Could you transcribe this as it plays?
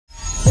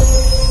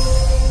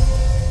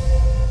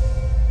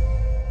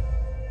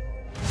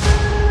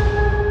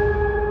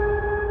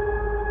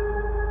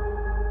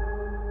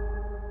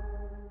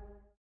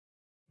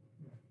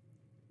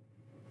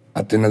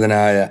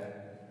അത്യുന്നതനായ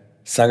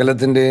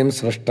സകലത്തിൻ്റെയും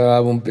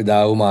സൃഷ്ടാവും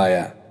പിതാവുമായ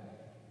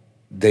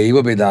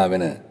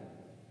ദൈവപിതാവിന്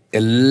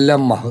എല്ലാ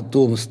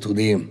മഹത്വവും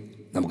സ്തുതിയും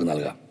നമുക്ക്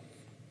നൽകാം.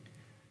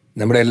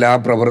 നമ്മുടെ എല്ലാ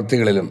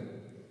പ്രവൃത്തികളിലും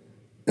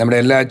നമ്മുടെ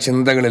എല്ലാ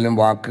ചിന്തകളിലും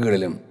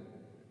വാക്കുകളിലും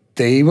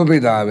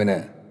ദൈവപിതാവിന്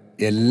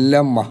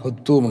എല്ലാ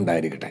മഹത്വവും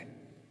ഉണ്ടായിരിക്കട്ടെ.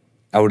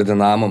 അവിടുത്തെ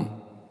നാമം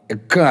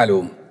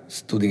എക്കാലവും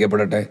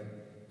സ്തുതിക്കപ്പെടട്ടെ,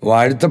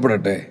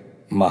 വാഴ്ത്തപ്പെടട്ടെ,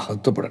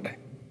 മഹത്വപ്പെടട്ടെ.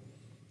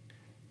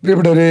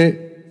 പ്രിയപ്പെട്ടവരെ,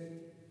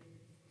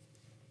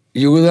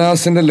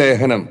 യൂദാസിൻ്റെ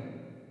ലേഖനം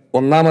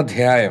 1-ാം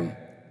അധ്യായം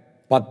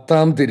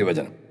 10-ാം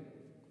തിരുവചനം.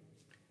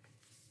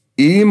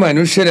 ഈ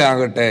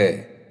മനുഷ്യരാകട്ടെ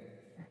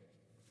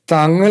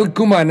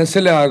തങ്ങൾക്ക്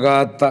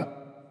മനസ്സിലാകാത്ത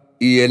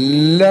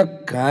എല്ലാ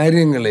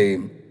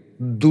കാര്യങ്ങളെയും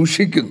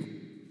ദുഷിക്കുന്നു.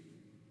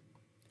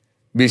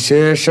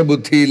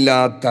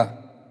 വിശേഷബുദ്ധിയില്ലാത്ത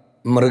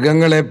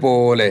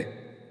മൃഗങ്ങളെപ്പോലെ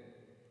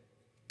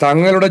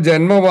തങ്ങളുടെ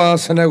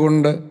ജന്മവാസന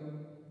കൊണ്ട്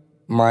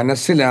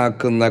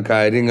മനസ്സിലാക്കുന്ന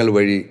കാര്യങ്ങൾ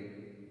വഴി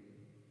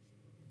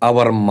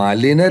അവർ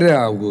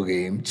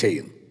മലിനരാകുകയും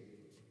ചെയ്യുന്നു.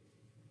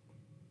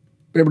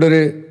 ഇവിടെ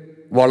ഒരു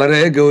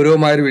വളരെ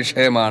ഗൗരവമായൊരു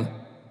വിഷയമാണ്.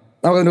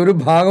 നമുക്കതിനൊരു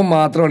ഭാഗം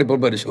മാത്രമാണ് ഇപ്പോൾ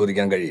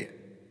പരിശോധിക്കാൻ കഴിയുക.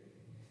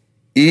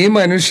 ഈ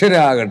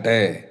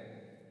മനുഷ്യരാകട്ടെ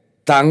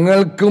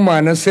തങ്ങൾക്ക്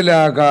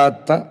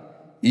മനസ്സിലാകാത്ത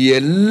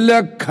എല്ലാ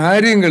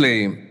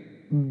കാര്യങ്ങളെയും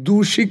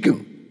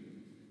ദൂഷിക്കുന്നു.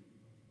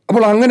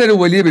 അപ്പോൾ അങ്ങനെ ഒരു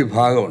വലിയ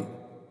വിഭാഗമുണ്ട്.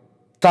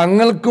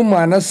 തങ്ങൾക്ക്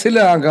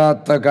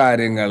മനസ്സിലാകാത്ത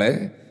കാര്യങ്ങളെ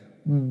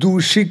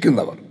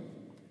ദൂഷിക്കുന്നവർ.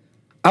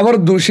 അവർ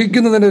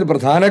ദുഷിക്കുന്നതിൻ്റെ ഒരു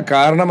പ്രധാന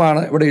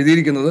കാരണമാണ് ഇവിടെ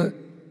എഴുതിയിരിക്കുന്നത്.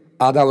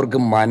 അതവർക്ക്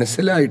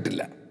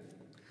മനസ്സിലായിട്ടില്ല,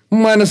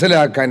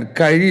 മനസ്സിലാക്കാൻ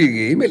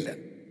കഴിയുകയുമില്ല.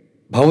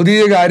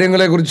 ഭൗതിക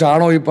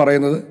കാര്യങ്ങളെക്കുറിച്ചാണോ ഈ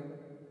പറയുന്നത്?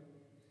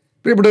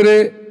 ഇവിടെ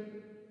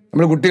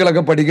നമ്മൾ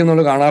കുട്ടികളൊക്കെ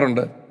പഠിക്കുന്നവർ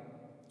കാണാറുണ്ട്,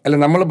 അല്ല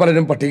നമ്മൾ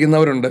പലരും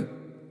പഠിക്കുന്നവരുണ്ട്.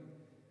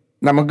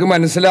 നമുക്ക്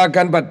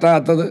മനസ്സിലാക്കാൻ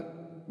പറ്റാത്തത്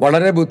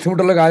വളരെ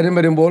ബുദ്ധിമുട്ടുള്ള കാര്യം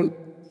വരുമ്പോൾ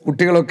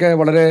കുട്ടികളൊക്കെ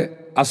വളരെ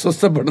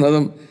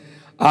അസ്വസ്ഥപ്പെടുന്നതും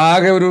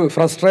ആകെ ഒരു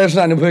ഫ്രസ്ട്രേഷൻ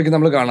അനുഭവിക്കുന്ന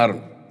നമ്മൾ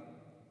കാണാറുണ്ട്.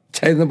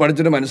 ഇന്ന്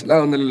പഠിച്ചിട്ട്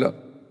മനസ്സിലാവുന്നില്ലല്ലോ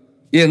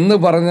എന്ന്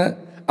പറഞ്ഞ്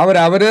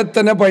അവരെ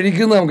തന്നെ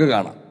പഴിക്കുന്നത് നമുക്ക്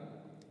കാണാം.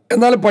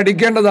 എന്നാൽ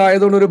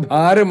പഠിക്കേണ്ടതായതുകൊണ്ട് ഒരു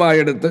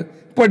ഭാരമായെടുത്ത്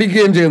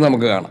പഠിക്കുകയും ചെയ്യുന്നത്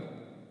നമുക്ക് കാണാം.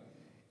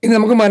 ഇനി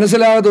നമുക്ക്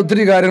മനസ്സിലാകാത്ത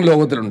ഒത്തിരി കാര്യങ്ങൾ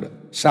ലോകത്തിലുണ്ട്.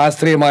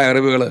 ശാസ്ത്രീയമായ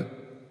അറിവുകൾ,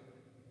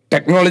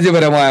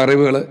 ടെക്നോളജിപരമായ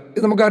അറിവുകൾ,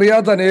 ഇത്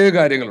നമുക്കറിയാത്ത അനേക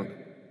കാര്യങ്ങളുണ്ട്.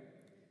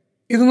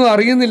 ഇതൊന്നും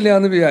അറിയുന്നില്ല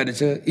എന്ന്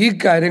വിചാരിച്ച് ഈ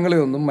കാര്യങ്ങളെ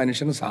ഒന്നും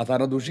മനുഷ്യന്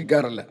സാധാരണ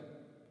ദൂഷിക്കാറില്ല.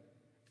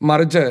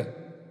 മറിച്ച്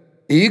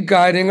ഈ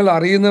കാര്യങ്ങൾ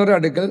അറിയുന്നവരുടെ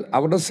അടുക്കൽ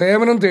അവരുടെ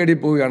സേവനം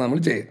തേടിപ്പോവുകയാണ് നമ്മൾ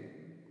ചെയ്യുക.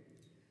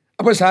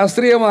 അപ്പോൾ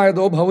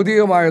ശാസ്ത്രീയമായതോ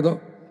ഭൗതികമായതോ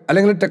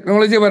അല്ലെങ്കിൽ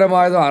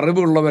ടെക്നോളജിപരമായതോ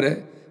അറിവുള്ളവരെ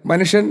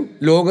മനുഷ്യൻ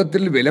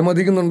ലോകത്തിൽ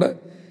വിലമതിക്കുന്നുണ്ട്.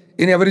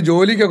 ഇനി അവർ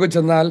ജോലിക്കൊക്കെ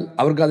ചെന്നാൽ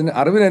അവർക്ക് അതിന്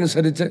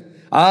അറിവിനനുസരിച്ച്,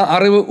 ആ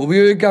അറിവ്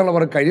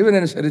ഉപയോഗിക്കാനുള്ള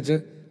കഴിവിനനുസരിച്ച്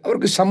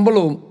അവർക്ക്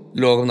ശമ്പളവും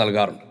ലോകം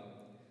നൽകാറുണ്ട്.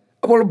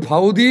 അപ്പോൾ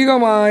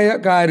ഭൗതികമായ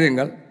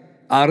കാര്യങ്ങൾ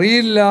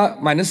അറിയില്ല,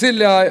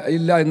 മനസ്സില്ല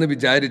എന്ന്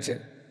വിചാരിച്ച്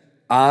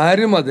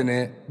ആരും അതിനെ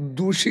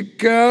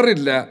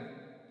ദൂഷിക്കാറില്ല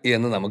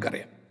എന്ന്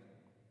നമുക്കറിയാം.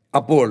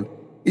 അപ്പോൾ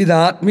ഇത്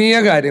ആത്മീയ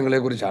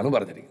കാര്യങ്ങളെക്കുറിച്ചാണ്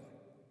പറഞ്ഞിരിക്കുന്നത്.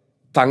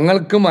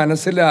 തങ്ങൾക്ക്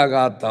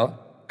മനസ്സിലാകാത്ത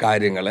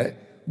കാര്യങ്ങളെ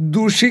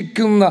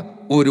ദുഷിക്കുന്ന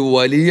ഒരു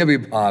വലിയ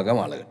വിഭാഗം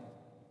ആളുകൾ,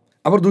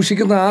 അവർ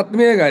ദുഷിക്കുന്ന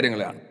ആത്മീയ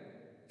കാര്യങ്ങളാണ്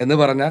എന്ന്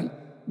പറഞ്ഞാൽ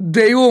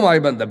ദൈവവുമായി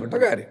ബന്ധപ്പെട്ട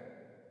കാര്യം.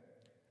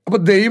 അപ്പോൾ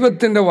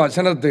ദൈവത്തിൻ്റെ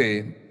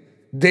വചനത്തെയും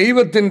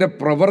ദൈവത്തിൻ്റെ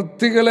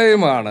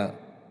പ്രവൃത്തികളെയുമാണ്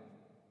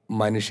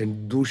മനുഷ്യൻ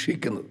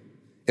ദൂഷിക്കുന്നത്.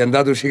 എന്താ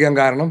ദൂഷിക്കാൻ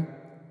കാരണം?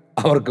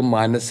 അവർക്ക്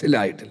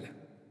മനസ്സിലായിട്ടില്ല.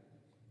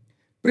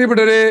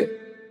 പ്രിയപ്പെട്ടവരെ,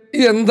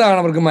 എന്താണ്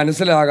അവർക്ക്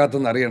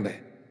മനസ്സിലാകാത്തതെന്ന് അറിയണ്ടേ?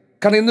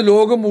 കാരണം ഇന്ന്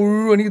ലോകം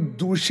മുഴുവൻ ഈ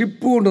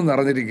ദുഷിപ്പ് കൊണ്ട്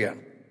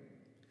നിറഞ്ഞിരിക്കുകയാണ്.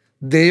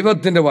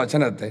 ദൈവത്തിൻ്റെ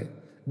വചനത്തെ,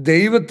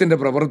 ദൈവത്തിൻ്റെ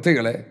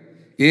പ്രവൃത്തികളെ,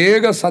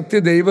 ഏക സത്യ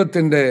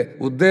ദൈവത്തിൻ്റെ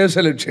ഉദ്ദേശ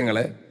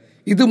ലക്ഷ്യങ്ങളെ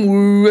ഇത്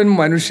മുഴുവൻ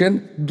മനുഷ്യൻ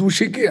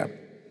ദുഷിക്കുകയാണ്.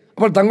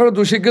 അപ്പോൾ തങ്ങൾ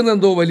ദുഷിക്കുന്നത്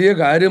എന്തോ വലിയ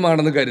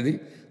കാര്യമാണെന്ന് കരുതി,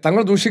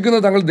 തങ്ങൾ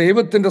ദുഷിക്കുന്നത് തങ്ങൾ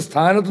ദൈവത്തിൻ്റെ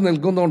സ്ഥാനത്ത്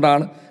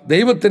നിൽക്കുന്നതുകൊണ്ടാണ്,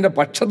 ദൈവത്തിൻ്റെ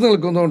പക്ഷത്ത്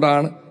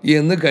നിൽക്കുന്നതുകൊണ്ടാണ്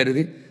എന്ന്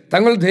കരുതി,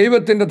 തങ്ങൾ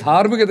ദൈവത്തിൻ്റെ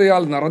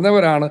ധാർമ്മികതയാൽ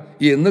നിറഞ്ഞവരാണ്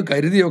എന്ന്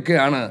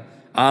കരുതിയൊക്കെയാണ്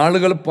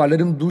ആളുകൾ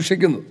പലരും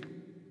ദൂഷിക്കുന്നത്.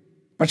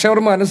 പക്ഷെ അവർ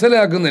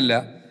മനസ്സിലാക്കുന്നില്ല,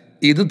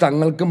 ഇത്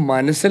തങ്ങൾക്ക്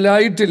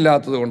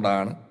മനസ്സിലായിട്ടില്ലാത്തത്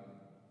കൊണ്ടാണ്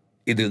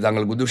ഇത്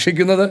തങ്ങൾക്ക്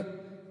ദുഷിക്കുന്നത്.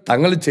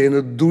 തങ്ങൾ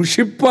ചെയ്യുന്നത്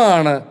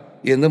ദുഷിപ്പാണ്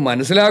എന്ന്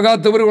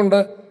മനസ്സിലാകാത്തവരുമുണ്ട്,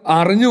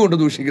 അറിഞ്ഞുകൊണ്ട്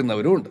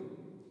ദൂഷിക്കുന്നവരുമുണ്ട്.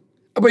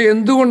 അപ്പോൾ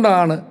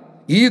എന്തുകൊണ്ടാണ്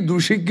ഈ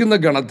ദുഷിക്കുന്ന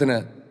ഗണത്തിന്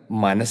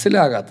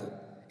മനസ്സിലാകാത്തത്?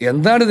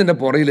 എന്താണ് ഇതിൻ്റെ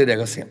പുറയിലെ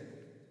രഹസ്യം?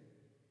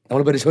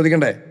 നമ്മൾ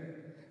പരിശോധിക്കണ്ടേ?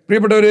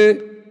 പ്രിയപ്പെട്ടവർ,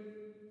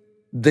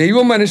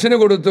 ദൈവം മനുഷ്യന്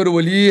കൊടുത്തൊരു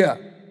വലിയ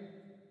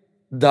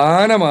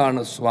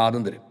ദാനമാണ്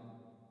സ്വാതന്ത്ര്യം.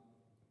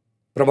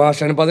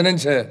 പ്രഭാഷകൻ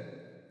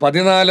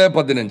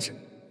 15:14-15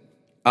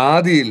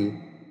 ആദിയിൽ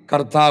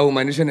കർത്താവ്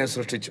മനുഷ്യനെ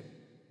സൃഷ്ടിച്ചു,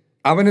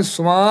 അവന്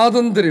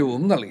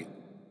സ്വാതന്ത്ര്യവും നൽകി,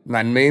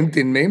 നന്മയും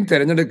തിന്മയും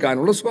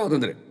തിരഞ്ഞെടുക്കാനുള്ള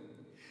സ്വാതന്ത്ര്യം.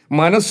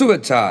 മനസ്സ്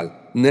വെച്ചാൽ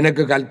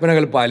നിനക്ക്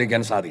കൽപ്പനകൾ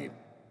പാലിക്കാൻ സാധിക്കും.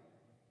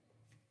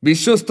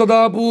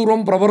 വിശ്വസ്തതാപൂർവം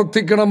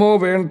പ്രവർത്തിക്കണമോ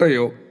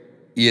വേണ്ടയോ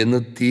എന്ന്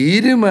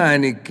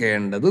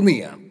തീരുമാനിക്കേണ്ടത്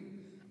നീയാണ്.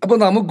 അപ്പോൾ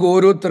നമുക്ക്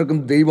ഓരോരുത്തർക്കും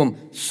ദൈവം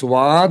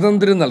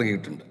സ്വാതന്ത്ര്യം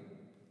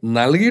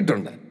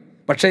നൽകിയിട്ടുണ്ട്.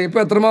 പക്ഷേ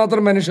ഇപ്പോൾ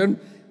എത്രമാത്രം മനുഷ്യൻ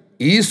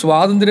ഈ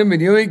സ്വാതന്ത്ര്യം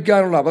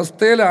വിനിയോഗിക്കാനുള്ള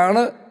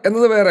അവസ്ഥയിലാണ്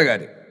എന്നത് വേറെ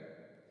കാര്യം.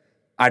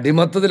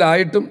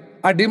 അടിമത്തത്തിലായിട്ടും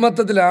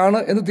അടിമത്തത്തിലാണ്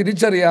എന്ന്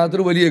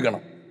തിരിച്ചറിയാത്തൊരു വലിയ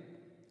ഗണം.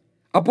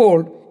 അപ്പോൾ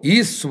ഈ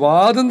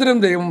സ്വാതന്ത്ര്യം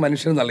ദൈവം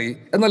മനുഷ്യന് നൽകി.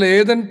 എന്നാൽ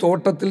ഏദൻ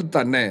തോട്ടത്തിൽ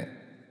തന്നെ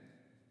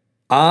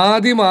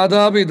ആദി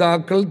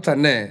മാതാപിതാക്കൾ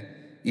തന്നെ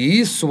ഈ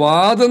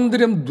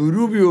സ്വാതന്ത്ര്യം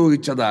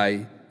ദുരുപയോഗിച്ചതായി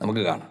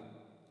നമുക്ക് കാണാം.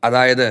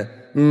 അതായത്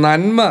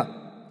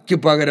നന്മയ്ക്ക്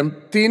പകരം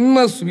തിന്മ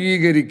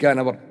സ്വീകരിക്കാൻ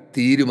അവർ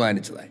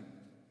തീരുമാനിച്ചതായി.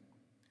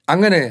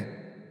 അങ്ങനെ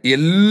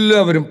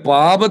എല്ലാവരും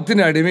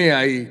പാപത്തിന്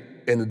അടിമയായി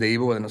എന്ന്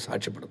ദൈവവചനം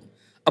സാക്ഷ്യപ്പെടുന്നു.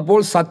 അപ്പോൾ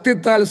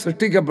സത്യത്താൽ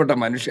സൃഷ്ടിക്കപ്പെട്ട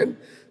മനുഷ്യൻ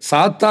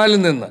സാത്താനിൽ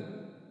നിന്ന്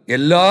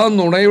എല്ലാ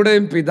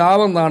നുണയുടെയും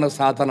പിതാവെന്നാണ്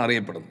സാത്താൻ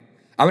അറിയപ്പെടുന്നത്.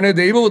 അവനെ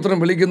ദൈവപുത്രൻ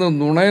വിളിക്കുന്നത്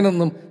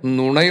നുണയനെന്നും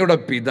നുണയുടെ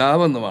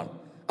പിതാവെന്നുമാണ്.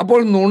 അപ്പോൾ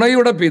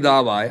നുണയുടെ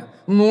പിതാവായ,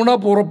 നുണ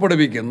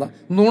പുറപ്പെടുവിക്കുന്ന,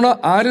 നുണ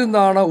ആരിൽ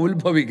നിന്നാണ്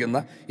ഉത്ഭവിക്കുന്ന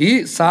ഈ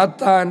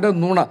സാത്താൻ്റെ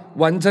നുണ,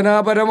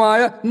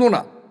 വഞ്ചനാപരമായ നുണ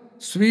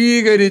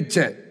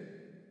സ്വീകരിച്ച്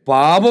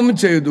പാപം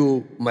ചെയ്തു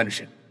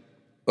മനുഷ്യൻ.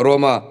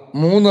 റോമ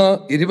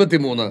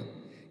 3:23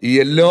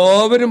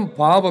 എല്ലാവരും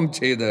പാപം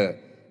ചെയ്ത്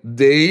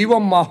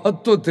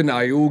ദൈവമഹത്വത്തിന്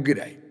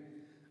അയോഗ്യരായി.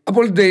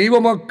 അപ്പോൾ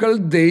ദൈവമക്കൾ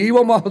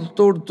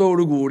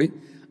ദൈവമഹത്വത്തോടുകൂടി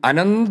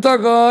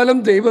അനന്തകാലം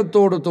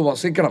ദൈവത്തോടൊത്ത്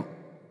വസിക്കണം.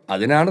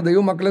 അതിനാണ്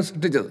ദൈവമക്കളെ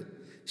സൃഷ്ടിച്ചത്,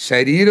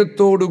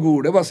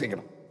 ശരീരത്തോടുകൂടെ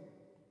വസിക്കണം.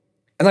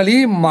 എന്നാൽ ഈ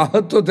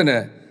മഹത്വത്തിന്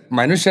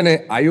മനുഷ്യനെ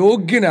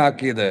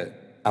അയോഗ്യനാക്കിയത്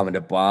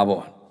അവൻ്റെ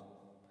പാപമാണ്.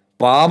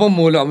 പാപം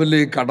മൂലം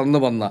അവനിലേക്ക് കടന്നു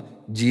വന്ന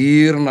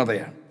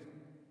ജീർണതയാണ്.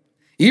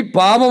 ഈ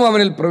പാപം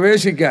അവനിൽ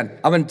പ്രവേശിക്കാൻ,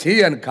 അവൻ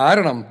ചെയ്യാൻ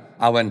കാരണം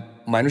അവൻ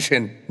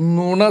മനുഷ്യൻ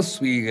നുണ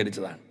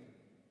സ്വീകരിച്ചതാണ്.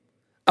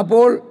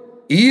 അപ്പോൾ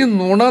ഈ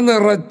നുണ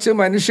നിറച്ച്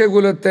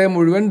മനുഷ്യകുലത്തെ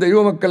മുഴുവൻ,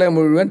 ദൈവമക്കളെ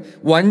മുഴുവൻ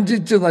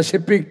വഞ്ചിച്ച്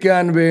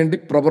നശിപ്പിക്കാൻ വേണ്ടി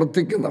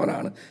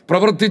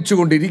പ്രവർത്തിച്ചു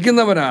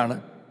കൊണ്ടിരിക്കുന്നവനാണ്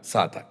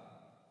സാത്താൻ.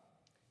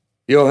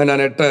 യോഹന്നാൻ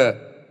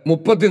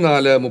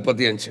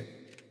 8:34-35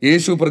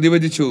 യേശു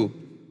പ്രതിവചിച്ചു,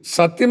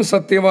 സത്യം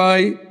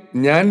സത്യമായി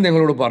ഞാൻ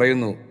നിങ്ങളോട്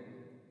പറയുന്നു,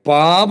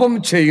 പാപം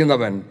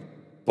ചെയ്യുന്നവൻ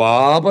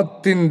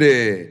പാപത്തിൻ്റെ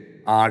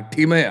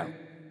അടിമയാണ്.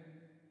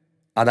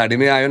 അത്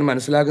അടിമയായവൻ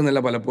മനസ്സിലാക്കുന്നില്ല,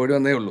 പലപ്പോഴും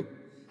എന്നേ ഉള്ളൂ.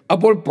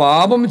 അപ്പോൾ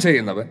പാപം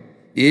ചെയ്യുന്നവൻ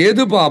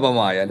ഏത്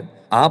പാപമായാലും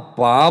ആ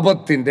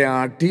പാപത്തിൻ്റെ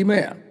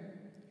അടിമയാണ്.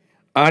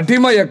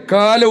 അടിമ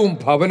എക്കാലവും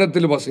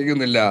ഭവനത്തിൽ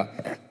വസിക്കുന്നില്ല,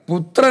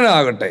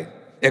 പുത്രനാകട്ടെ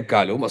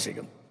എക്കാലവും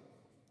വസിക്കുന്നു.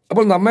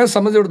 അപ്പോൾ നമ്മെ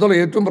സംബന്ധിച്ചിടത്തോളം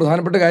ഏറ്റവും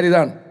പ്രധാനപ്പെട്ട കാര്യം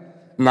ഇതാണ്.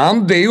 നാം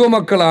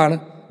ദൈവമക്കളാണ്.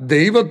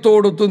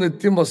 ദൈവത്തോടൊത്ത്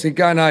നിത്യം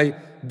വസിക്കാനായി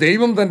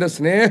ദൈവം തൻ്റെ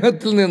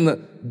സ്നേഹത്തിൽ നിന്ന്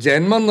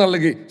ജന്മം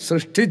നൽകി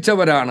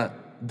സൃഷ്ടിച്ചവരാണ്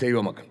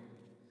ദൈവമക്കൾ.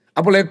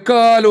 അപ്പോൾ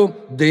എക്കാലവും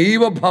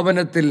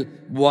ദൈവഭവനത്തിൽ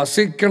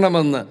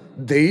വസിക്കണമെന്ന്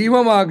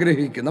ദൈവം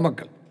ആഗ്രഹിക്കുന്ന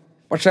മക്കൾ.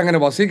 പക്ഷെ അങ്ങനെ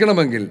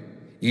വസിക്കണമെങ്കിൽ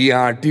ഈ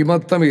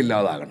അടിമത്തം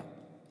ഇല്ലാതാകണം.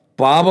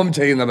 പാപം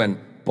ചെയ്യുന്നവൻ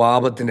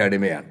പാപത്തിൻ്റെ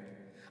അടിമയാണ്.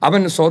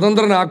 അവൻ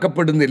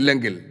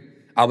സ്വതന്ത്രനാക്കപ്പെടുന്നില്ലെങ്കിൽ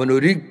അവൻ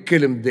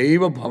ഒരിക്കലും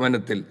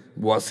ദൈവഭവനത്തിൽ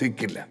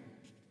വസിക്കില്ല.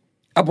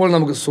 അപ്പോൾ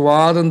നമുക്ക്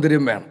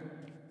സ്വാതന്ത്ര്യം വേണം.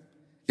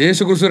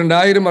 യേശുക്രിസ്തു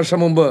 2000 വർഷം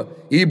മുമ്പ്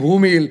ഈ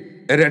ഭൂമിയിൽ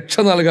രക്ഷ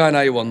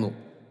നൽകാനായി വന്നു.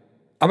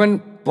 അവൻ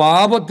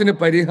പാപത്തിന്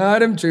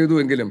പരിഹാരം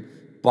ചെയ്തുവെങ്കിലും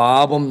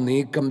പാപം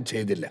നീക്കം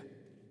ചെയ്തില്ല.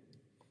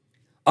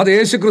 അത്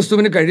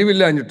യേശുക്രിസ്തുവിന്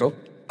കഴിവില്ലാഞ്ഞിട്ടോ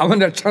അവൻ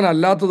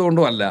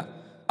രക്ഷകനല്ലാത്തതുകൊണ്ടോ അല്ല,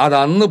 അത്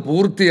അന്ന്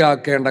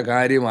പൂർത്തിയാക്കേണ്ട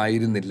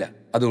കാര്യമായിരുന്നില്ല.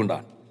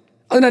 അതുകൊണ്ടാണ്.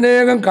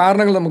 അതിനനേകം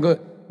കാരണങ്ങൾ നമുക്ക്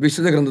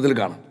വിശുദ്ധ ഗ്രന്ഥത്തിൽ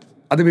കാണാം.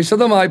 അത്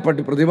വിശദമായി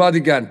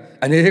പ്രതിപാദിക്കാൻ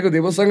അനേക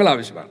ദിവസങ്ങൾ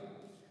ആവശ്യമാണ്.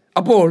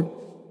 അപ്പോൾ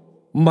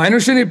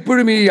മനുഷ്യൻ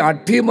ഇപ്പോഴും ഈ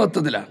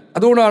അടിമത്തത്തിലാണ്.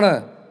 അതുകൊണ്ടാണ്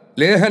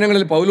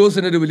ലേഖനങ്ങളിൽ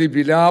പൗലോസിൻ്റെ ഒരു വലിയ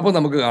വിലാപം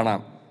നമുക്ക് കാണാം.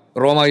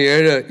 റോമ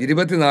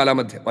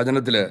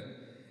 7:24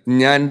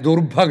 ഞാൻ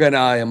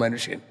ദുർഭഗനായ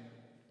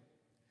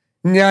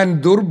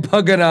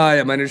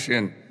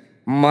മനുഷ്യൻ,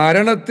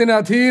 മരണത്തിന്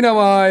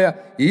അധീനമായ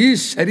ഈ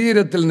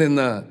ശരീരത്തിൽ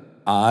നിന്ന്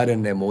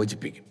ആരെന്നെ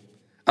മോചിപ്പിക്കും.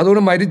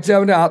 അതുകൊണ്ട് മരിച്ച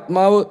അവൻ്റെ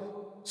ആത്മാവ്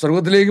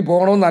സ്വർഗത്തിലേക്ക്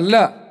പോകണമെന്നല്ല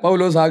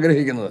പൗലോസ്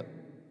ആഗ്രഹിക്കുന്നത്.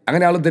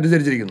 അങ്ങനെ ആൾ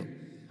തെറ്റിദ്ധരിച്ചിരിക്കുന്നു.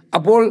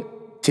 അപ്പോൾ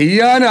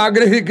ചെയ്യാൻ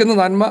ആഗ്രഹിക്കുന്ന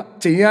നന്മ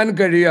ചെയ്യാൻ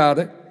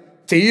കഴിയാതെ,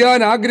 ചെയ്യാൻ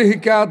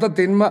ആഗ്രഹിക്കാത്ത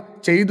തിന്മ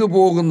ചെയ്തു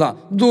പോകുന്ന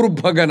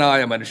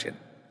ദുർഭഗനായ മനുഷ്യൻ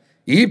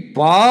ഈ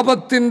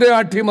പാപത്തിൻ്റെ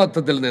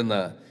അടിമത്തത്തിൽ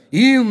നിന്ന്,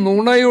 ഈ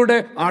നുണയുടെ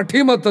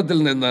അടിമത്തത്തിൽ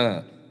നിന്ന്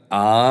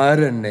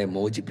ആരെന്നെ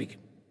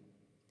മോചിപ്പിക്കും?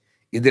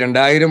 ഇത്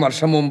 2000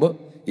 വർഷം മുമ്പ്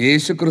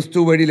യേശു ക്രിസ്തു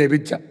വഴി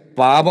ലഭിച്ച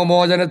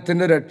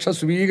പാപമോചനത്തിൻ്റെ രക്ഷ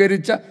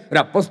സ്വീകരിച്ച ഒരു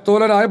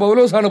അപ്പസ്തോലനായ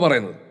പൗലോസാണ്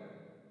പറയുന്നത്.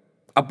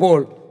 അപ്പോൾ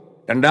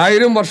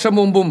 2000 വർഷം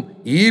മുമ്പും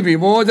ഈ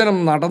വിമോചനം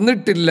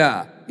നടന്നിട്ടില്ല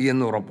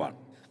എന്ന് ഉറപ്പാണ്.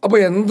 അപ്പോൾ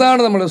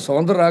എന്താണ് നമ്മൾ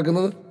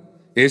സ്വതന്ത്രരാക്കുന്നത്?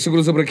 യേശു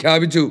ക്രിസ്തു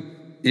പ്രഖ്യാപിച്ചു,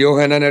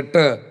 യോഹന്നാൻ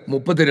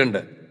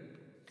 8:32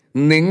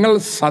 നിങ്ങൾ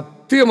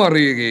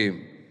സത്യമറിയുകയും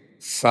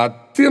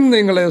സത്യം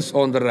നിങ്ങളെ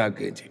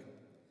സ്വതന്ത്രരാക്കുകയും ചെയ്യും.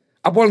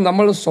 അപ്പോൾ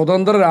നമ്മൾ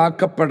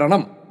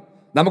സ്വതന്ത്രരാക്കപ്പെടണം.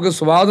 നമുക്ക്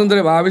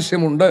സ്വാതന്ത്ര്യം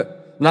ആവശ്യമുണ്ട്.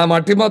 നാം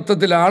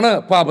അടിമത്തത്തിലാണ്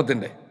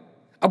പാപത്തിൻ്റെ.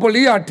 അപ്പോൾ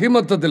ഈ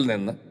അടിമത്തത്തിൽ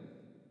നിന്ന്,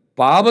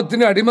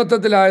 പാപത്തിൻ്റെ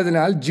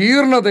അടിമത്തത്തിലായതിനാൽ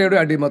ജീർണതയുടെ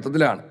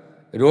അടിമത്തത്തിലാണ്,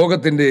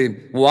 രോഗത്തിൻ്റെയും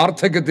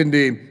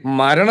വാർദ്ധക്യത്തിൻ്റെയും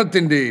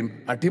മരണത്തിൻ്റെയും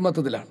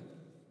അടിമത്തത്തിലാണ്.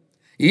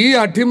 ഈ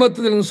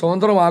അടിമത്തത്തിൽ നിന്ന്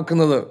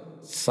സ്വതന്ത്രമാക്കുന്നത്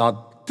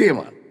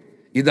സത്യമാണ്.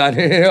 ഇത്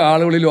അനേക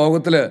ആളുകൾ ഈ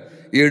ലോകത്തിൽ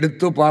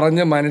എടുത്തു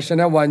പറഞ്ഞ്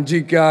മനുഷ്യനെ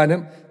വഞ്ചിക്കാനും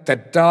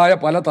തെറ്റായ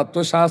പല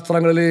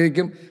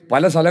തത്വശാസ്ത്രങ്ങളിലേക്കും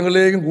പല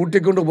സ്ഥലങ്ങളിലേക്കും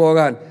കൂട്ടിക്കൊണ്ടു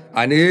പോകാൻ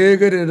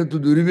അനേകരെടുത്ത്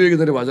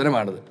ദുരുപയോഗിക്കുന്നൊരു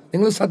വചനമാണിത്.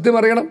 നിങ്ങൾ സത്യം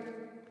അറിയണം,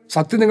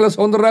 സത്യം നിങ്ങളെ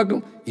സ്വതന്ത്രരാക്കും.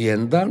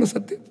 എന്താണ്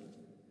സത്യം?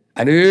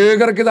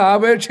 അനേകർക്ക് ഇത്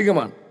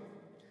ആപേക്ഷികമാണ്.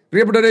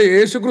 പ്രിയപ്പെട്ടവരെ,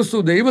 യേശുക്രിസ്തു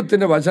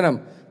ദൈവത്തിൻ്റെ വചനം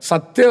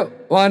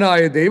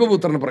സത്യവാനായ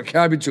ദൈവപുത്രൻ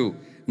പ്രഖ്യാപിച്ചു,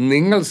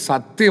 നിങ്ങൾ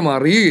സത്യം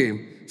അറിയുകയും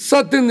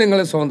സത്യം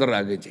നിങ്ങളെ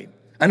സ്വതന്ത്രരാക്കുകയും ചെയ്യും.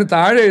 അതിന്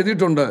താഴെ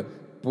എഴുതിയിട്ടുണ്ട്,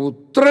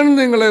 പുത്രൻ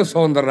നിങ്ങളെ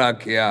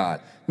സ്വതന്ത്രരാക്കിയാൽ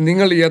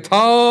നിങ്ങൾ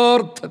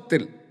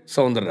യഥാർത്ഥത്തിൽ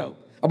സ്വതന്ത്രരാകും.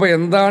 അപ്പോൾ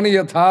എന്താണ്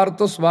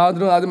യഥാർത്ഥ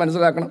സ്വാതന്ത്ര്യം? ആദ്യം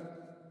മനസ്സിലാക്കണം.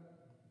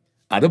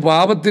 അത്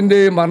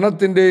പാപത്തിൻ്റെയും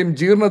മരണത്തിൻ്റെയും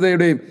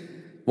ജീർണതയുടെയും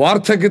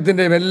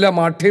വാർദ്ധക്യത്തിൻ്റെയും എല്ലാം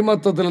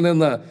അടിമത്തത്തിൽ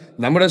നിന്ന്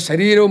നമ്മുടെ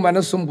ശരീരവും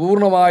മനസ്സും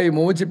പൂർണ്ണമായി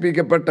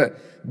മോചിപ്പിക്കപ്പെട്ട്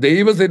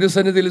ദൈവ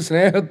തിരുസന്നിധിയിൽ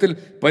സ്നേഹത്തിൽ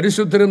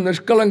പരിശുദ്ധരും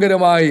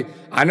നിഷ്കളങ്കരുമായി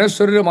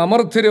അനശ്വരരും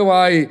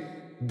അമർത്യരുമായി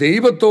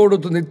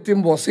ദൈവത്തോടൊത്ത് നിത്യം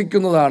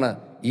വസിക്കുന്നതാണ്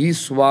ഈ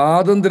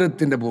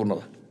സ്വാതന്ത്ര്യത്തിൻ്റെ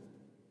പൂർണ്ണത.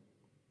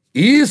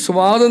 ഈ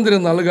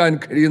സ്വാതന്ത്ര്യം നൽകാൻ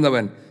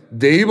കഴിയുന്നവൻ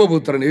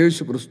ദൈവപുത്രൻ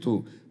യേശു ക്രിസ്തു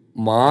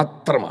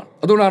മാത്രമാണ്.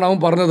 അതുകൊണ്ടാണ് അവൻ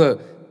പറഞ്ഞത്,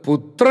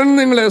 പുത്രൻ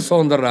നിങ്ങളെ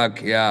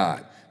സ്വതന്ത്രരാക്കിയാൽ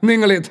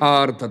നിങ്ങൾ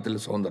യഥാർത്ഥത്തിൽ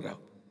സ്വതന്ത്രരാകും.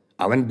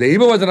 അവൻ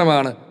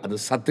ദൈവവചനമാണ്, അത്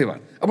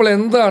സത്യമാണ്. അപ്പോൾ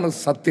എന്താണ്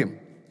സത്യം?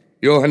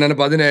 യോഹന്നാൻ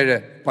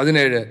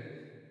 17:17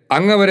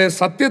 അങ്ങവരെ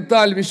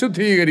സത്യത്താൽ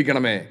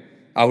വിശുദ്ധീകരിക്കണമേ,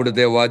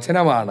 അവിടുത്തെ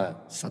വചനമാണ്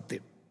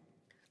സത്യം.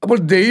 അപ്പോൾ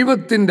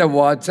ദൈവത്തിൻ്റെ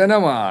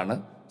വചനമാണ്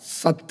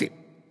സത്യം.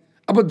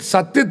 അപ്പോൾ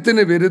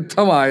സത്യത്തിന്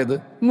വിരുദ്ധമായത്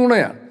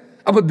നുണയാണ്.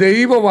 അപ്പോൾ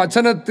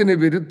ദൈവവചനത്തിന്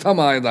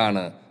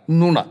വിരുദ്ധമായതാണ്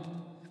നുണ.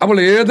 അപ്പോൾ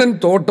ഏദൻ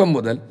തോട്ടം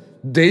മുതൽ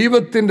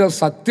ദൈവത്തിൻ്റെ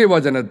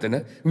സത്യവചനത്തിന്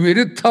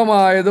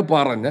വിരുദ്ധമായത്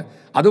പറഞ്ഞ്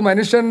അത്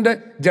മനുഷ്യൻ്റെ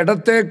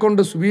ജഡത്തെ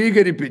കൊണ്ട്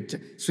സ്വീകരിപ്പിച്ച്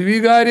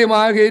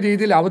സ്വീകാര്യമായ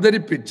രീതിയിൽ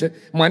അവതരിപ്പിച്ച്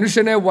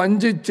മനുഷ്യനെ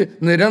വഞ്ചിച്ച്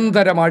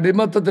നിരന്തരം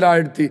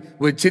അടിമത്തത്തിലാഴ്ത്തി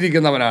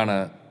വച്ചിരിക്കുന്നവനാണ്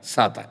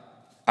സാത്താൻ.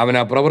 അവൻ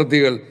ആ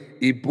പ്രവൃത്തികൾ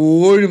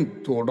ഇപ്പോഴും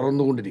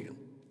തുടർന്നുകൊണ്ടിരിക്കുന്നു.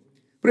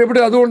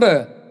 പ്രിയപ്പെട്ട, അതുകൊണ്ട്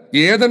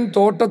ഏദൻ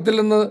തോട്ടത്തിൽ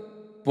നിന്ന്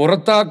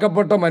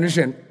പുറത്താക്കപ്പെട്ട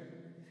മനുഷ്യൻ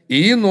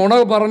ഈ നുണ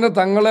പറഞ്ഞ്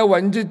തങ്ങളെ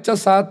വഞ്ചിച്ച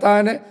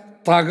സാത്താനെ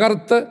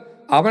തകർത്ത്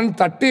അവൻ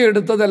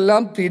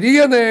തട്ടിയെടുത്തതെല്ലാം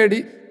തിരികെ നേടി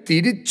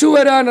തിരിച്ചു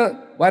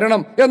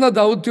വരണം എന്ന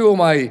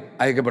ദൗത്യവുമായി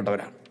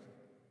അയക്കപ്പെട്ടവരാണ്.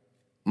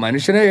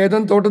 മനുഷ്യനെ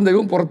ഏദൻ തോട്ടം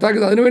ദൈവം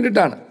പുറത്താക്കിയത് അതിനു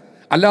വേണ്ടിയിട്ടാണ്.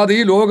 അല്ലാതെ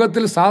ഈ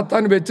ലോകത്തിൽ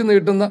സാത്താൻ വെച്ച്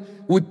നീട്ടുന്ന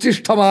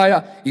ഉച്ഛിഷ്ടമായ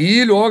ഈ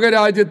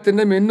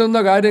ലോകരാജ്യത്തിൻ്റെ മിന്നുന്ന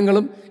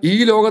കാര്യങ്ങളും ഈ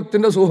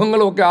ലോകത്തിൻ്റെ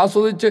സുഖങ്ങളും ഒക്കെ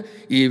ആസ്വദിച്ച്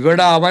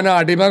ഇവിടെ അവന്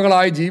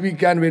അടിമകളായി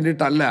ജീവിക്കാൻ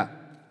വേണ്ടിയിട്ടല്ല.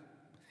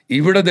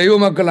 ഇവിടെ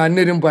ദൈവമക്കൾ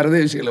അന്യരും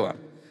പരദേശികളുമാണ്.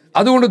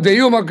 അതുകൊണ്ട്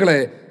ദൈവമക്കളെ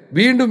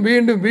വീണ്ടും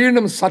വീണ്ടും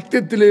വീണ്ടും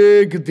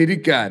സത്യത്തിലേക്ക്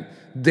തിരിക്കാൻ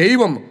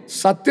ദൈവം,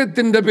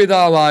 സത്യത്തിൻ്റെ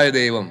പിതാവായ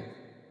ദൈവം,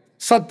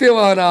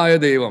 സത്യവാനായ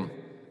ദൈവം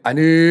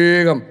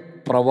അനേകം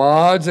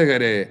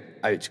പ്രവാചകരെ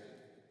അയച്ചു.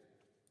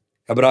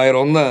 എബ്രായർ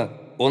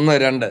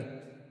 1:1-2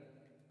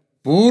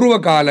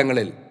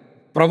 പൂർവകാലങ്ങളിൽ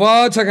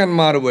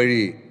പ്രവാചകന്മാർ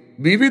വഴി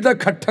വിവിധ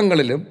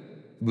ഘട്ടങ്ങളിലും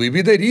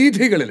വിവിധ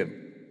രീതികളിലും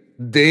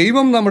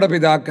ദൈവം നമ്മുടെ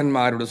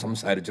പിതാക്കന്മാരോട്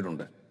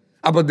സംസാരിച്ചിട്ടുണ്ട്.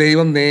 അപ്പോൾ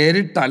ദൈവം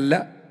നേരിട്ടല്ല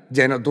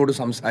ജനത്തോട്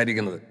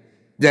സംസാരിക്കുന്നത്.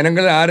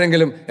 ജനങ്ങളിൽ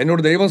ആരെങ്കിലും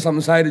എന്നോട് ദൈവം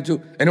സംസാരിച്ചു,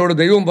 എന്നോട്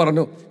ദൈവം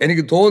പറഞ്ഞു,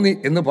 എനിക്ക് തോന്നി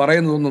എന്ന്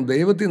പറയുന്നതൊന്നും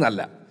ദൈവത്തിൽ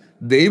നിന്നല്ല.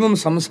 ദൈവം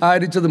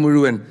സംസാരിച്ചത്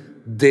മുഴുവൻ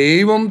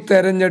ദൈവം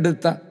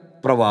തെരഞ്ഞെടുത്ത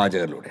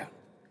പ്രവാചകരിലൂടെയാണ്,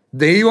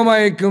 ദൈവം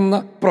അയക്കുന്ന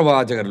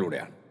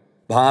പ്രവാചകരിലൂടെയാണ്.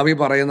 ഭാവി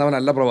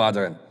പറയുന്നവനല്ല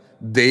പ്രവാചകൻ.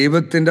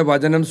 ദൈവത്തിൻ്റെ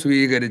വചനം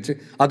സ്വീകരിച്ച്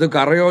അത്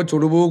കറയോ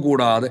ചുടുവോ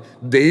കൂടാതെ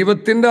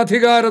ദൈവത്തിൻ്റെ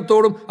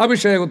അധികാരത്തോടും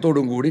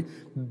അഭിഷേകത്തോടും കൂടി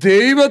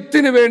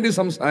ദൈവത്തിന് വേണ്ടി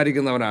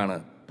സംസാരിക്കുന്നവനാണ്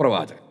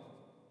പ്രവാചകൻ.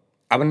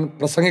 അവൻ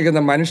പ്രസംഗിക്കുന്ന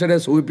മനുഷ്യരെ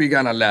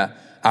സൂചിപ്പിക്കാനല്ല,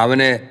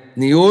 അവനെ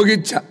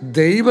നിയോഗിച്ച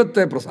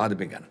ദൈവത്തെ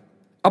പ്രസാദിപ്പിക്കാൻ.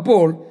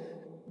 അപ്പോൾ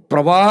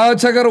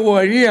പ്രവാചകർ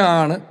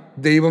വഴിയാണ്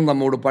ദൈവം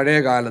നമ്മോട് പഴയ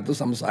കാലത്ത്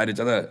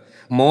സംസാരിച്ചത്.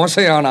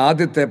 മോശയാണ്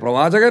ആദ്യത്തെ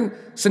പ്രവാചകൻ,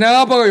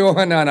 സ്നാപക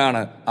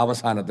യോഹന്നാനാണ്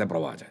അവസാനത്തെ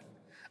പ്രവാചകൻ.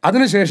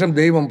 അതിനുശേഷം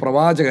ദൈവം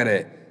പ്രവാചകരെ,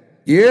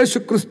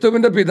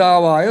 യേശുക്രിസ്തുവിൻ്റെ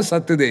പിതാവായ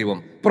സത്യദൈവം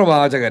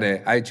പ്രവാചകരെ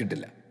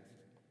അയച്ചിട്ടില്ല,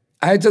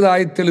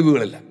 അയച്ചതായി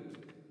തെളിവുകളില്ല.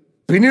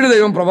 പിന്നീട്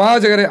ദൈവം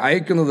പ്രവാചകരെ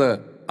അയക്കുന്നത്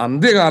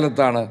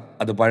അന്ത്യകാലത്താണ്,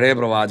 അത് പഴയ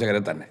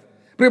പ്രവാചകരെ തന്നെ.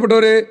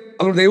 പ്രിയപ്പെട്ടവരെ,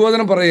 അവർ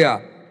ദൈവവചനം പറയുക,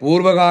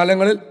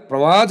 പൂർവ്വകാലങ്ങളിൽ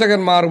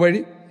പ്രവാചകന്മാർ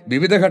വഴി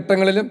വിവിധ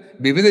ഘട്ടങ്ങളിലും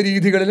വിവിധ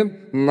രീതികളിലും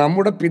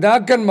നമ്മുടെ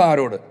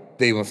പിതാക്കന്മാരോട്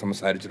ദൈവം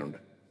സംസാരിച്ചിട്ടുണ്ട്.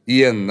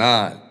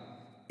 എന്നാൽ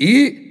ഈ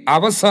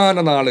അവസാന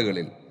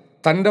നാളുകളിൽ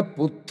തൻ്റെ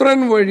പുത്രൻ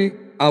വഴി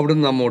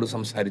അവിടുന്ന് നമ്മോട്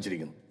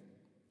സംസാരിച്ചിരിക്കുന്നു.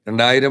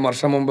 2000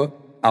 വർഷം മുമ്പ്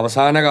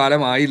അവസാന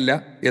കാലമായില്ല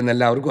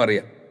എന്നെല്ലാവർക്കും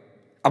അറിയാം.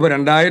 അപ്പോൾ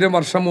 2000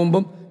 വർഷം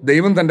മുമ്പും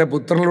ദൈവം തൻ്റെ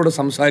പുത്രനിലൂടെ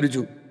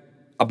സംസാരിച്ചു.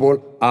 അപ്പോൾ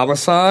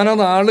അവസാന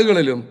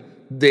നാളുകളിലും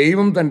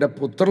ദൈവം തൻ്റെ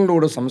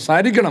പുത്രനിലൂടെ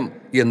സംസാരിക്കണം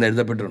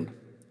എന്നെഴുതപ്പെട്ടിട്ടുണ്ട്.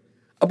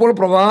 അപ്പോൾ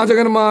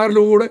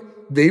പ്രവാചകന്മാരിലൂടെ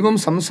ദൈവം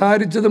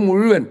സംസാരിച്ചത്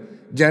മുഴുവൻ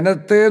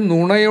ജനത്തെ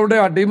നുണയുടെ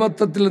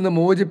അടിമത്തത്തിൽ നിന്ന്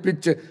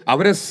മോചിപ്പിച്ച്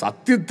അവരെ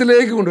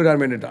സത്യത്തിലേക്ക് കൊണ്ടുവരാൻ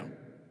വേണ്ടിയിട്ടാണ്.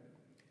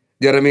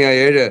 ജെറമിയ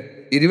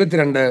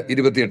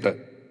 7:22-28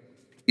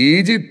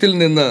 ഈജിപ്തിൽ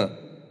നിന്ന്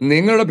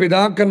നിങ്ങളുടെ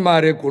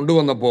പിതാക്കന്മാരെ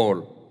കൊണ്ടുവന്നപ്പോൾ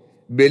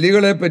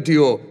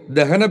ബലികളെപ്പറ്റിയോ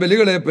ദഹന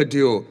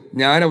ബലികളെപ്പറ്റിയോ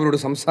ഞാൻ അവരോട്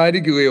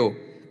സംസാരിക്കുകയോ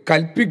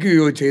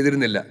കൽപ്പിക്കുകയോ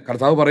ചെയ്തിരുന്നില്ല.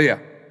 കർത്താവ് പറയുക,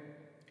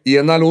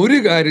 എന്നാൽ ഒരു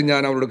കാര്യം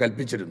ഞാൻ അവരോട്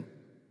കൽപ്പിച്ചിരുന്നു,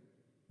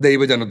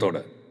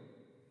 ദൈവജനത്തോട്,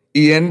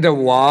 എൻ്റെ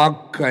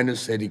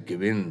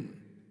വാക്കനുസരിക്കുവിൻ.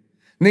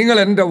 നിങ്ങൾ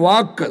എൻ്റെ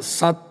വാക്ക്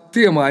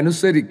സത്യം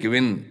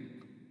അനുസരിക്കുവിൻ.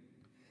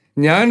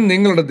 ഞാൻ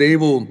നിങ്ങളുടെ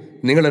ദൈവവും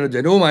നിങ്ങളുടെ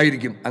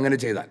ജനവുമായിരിക്കും. അങ്ങനെ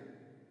ചെയ്താൽ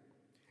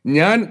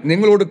ഞാൻ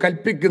നിങ്ങളോട്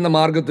കൽപ്പിക്കുന്ന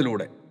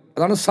മാർഗത്തിലൂടെ,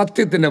 അതാണ്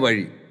സത്യത്തിൻ്റെ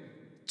വഴി,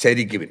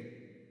 ചരിക്കുവിൻ.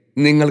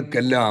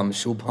 നിങ്ങൾക്കെല്ലാം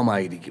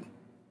ശുഭമായിരിക്കും.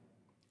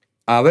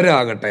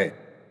 അവരാകട്ടെ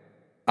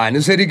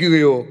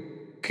അനുസരിക്കുകയോ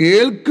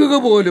കേൾക്കുക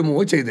പോലുമോ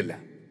ചെയ്തില്ല.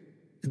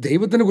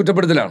 ദൈവത്തിന്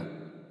കുറ്റപ്പെടുത്തലാണ്.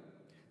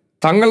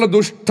 തങ്ങളുടെ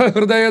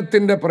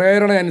ദുഷ്ടഹൃദയത്തിൻ്റെ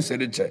പ്രേരണ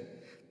അനുസരിച്ച്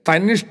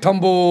തന്നിഷ്ടം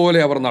പോലെ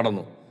അവർ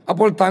നടന്നു.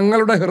 അപ്പോൾ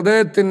തങ്ങളുടെ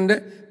ഹൃദയത്തിൻ്റെ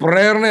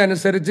പ്രേരണ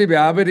അനുസരിച്ച്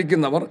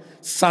വ്യാപരിക്കുന്നവർ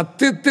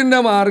സത്യത്തിൻ്റെ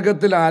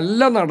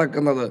മാർഗത്തിലല്ല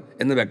നടക്കുന്നത്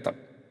എന്ന് വ്യക്തം.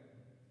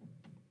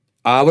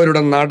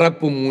 അവരുടെ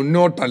നടപ്പ്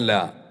മുന്നോട്ടല്ല,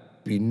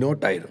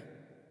 പിന്നോട്ടായിരുന്നു.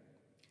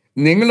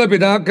 നിങ്ങളുടെ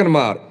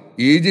പിതാക്കന്മാർ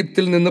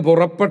ഈജിപ്തിൽ നിന്ന്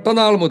പുറപ്പെട്ട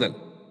നാൾ മുതൽ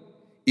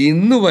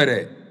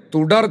ഇന്നുവരെ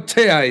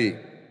തുടർച്ചയായി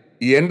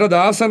എൻ്റെ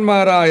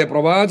ദാസന്മാരായ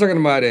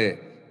പ്രവാചകന്മാരെ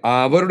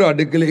അവരുടെ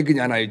അടുക്കിലേക്ക്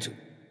ഞാൻ അയച്ചു.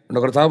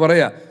 കർത്താവ്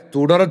പറയാ,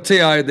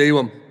 തുടർച്ചയായ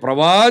ദൈവം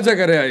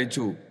പ്രവാചകരെ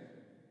അയച്ചു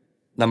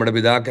നമ്മുടെ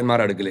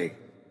പിതാക്കന്മാരുടെ അടുക്കിലേക്ക്.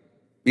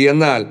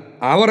 എന്നാൽ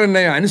അവർ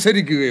എന്നെ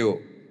അനുസരിക്കുകയോ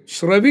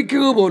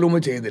ശ്രവിക്കുക പോലും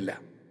ചെയ്തില്ല.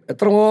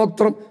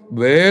 എത്രമാത്രം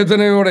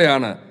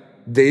വേദനയോടെയാണ്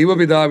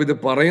ദൈവപിതാവ് ഇത്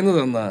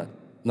പറയുന്നതെന്ന്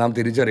നാം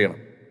തിരിച്ചറിയണം.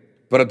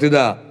 പ്രത്യുത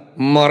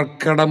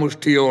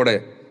മർക്കടമുഷ്ടിയോടെ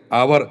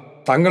അവർ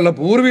തങ്ങളുടെ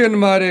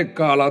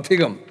പൂർവികന്മാരെക്കാൾ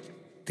അധികം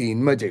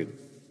തിന്മ ചെയ്തു.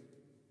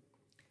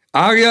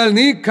 ആകയാൽ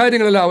നീ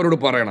കാര്യങ്ങളെല്ലാം അവരോട്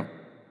പറയണം,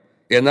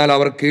 എന്നാൽ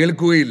അവർ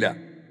കേൾക്കുകയില്ല.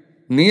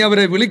 നീ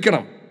അവരെ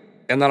വിളിക്കണം,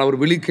 എന്നാൽ അവർ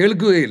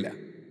കേൾക്കുകയില്ല.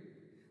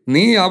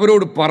 നീ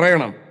അവരോട്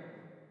പറയണം,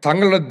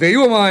 തങ്ങളുടെ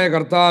ദൈവമായ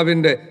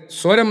കർത്താവിൻ്റെ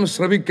സ്വരം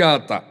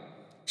ശ്രവിക്കാത്ത,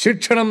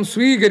 ശിക്ഷണം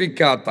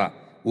സ്വീകരിക്കാത്ത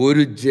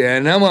ഒരു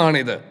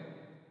ജനമാണിത്.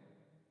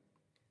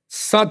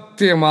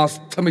 സത്യം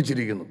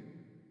അസ്തമിച്ചിരിക്കുന്നു,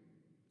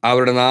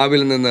 അവരുടെ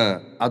നാവിൽ നിന്ന്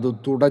അത്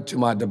തുടച്ചു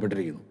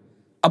മാറ്റപ്പെട്ടിരിക്കുന്നു.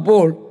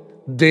 അപ്പോൾ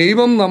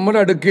ദൈവം നമ്മുടെ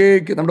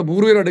അടുക്കേക്ക്, നമ്മുടെ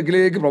പൂർവികരുടെ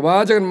അടുക്കിലേക്ക്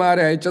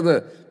പ്രവാചകന്മാരെ അയച്ചത്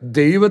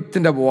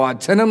ദൈവത്തിൻ്റെ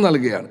വചനം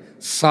നൽകുകയാണ്,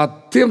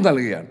 സത്യം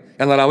നൽകുകയാണ്.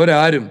 എന്നാൽ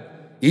അവരാരും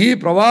ഈ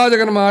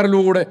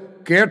പ്രവാചകന്മാരിലൂടെ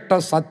കേട്ട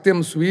സത്യം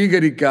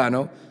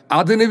സ്വീകരിക്കാനോ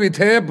അതിന്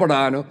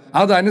വിധേയപ്പെടാനോ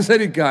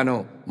അതനുസരിക്കാനോ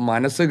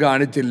മനസ്സ്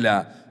കാണിച്ചില്ല.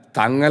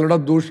 തങ്ങളുടെ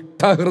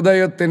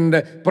ദുഷ്ടഹൃദയത്തിൻ്റെ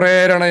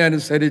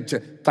പ്രേരണയനുസരിച്ച്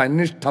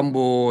തന്നിഷ്ടം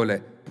പോലെ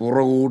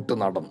പുറകോട്ട്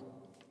നടന്നു.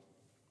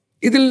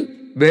 ഇതിൽ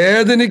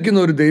വേദനിക്കുന്ന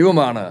ഒരു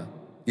ദൈവമാണ്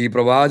ഈ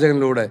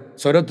പ്രവാചകനിലൂടെ,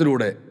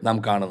 സ്വരത്തിലൂടെ നാം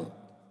കാണുന്നത്.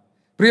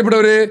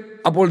 പ്രിയപ്പെട്ടവരെ,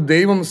 അപ്പോൾ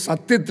ദൈവം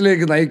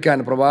സത്യത്തിലേക്ക് നയിക്കാൻ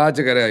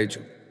പ്രവാചകരെ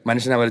അയച്ചു.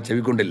 മനുഷ്യൻ അവരെ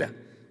ചെവിക്കൊണ്ടില്ല.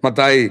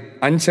 മത്തായി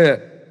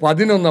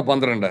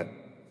 5:11-12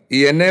 ഈ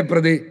എന്നെ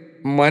പ്രതി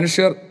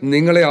മനുഷ്യർ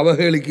നിങ്ങളെ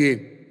അവഹേളിക്കുകയും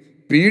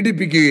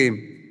പീഡിപ്പിക്കുകയും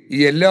ഈ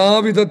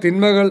എല്ലാവിധ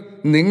തിന്മകൾ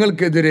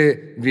നിങ്ങൾക്കെതിരെ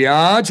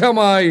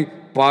വ്യാജമായി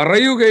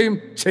പറയുകയും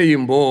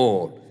ചെയ്യുമ്പോൾ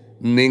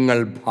നിങ്ങൾ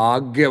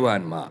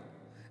ഭാഗ്യവാന്മാർ,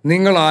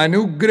 നിങ്ങൾ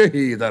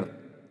അനുഗ്രഹീതർ,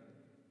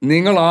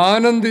 നിങ്ങൾ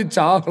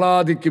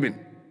ആനന്ദിച്ചാഹ്ലാദിക്കുവിൻ.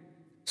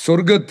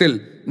 സ്വർഗത്തിൽ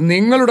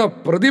നിങ്ങളുടെ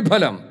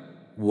പ്രതിഫലം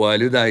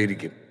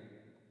വലുതായിരിക്കും.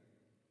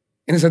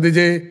 ഇനി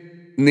ശ്രദ്ധിച്ചേ,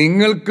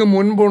 നിങ്ങൾക്ക്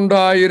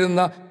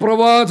മുൻപുണ്ടായിരുന്ന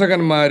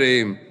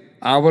പ്രവാചകന്മാരെയും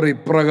അവർ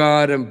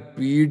ഇപ്രകാരം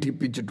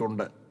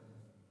പീഡിപ്പിച്ചിട്ടുണ്ട്.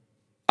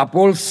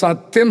 അപ്പോൾ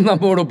സത്യം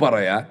നമ്മോട്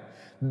പറയാൻ,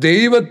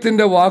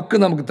 ദൈവത്തിൻ്റെ വാക്ക്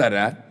നമുക്ക്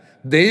തരാൻ,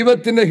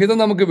 ദൈവത്തിൻ്റെ ഹിതം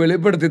നമുക്ക്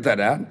വെളിപ്പെടുത്തി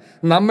തരാൻ,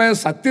 നമ്മെ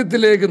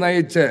സത്യത്തിലേക്ക്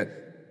നയിച്ച്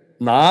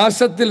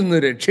നാശത്തിൽ നിന്ന്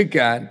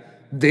രക്ഷിക്കാൻ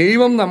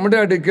ദൈവം നമ്മുടെ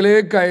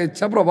അടുക്കിലേക്ക് അയച്ച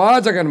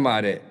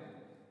പ്രവാചകന്മാരെ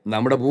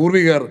നമ്മുടെ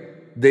പൂർവികർ,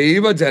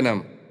 ദൈവജനം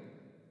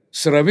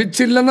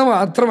ശ്രവിച്ചില്ലെന്ന്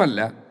മാത്രമല്ല,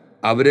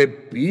 അവരെ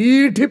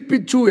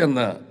പീഡിപ്പിച്ചു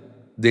എന്ന്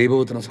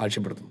ദൈവവചനം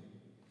സാക്ഷ്യപ്പെടുത്തുന്നു.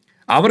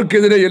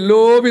 അവർക്കെതിരെ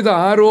എല്ലാവിധ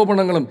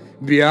ആരോപണങ്ങളും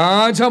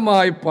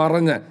വ്യാജമായി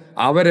പറഞ്ഞ്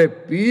അവരെ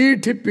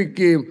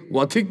പീഡിപ്പിക്കുകയും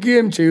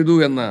വധിക്കുകയും ചെയ്തു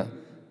എന്ന്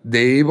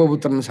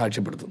ദൈവപുത്രൻ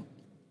സാക്ഷ്യപ്പെടുത്തുന്നു.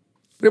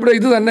 ഇവിടെ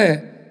ഇത് തന്നെ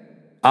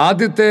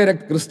ആദ്യത്തെ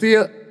ക്രിസ്തീയ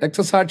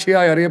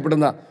രക്തസാക്ഷിയായി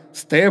അറിയപ്പെടുന്ന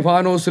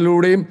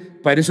സ്തേഫാനോസിലൂടെയും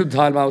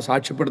പരിശുദ്ധാത്മാവ്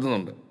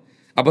സാക്ഷ്യപ്പെടുത്തുന്നുണ്ട്.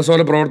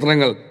 അപ്പസ്തോല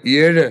പ്രവർത്തനങ്ങൾ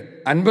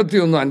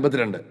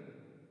 7:51-52.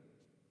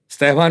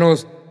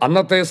 സ്തേഫാനോസ്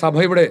അന്നത്തെ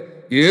സഭയുടെ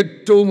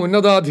ഏറ്റവും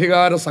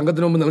ഉന്നതാധികാര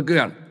സംഘത്തിന് മുമ്പ്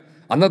നിൽക്കുകയാണ്.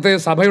 അന്നത്തെ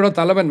സഭയുടെ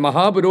തലവൻ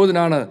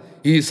മഹാപുരോഹിതനാണ്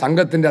ഈ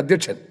സംഘത്തിൻ്റെ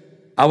അധ്യക്ഷൻ.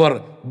 അവർ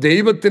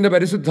ദൈവത്തിൻ്റെ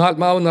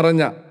പരിശുദ്ധാത്മാവ്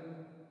നിറഞ്ഞ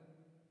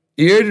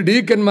 7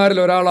 ഡീക്കന്മാരിൽ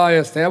ഒരാളായ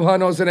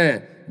സ്തേഫാനോസിനെ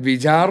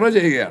വിചാരണ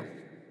ചെയ്യുകയാണ്.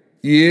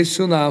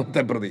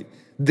 യേശുനാമത്തെ പ്രതി,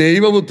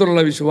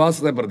 ദൈവപുത്രനുള്ള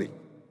വിശ്വാസത്തെ പ്രതി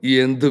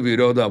എന്ത്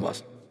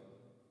വിരോധാഭാസം!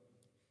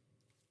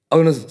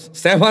 അതുകൊണ്ട്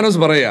സ്തേഫാനോസ്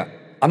പറയുക,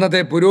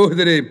 അന്നത്തെ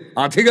പുരോഹിതരെയും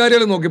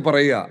അധികാരികളെ നോക്കി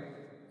പറയുക,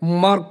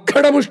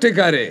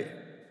 മർക്കടമുഷ്ടിക്കാരെ,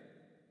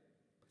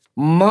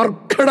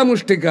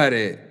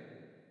 മർക്കടമുഷ്ടിക്കാരെ.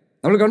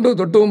 നമ്മൾ കണ്ടു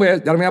തൊട്ടു മുമ്പ്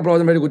യിരെമ്യാ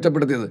പ്രവാചകൻ വഴി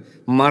കുറ്റപ്പെടുത്തിയത്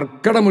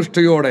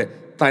മർക്കടമുഷ്ടിയോടെ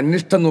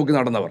തന്നിഷ്ടം നോക്കി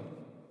നടന്നവർ.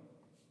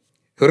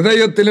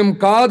 ഹൃദയത്തിലും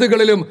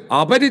കാതുകളിലും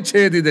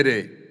അപരിച്ഛേദിതരെ.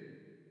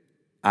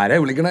 ആരെ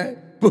വിളിക്കണേ?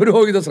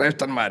 പുരോഹിത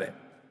ശ്രേഷ്ഠന്മാരെ,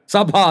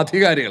 സഭാ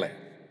അധികാരികളെ.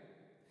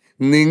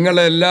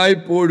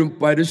 നിങ്ങളെല്ലായ്പ്പോഴും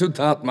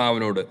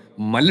പരിശുദ്ധാത്മാവിനോട്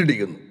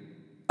മല്ലടിക്കുന്നു.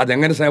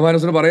 അതെങ്ങനെ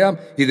സ്തേഫാനോസിന് പറയാം?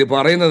 ഇത്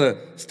പറയുന്നത്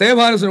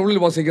സ്തേഫാനോസിനുള്ളിൽ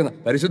വസിക്കുന്ന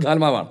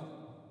പരിശുദ്ധാത്മാവാണ്.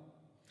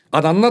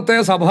 അത് അന്നത്തെ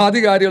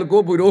സഭാധികാരികൾക്കോ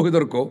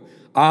പുരോഹിതർക്കോ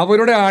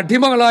അവരുടെ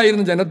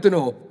അടിമകളായിരുന്ന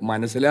ജനത്തിനോ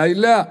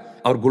മനസ്സിലായില്ല,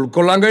 അവർക്ക്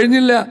ഉൾക്കൊള്ളാൻ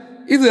കഴിഞ്ഞില്ല.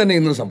 ഇത് തന്നെ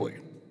ഇന്നും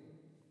സംഭവിക്കും.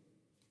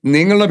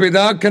 നിങ്ങളുടെ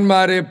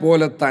പിതാക്കന്മാരെ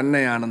പോലെ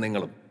തന്നെയാണ്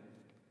നിങ്ങളും.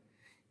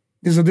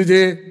 നീ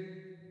ശ്രദ്ധിച്ചേ,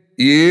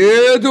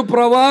 ഏതു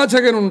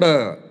പ്രവാചകനുണ്ട്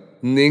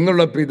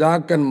നിങ്ങളുടെ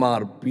പിതാക്കന്മാർ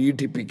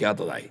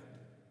പീഡിപ്പിക്കാത്തതായി?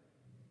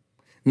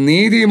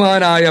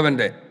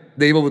 നീതിമാനായവന്റെ,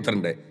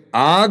 ദൈവപുത്രന്റെ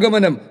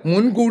ആഗമനം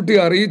മുൻകൂട്ടി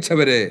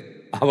അറിയിച്ചവരെ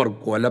അവർ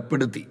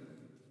കൊലപ്പെടുത്തി.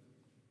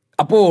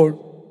 അപ്പോൾ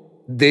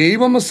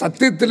ദൈവം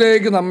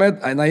സത്യത്തിലേക്ക് നമ്മെ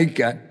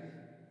നയിക്കാൻ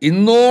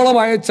ഇന്നോളം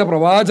അയച്ച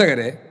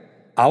പ്രവാചകരെ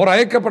അവർ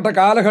അയക്കപ്പെട്ട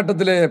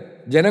കാലഘട്ടത്തിലെ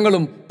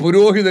ജനങ്ങളും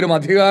പുരോഹിതരും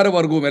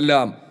അധികാരവർഗവും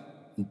എല്ലാം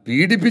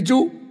പീഡിപ്പിച്ചു,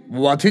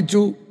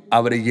 വധിച്ചു,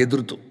 അവരെ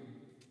എതിർത്തു.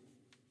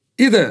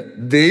 ഇത്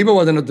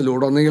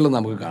ദൈവവചനത്തിലുടനീളം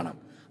നമുക്ക് കാണാം.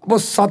 അപ്പോൾ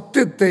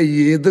സത്യത്തെ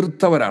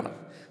എതിർത്തവരാണ്,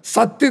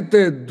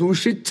 സത്യത്തെ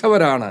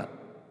ദുഷിച്ചവരാണ്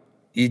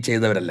ഈ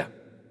ചെയ്തവരെല്ലാം.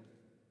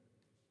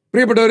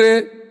 പ്രിയപ്പെട്ടവരെ,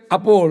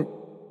 അപ്പോൾ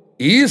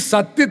ഈ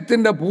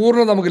സത്യത്തിൻ്റെ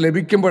പൂർണ്ണത നമുക്ക്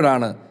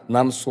ലഭിക്കുമ്പോഴാണ്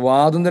നാം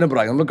സ്വാതന്ത്ര്യം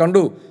പ്രാപിക്കുന്നത്. നമ്മൾ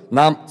കണ്ടു,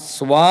 നാം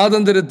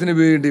സ്വാതന്ത്ര്യത്തിന്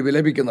വേണ്ടി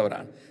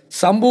വിലപിക്കുന്നവരാണ്,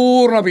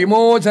 സമ്പൂർണ്ണ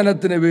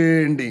വിമോചനത്തിന്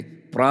വേണ്ടി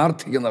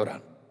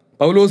പ്രാർത്ഥിക്കുന്നവരാണ്.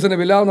 പൗലോസിന്റെ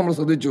വിലാപം നമ്മൾ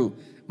ശ്രദ്ധിച്ചു.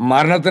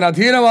 മരണത്തിന്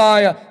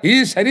അധീനമായ ഈ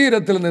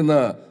ശരീരത്തിൽ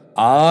നിന്ന്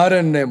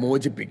ആരെന്നെ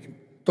മോചിപ്പിക്കും?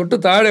 തൊട്ട്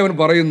താഴെ അവൻ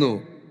പറയുന്നു,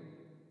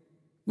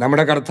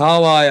 നമ്മുടെ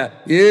കർത്താവായ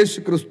യേശു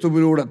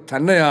ക്രിസ്തുവിലൂടെ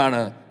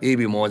തന്നെയാണ് ഈ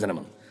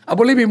വിമോചനമെന്ന്.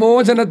 അപ്പോൾ ഈ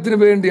വിമോചനത്തിന്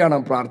വേണ്ടിയാണ്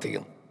നാം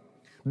പ്രാർത്ഥിക്കുന്നത്.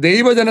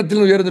 ദൈവജനത്തിൽ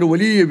നിന്ന് ഉയരുന്നൊരു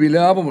വലിയ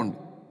വിലാപമുണ്ട്.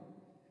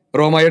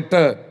 റോമ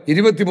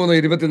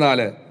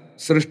 8:23-24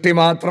 സൃഷ്ടി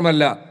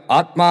മാത്രമല്ല,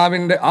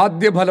 ആത്മാവിൻ്റെ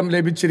ആദ്യഫലം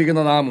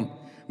ലഭിച്ചിരിക്കുന്ന നാമും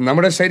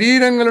നമ്മുടെ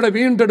ശരീരങ്ങളുടെ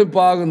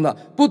വീണ്ടെടുപ്പാകുന്ന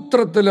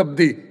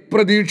പുത്രത്വലബ്ധി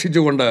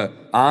പ്രതീക്ഷിച്ചുകൊണ്ട്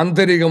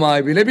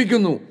ആന്തരികമായി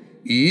വിലപിക്കുന്നു.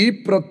 ഈ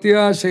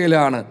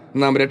പ്രത്യാശയിലാണ്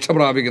നാം രക്ഷ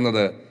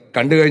പ്രാപിക്കുന്നത്.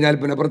 കണ്ടു കഴിഞ്ഞാൽ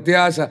പിന്നെ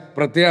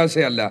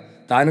പ്രത്യാശയല്ല.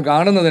 താൻ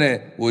കാണുന്നതിനെ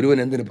ഒരുവൻ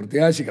എന്തിന്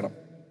പ്രത്യാശിക്കണം?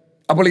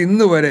 അപ്പോൾ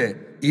ഇന്ന് വരെ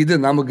ഇത്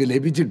നമുക്ക്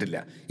ലഭിച്ചിട്ടില്ല,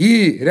 ഈ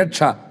രക്ഷ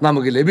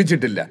നമുക്ക്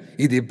ലഭിച്ചിട്ടില്ല.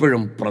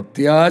 ഇതിപ്പോഴും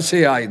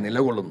പ്രത്യാശയായി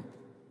നിലകൊള്ളുന്നു.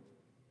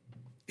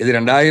 ഇത്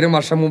 2000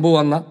 വർഷം മുമ്പ്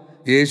വന്ന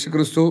യേശു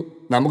ക്രിസ്തു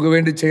നമുക്ക്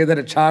വേണ്ടി ചെയ്ത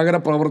രക്ഷാകര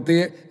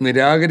പ്രവൃത്തിയെ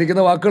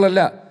നിരാകരിക്കുന്ന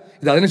വാക്കുകളല്ല,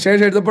 ഇത്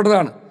അതിനുശേഷം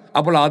എഴുതപ്പെട്ടതാണ്.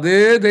 അപ്പോൾ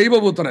അതേ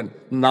ദൈവപുത്രൻ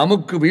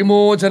നമുക്ക്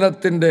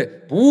വിമോചനത്തിൻ്റെ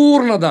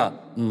പൂർണ്ണത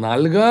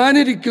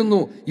നൽകാനിരിക്കുന്നു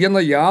എന്ന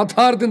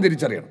യാഥാർത്ഥ്യം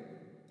തിരിച്ചറിയണം.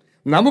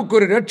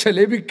 നമുക്കൊരു രക്ഷ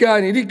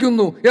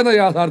ലഭിക്കാനിരിക്കുന്നു എന്ന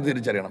യാഥാർത്ഥ്യം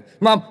തിരിച്ചറിയണം.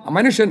 നാം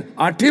മനുഷ്യൻ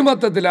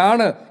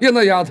അടിമത്തത്തിലാണ് എന്ന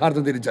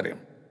യാഥാർത്ഥ്യം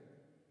തിരിച്ചറിയണം.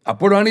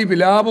 അപ്പോഴാണ് ഈ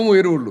വിലാപം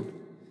ഉയരുള്ളൂ,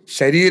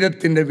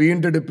 ശരീരത്തിൻ്റെ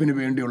വീണ്ടെടുപ്പിന്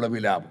വേണ്ടിയുള്ള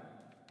വിലാപം.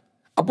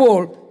 അപ്പോൾ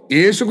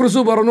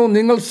യേശുക്രിസ്തു പറഞ്ഞു,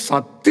 നിങ്ങൾ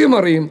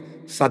സത്യമറിയും,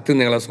 സത്യം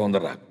നിങ്ങളെ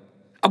സ്വതന്ത്രരാക്കും.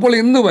 അപ്പോൾ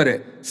ഇന്ന് വരെ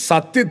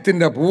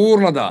സത്യത്തിൻ്റെ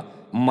പൂർണ്ണത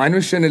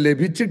മനുഷ്യന്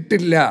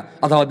ലഭിച്ചിട്ടില്ല,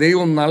 അഥവാ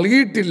ദൈവം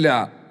നൽകിയിട്ടില്ല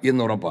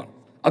എന്നുറപ്പാണ്.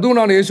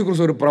 അതുകൊണ്ടാണ്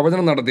യേശുക്രിസ്തു ഒരു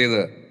പ്രവചനം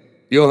നടത്തിയത്.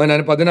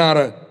 യോഹന്നാൻ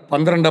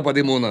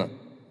 16:12-13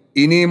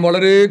 ഇനിയും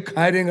വളരെ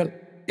കാര്യങ്ങൾ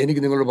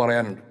എനിക്ക് നിങ്ങളോട്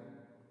പറയാനുണ്ട്,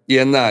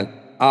 എന്നാൽ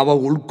അവ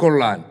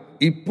ഉൾക്കൊള്ളാൻ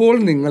ഇപ്പോൾ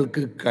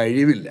നിങ്ങൾക്ക്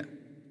കഴിവില്ല.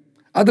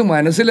 അത്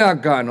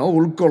മനസ്സിലാക്കാനോ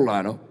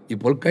ഉൾക്കൊള്ളാനോ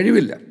ഇപ്പോൾ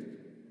കഴിവില്ല.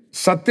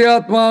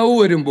 സത്യാത്മാവ്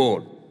വരുമ്പോൾ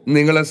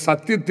നിങ്ങളെ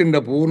സത്യത്തിൻ്റെ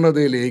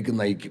പൂർണ്ണതയിലേക്ക്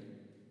നയിക്കും.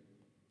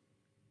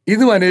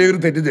 ഇതും അനേകർ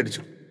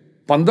തെറ്റിദ്ധരിച്ചു.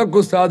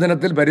 പന്തക്കുസ്താ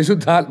ദിനത്തിൽ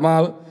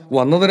പരിശുദ്ധാത്മാവ്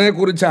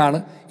വന്നതിനെക്കുറിച്ചാണ്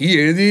ഈ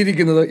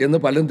എഴുതിയിരിക്കുന്നത് എന്ന്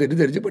പലരും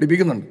തെറ്റിദ്ധരിച്ച്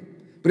പഠിപ്പിക്കുന്നുണ്ട്.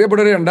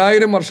 പ്രിയപ്പെട്ടവരെ,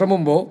 2000 വർഷം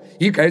മുമ്പോ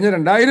ഈ കഴിഞ്ഞ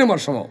 2000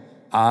 വർഷമോ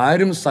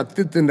ആരും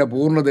സത്യത്തിൻ്റെ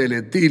പൂർണ്ണതയിൽ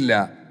എത്തിയില്ല.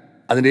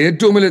 അതിൻ്റെ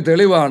ഏറ്റവും വലിയ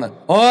തെളിവാണ്,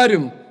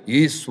 ആരും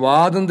ഈ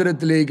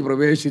സ്വാതന്ത്ര്യത്തിലേക്ക്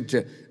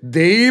പ്രവേശിച്ച്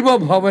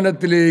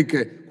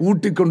ദൈവഭവനത്തിലേക്ക്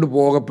കൂട്ടിക്കൊണ്ടു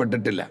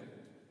പോകപ്പെട്ടിട്ടില്ല.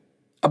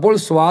 അപ്പോൾ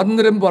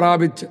സ്വാതന്ത്ര്യം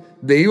പ്രാപിച്ച്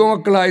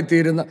ദൈവമക്കളായി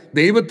തീരുന്ന,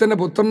 ദൈവത്തിൻ്റെ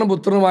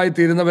പുത്രനുമായി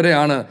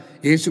തീരുന്നവരെയാണ്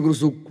യേശു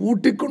ക്രിസ്തു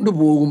കൂട്ടിക്കൊണ്ടു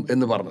പോകും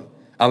എന്ന് പറഞ്ഞത്.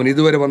 അവൻ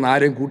ഇതുവരെ വന്ന്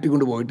ആരെയും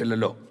കൂട്ടിക്കൊണ്ടു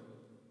പോയിട്ടില്ലല്ലോ.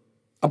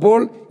 അപ്പോൾ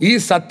ഈ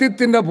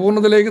സത്യത്തിൻ്റെ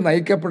പൂർണ്ണതയിലേക്ക്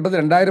നയിക്കപ്പെട്ടത്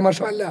 2000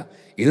 വർഷമല്ല,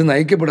 ഇത്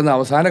നയിക്കപ്പെടുന്ന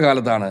അവസാന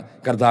കാലത്താണ്,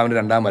 കർത്താവിൻ്റെ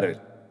 2ാം വരവിൽ.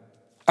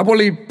 അപ്പോൾ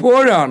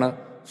ഇപ്പോഴാണ്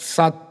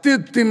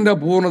സത്യത്തിൻ്റെ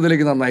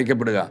പൂർണ്ണതയിലേക്ക് നാം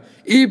നയിക്കപ്പെടുക.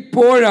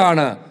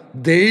 ഇപ്പോഴാണ്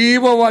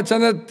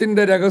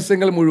ദൈവവചനത്തിൻ്റെ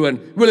രഹസ്യങ്ങൾ മുഴുവൻ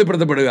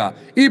വെളിപ്പെടുത്തപ്പെടുക.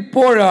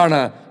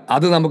 ഇപ്പോഴാണ്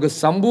അത് നമുക്ക്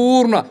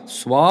സമ്പൂർണ്ണ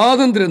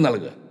സ്വാതന്ത്ര്യം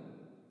നൽകുക.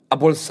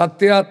 അപ്പോൾ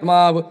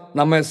സത്യാത്മാവ്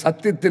നമ്മെ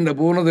സത്യത്തിൻ്റെ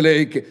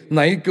പൂർണ്ണതയിലേക്ക്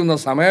നയിക്കുന്ന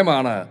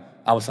സമയമാണ്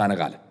അവസാന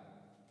കാലം.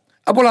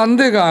 അപ്പോൾ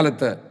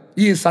അന്ത്യകാലത്ത്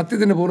ഈ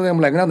സത്യത്തിൻ്റെ പൂർണ്ണത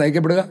നമ്മൾ എങ്ങനെയാണ്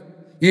നയിക്കപ്പെടുക?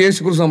 യേശു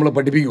ക്രിസ്തു നമ്മളെ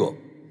പഠിപ്പിക്കുമോ?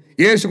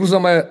 യേശു ക്രിസ്തു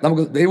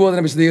നമുക്ക്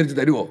ദൈവവചനം വിശദീകരിച്ച്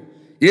തരുമോ?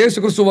 യേശു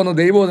ക്രിസ്തു വന്ന്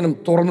ദൈവവചനം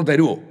തുറന്നു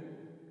തരുമോ?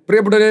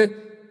 പ്രിയപ്പെട്ടവരെ,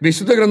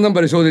 വിശുദ്ധ ഗ്രന്ഥം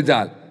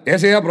പരിശോധിച്ചാൽ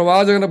യെശയ്യാ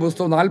പ്രവാചകന്റെ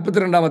പുസ്തകം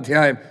 42-ാം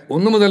അധ്യായം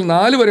 1 മുതൽ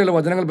 4 വരെയുള്ള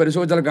വചനങ്ങൾ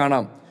പരിശോധിച്ചാൽ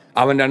കാണാം,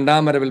 അവൻ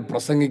 2ാം വരവിൽ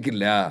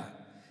പ്രസംഗിക്കില്ല.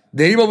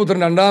 ദൈവപുത്രൻ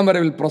 2ാം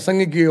വരവിൽ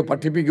പ്രസംഗിക്കുകയോ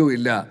പഠിപ്പിക്കുകയോ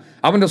ഇല്ല.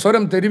 അവൻ്റെ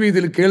സ്വരം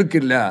തെരുവീതിയിൽ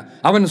കേൾക്കില്ല,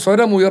 അവൻ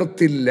സ്വരം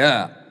ഉയർത്തില്ല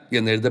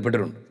എന്ന്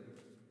എഴുതപ്പെട്ടിട്ടുണ്ട്.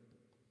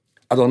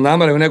 അത് 1ാം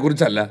വരവിനെ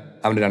കുറിച്ചല്ല,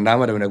 അവൻ്റെ 2ാം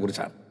വരവിനെ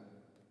കുറിച്ചാണ്.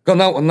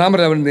 1ാം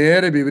വരവ് അവൻ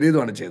നേരെ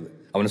വിപരീതമാണ് ചെയ്തത്.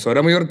 അവൻ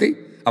സ്വരമുയർത്തി,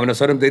 അവൻ്റെ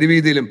സ്വരം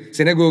തെരുവീതിയിലും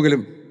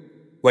സിനഗോഗിലും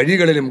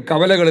വഴികളിലും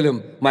കവലകളിലും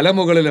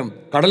മലമുകളിലും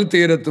കടൽ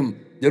തീരത്തും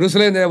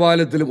ജെറുസലേം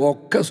ദേവാലയത്തിലും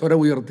ഒക്കെ സ്വരം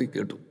ഉയർത്തി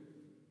കേട്ടു.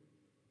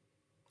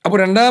 അപ്പോൾ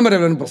 2ാം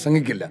വരവിൽ അവൻ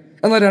പ്രസംഗിക്കില്ല.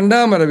 എന്നാൽ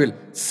 2ാം വരവിൽ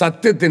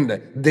സത്യത്തിൻ്റെ,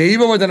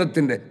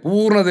 ദൈവവചനത്തിൻ്റെ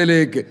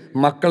പൂർണ്ണതയിലേക്ക്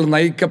മക്കൾ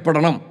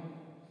നയിക്കപ്പെടണം.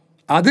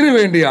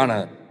 അതിനുവേണ്ടിയാണ്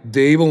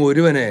ദൈവം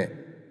ഒരുവനെ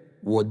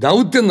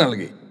ദൗത്യം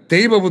നൽകി.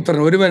 ദൈവപുത്രൻ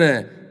ഒരുവനെ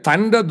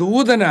തൻ്റെ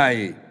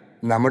ദൂതനായി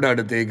നമ്മുടെ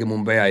അടുത്തേക്ക്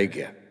മുമ്പേ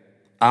അയക്കുക.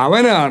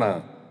 അവനാണ്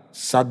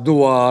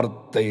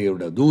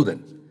സദ്വാർത്തയുടെ ദൂതൻ.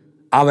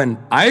 അവൻ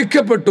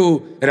അയക്കപ്പെട്ടു.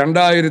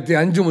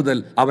 2005 മുതൽ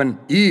അവൻ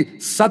ഈ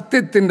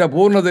സത്യത്തിൻ്റെ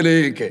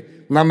പൂർണ്ണതയിലേക്ക്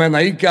നമ്മെ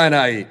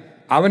നയിക്കാനായി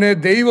അവനെ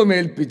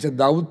ദൈവമേൽപ്പിച്ച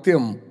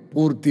ദൗത്യം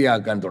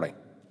പൂർത്തിയാക്കാൻ തുടങ്ങി.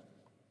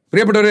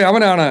 പ്രിയപ്പെട്ടവരെ,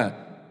 അവനാണ്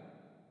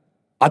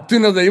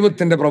അത്യുന്നത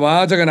ദൈവത്തിൻ്റെ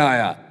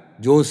പ്രവാചകനായ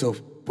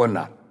ജോസഫ്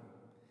പൊന്നാർ.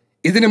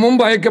 ഇതിനു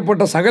മുമ്പ്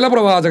അയക്കപ്പെട്ട സകല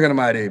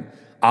പ്രവാചകന്മാരെയും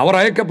അവർ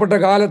അയക്കപ്പെട്ട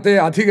കാലത്തെ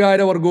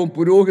അധികാരവർഗവും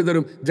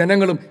പുരോഹിതരും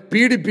ജനങ്ങളും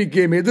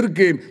പീഡിപ്പിക്കുകയും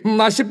എതിർക്കുകയും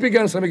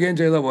നശിപ്പിക്കാൻ ശ്രമിക്കുകയും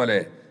ചെയ്ത പോലെ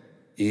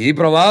ഈ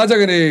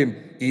പ്രവാചകനെയും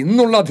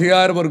ഇന്നുള്ള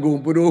അധികാരവർഗവും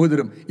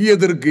പുരോഹിതരും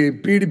എതിർക്കുകയും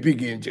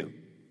പീഡിപ്പിക്കുകയും ചെയ്തു.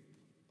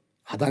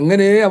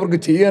 അതങ്ങനെ അവർക്ക്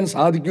ചെയ്യാൻ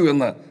സാധിക്കൂ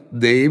എന്ന്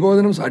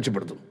ദൈവവചനം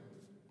സാക്ഷ്യപ്പെടുത്തുന്നു.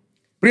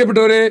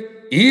 പ്രിയപ്പെട്ടവരെ,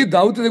 ഈ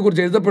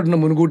ദൗത്യത്തെക്കുറിച്ച് എഴുതപ്പെടുന്ന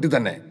മുൻകൂട്ടി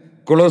തന്നെ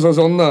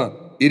കൊളോസസ്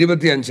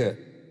 1:25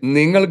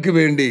 നിങ്ങൾക്ക്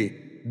വേണ്ടി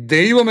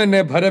ദൈവം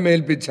എന്നെ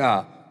ഭരമേൽപ്പിച്ച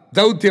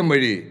ദൗത്യം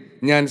വഴി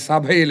ഞാൻ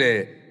സഭയിലെ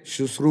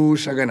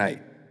ശുശ്രൂഷകനായി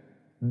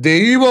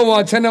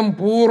ദൈവവചനം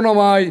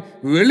പൂർണ്ണമായി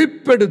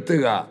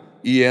വെളിപ്പെടുത്തുക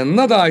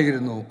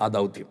എന്നതായിരുന്നു ആ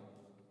ദൗത്യം.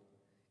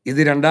 ഇത്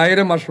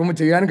 2000 വർഷം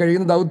ചെയ്യാൻ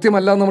കഴിയുന്ന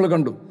ദൗത്യമല്ല നമ്മൾ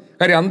കണ്ടു.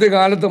 കാര്യം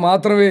അന്ത്യകാലത്ത്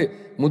മാത്രമേ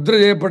മുദ്ര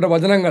ചെയ്യപ്പെട്ട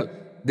വചനങ്ങൾ,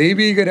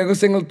 ദൈവീക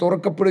രഹസ്യങ്ങൾ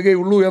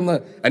തുറക്കപ്പെടുകയുള്ളൂ എന്ന്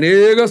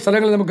അനേക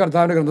സ്ഥലങ്ങളിൽ നമുക്ക്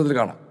കർത്താവിൻ്റെ ഗ്രന്ഥത്തിൽ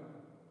കാണാം.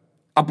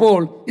 അപ്പോൾ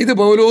ഇത്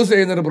പൗലോസ്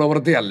ചെയ്യുന്നൊരു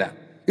പ്രവൃത്തിയല്ല.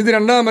 ഇത്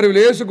രണ്ടാം വരവിൽ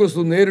യേശു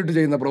ക്രിസ്തു നേരിട്ട്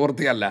ചെയ്യുന്ന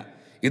പ്രവൃത്തിയല്ല.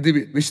 ഇത്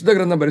വിശുദ്ധ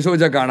ഗ്രന്ഥം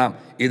പരിശോധിച്ചാൽ കാണാം,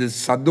 ഇത്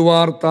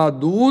സദ്വാർത്താ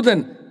ദൂതൻ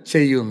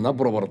ചെയ്യുന്ന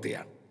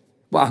പ്രവൃത്തിയാണ്.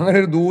 അപ്പം അങ്ങനെ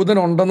ഒരു ദൂതൻ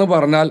ഉണ്ടെന്ന്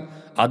പറഞ്ഞാൽ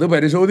അത്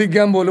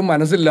പരിശോധിക്കാൻ പോലും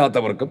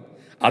മനസ്സില്ലാത്തവർക്കും,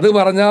 അത്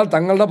പറഞ്ഞാൽ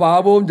തങ്ങളുടെ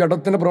പാപവും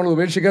ജഡത്തിൻ്റെ പ്രവണത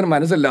ഉപേക്ഷിക്കാൻ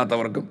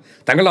മനസ്സില്ലാത്തവർക്കും,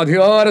 തങ്ങളുടെ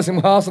അധികാര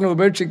സിംഹാസനം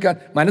ഉപേക്ഷിക്കാൻ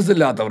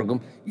മനസ്സില്ലാത്തവർക്കും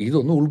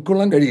ഇതൊന്നും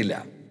ഉൾക്കൊള്ളാൻ കഴിയില്ല.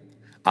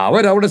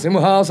 അവരവിടെ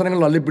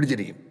സിംഹാസനങ്ങൾ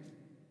അള്ളിപ്പിടിച്ചിരിക്കും.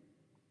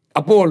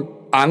 അപ്പോൾ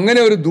അങ്ങനെ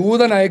ഒരു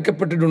ദൂതൻ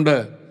അയക്കപ്പെട്ടിട്ടുണ്ട്.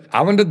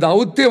 അവൻ്റെ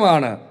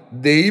ദൗത്യമാണ്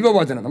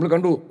ദൈവവചനം. നമ്മൾ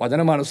കണ്ടു,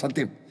 വചനമാണ്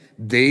സത്യം.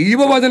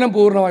 ദൈവവചനം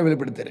പൂർണ്ണമായി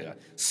വെളിപ്പെടുത്തരുക,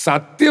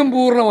 സത്യം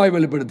പൂർണ്ണമായി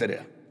വെളിപ്പെടുത്തരുക.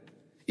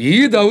 ഈ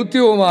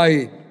ദൗത്യവുമായി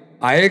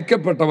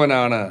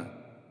അയക്കപ്പെട്ടവനാണ്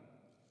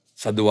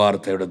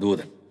സദ്വാർത്തയുടെ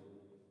ദൂതൻ.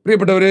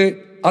 പ്രിയപ്പെട്ടവരെ,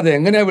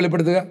 അതെങ്ങനെയാണ്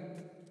വെളിപ്പെടുത്തുക?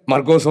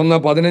 മർക്കോസ്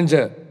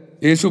 1:15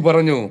 യേശു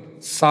പറഞ്ഞു,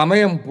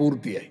 സമയം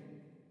പൂർത്തിയായി.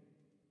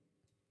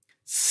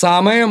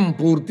 സമയം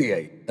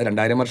പൂർത്തിയായി.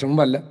 2000 വർഷം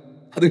മുമ്പല്ല,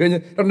 അത് കഴിഞ്ഞ്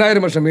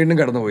 2000 വർഷം വീണ്ടും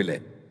കടന്നുപോയില്ലേ?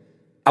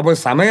 അപ്പോൾ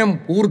സമയം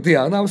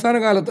പൂർത്തിയാകുന്ന അവസാന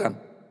കാലത്താണ്.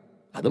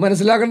 അത്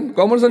മനസ്സിലാക്കാൻ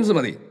കോമൺ സെൻസ്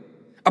മതി.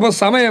 അപ്പോൾ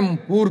സമയം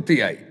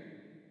പൂർത്തിയായി.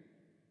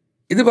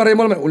 ഇത്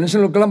പറയുമ്പോൾ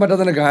മനുഷ്യന് ഉൾക്കൊള്ളാൻ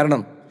പറ്റാത്തതിന്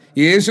കാരണം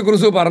യേശു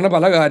ക്രിസ്തു പറഞ്ഞ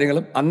പല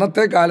കാര്യങ്ങളും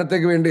അന്നത്തെ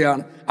കാലത്തേക്ക്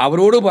വേണ്ടിയാണ്,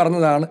 അവരോട്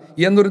പറഞ്ഞതാണ്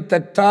എന്നൊരു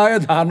തെറ്റായ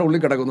ധാരണ ഉള്ളിൽ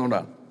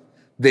കിടക്കുന്നതുകൊണ്ടാണ്.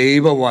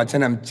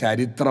 ദൈവവചനം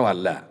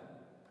ചരിത്രമല്ല,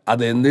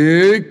 അത്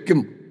എന്നേക്കും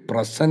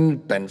പ്രസന്റ്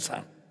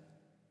ടെൻസാണ്.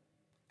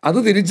 അത്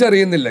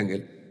തിരിച്ചറിയുന്നില്ലെങ്കിൽ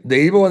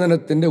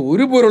ദൈവവചനത്തിൻ്റെ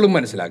ഒരു പൊരുളും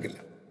മനസ്സിലാക്കില്ല.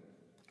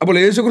 അപ്പോൾ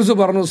യേശു ക്രിസ്തു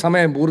പറഞ്ഞു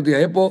സമയം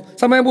പൂർത്തിയായി. എപ്പോൾ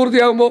സമയം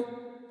പൂർത്തിയാകുമ്പോൾ?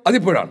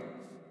 അതിപ്പോഴാണ്,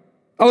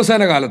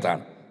 അവസാന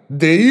കാലത്താണ്.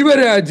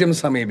 ദൈവരാജ്യം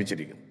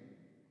സമീപിച്ചിരിക്കുന്നു.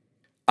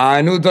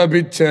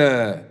 അനുതപിച്ച്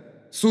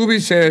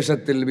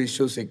സുവിശേഷത്തിൽ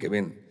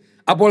വിശ്വസിക്കുവിൻ.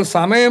 അപ്പോൾ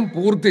സമയം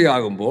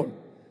പൂർത്തിയാകുമ്പോൾ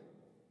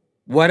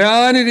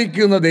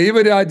വരാനിരിക്കുന്ന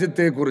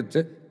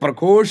ദൈവരാജ്യത്തെക്കുറിച്ച്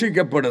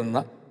പ്രഘോഷിക്കപ്പെടുന്ന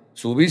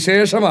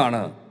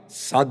സുവിശേഷമാണ്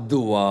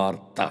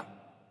സദ്വാർത്ത.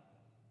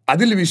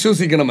 അതിൽ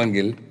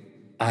വിശ്വസിക്കണമെങ്കിൽ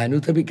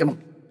അനുതപിക്കണം,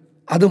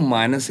 അത്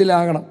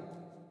മനസ്സിലാകണം.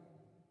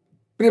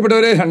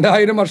 പ്രിയപ്പെട്ടവരെ,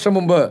 2000 വർഷം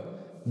മുമ്പ്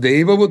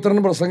ദൈവപുത്രൻ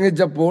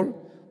പ്രസംഗിച്ചപ്പോൾ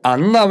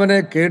അന്ന് അവനെ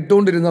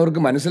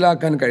കേട്ടുകൊണ്ടിരുന്നവർക്ക്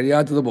മനസ്സിലാക്കാൻ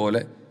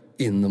കഴിയാത്തതുപോലെ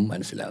ഇന്നും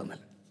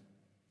മനസ്സിലാകുന്നില്ല.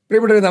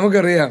 പ്രിയപ്പെട്ടവരെ,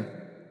 നമുക്കറിയാം,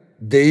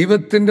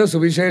 ദൈവത്തിൻ്റെ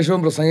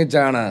സുവിശേഷവും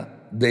പ്രസംഗിച്ചാണ്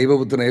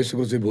ദൈവപുത്രൻ യേശു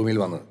ക്രിസ്തു ഭൂമിയിൽ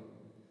വന്നത്.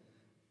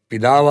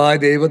 പിതാവായ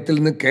ദൈവത്തിൽ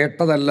നിന്ന്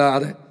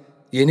കേട്ടതല്ലാതെ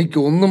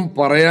എനിക്കൊന്നും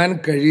പറയാൻ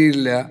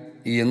കഴിയില്ല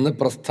എന്ന്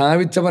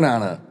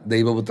പ്രസ്താവിച്ചവനാണ്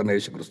ദൈവപുത്രൻ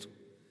യേശു ക്രിസ്തു.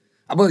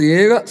 അപ്പോൾ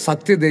ഏക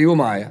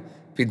സത്യദൈവമായ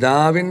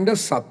പിതാവിൻ്റെ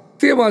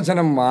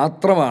സത്യവചനം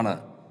മാത്രമാണ്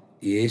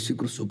യേശു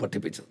ക്രിസ്തു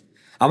പഠിപ്പിച്ചത്.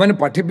 അവൻ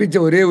പഠിപ്പിച്ച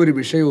ഒരേ ഒരു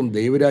വിഷയവും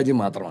ദൈവരാജ്യം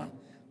മാത്രമാണ്.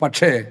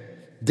 പക്ഷേ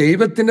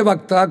ദൈവത്തിൻ്റെ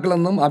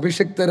വക്താക്കളെന്നും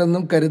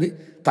അഭിഷിക്തരെന്നും കരുതി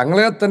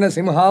തങ്ങളെ തന്നെ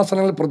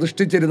സിംഹാസനങ്ങളിൽ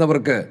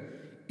പ്രതിഷ്ഠിച്ചിരുന്നവർക്ക്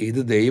ഇത്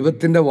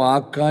ദൈവത്തിൻ്റെ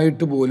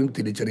വാക്കായിട്ട് പോലും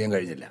തിരിച്ചറിയാൻ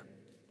കഴിഞ്ഞില്ല.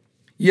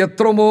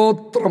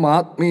 എത്രമാത്രം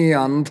ആത്മീയ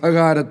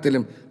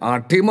അന്ധകാരത്തിലും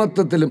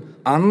അടിമത്തത്തിലും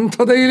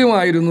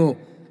അന്ധതയിലുമായിരുന്നു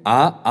ആ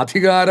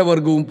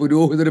അധികാരവർഗവും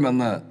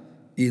പുരോഹിതരുമെന്ന്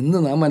ഇന്ന്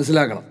നാം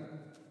മനസ്സിലാക്കണം.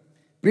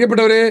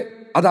 പ്രിയപ്പെട്ടവരെ,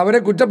 അത് അവരെ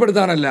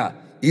കുറ്റപ്പെടുത്താനല്ല,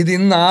 ഇത്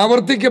ഇന്ന്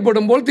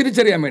ആവർത്തിക്കപ്പെടുമ്പോൾ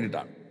തിരിച്ചറിയാൻ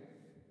വേണ്ടിയിട്ടാണ്.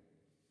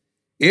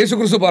 യേശു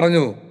ക്രിസ്തു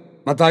പറഞ്ഞു,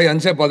 മത്തായി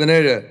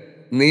 5:17,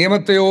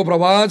 നിയമത്തെയോ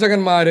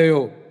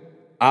പ്രവാചകന്മാരെയോ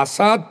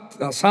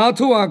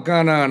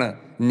അസാധുവാക്കാനാണ്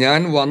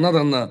ഞാൻ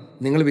വന്നതെന്ന്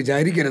നിങ്ങൾ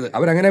വിചാരിക്കരുത്.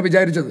 അവരങ്ങനെ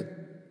വിചാരിച്ചത്.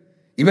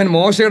 ഇവൻ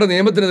മോശയുടെ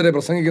നിയമത്തിനെതിരെ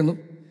പ്രസംഗിക്കുന്നു,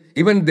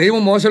 ഇവൻ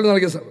ദൈവം മോശയുടെ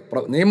നൽകിയ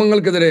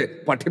നിയമങ്ങൾക്കെതിരെ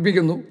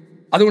പഠിപ്പിക്കുന്നു,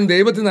 അതുകൊണ്ട്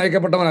ദൈവത്തിൽ നിന്ന്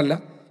അയക്കപ്പെട്ടവനല്ല,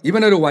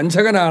 ഇവനൊരു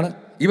വഞ്ചകനാണ്,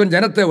 ഇവൻ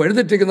ജനത്തെ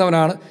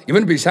വഴിതെറ്റിക്കുന്നവനാണ്,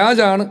 ഇവൻ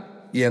പിശാചാണ്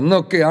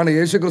എന്നൊക്കെയാണ്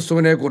യേശു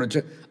ക്രിസ്തുവിനെ കുറിച്ച്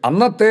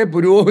അന്നത്തെ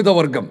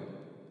പുരോഹിതവർഗം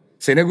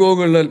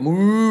സിനഗോഗുകളിൽ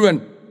മുഴുവൻ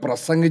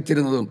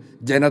പ്രസംഗിച്ചിരുന്നതും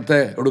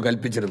ജനത്തോട്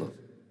കൽപ്പിച്ചിരുന്നതും.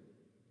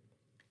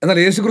 എന്നാൽ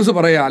യേശുക്രിസ്തു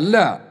പറയാ, അല്ല,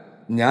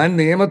 ഞാൻ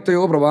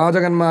നിയമത്തെയോ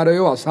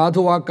പ്രവാചകന്മാരെയോ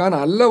അസാധുവാക്കാൻ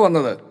അല്ല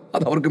വന്നത്.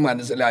 അതവർക്ക്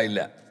മനസ്സിലായില്ല.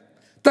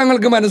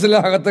 തങ്ങൾക്ക്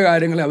മനസ്സിലാകാത്ത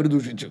കാര്യങ്ങളെ അവർ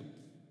ദൂഷിച്ചു.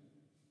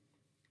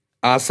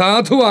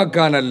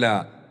 അസാധുവാക്കാനല്ല,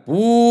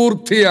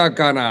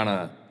 പൂർത്തിയാക്കാനാണ്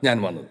ഞാൻ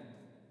വന്നത്.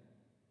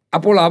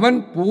 അപ്പോൾ അവൻ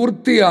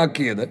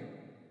പൂർത്തിയാക്കിയത്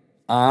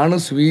ആണ്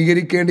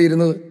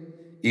സ്വീകരിക്കേണ്ടിയിരുന്നത്.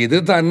 ഇത്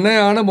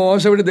തന്നെയാണ്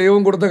മോശ വഴി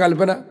ദൈവം കൊടുത്ത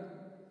കൽപ്പന.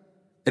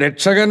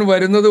 രക്ഷകൻ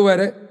വരുന്നത്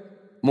വരെ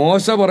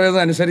മോശ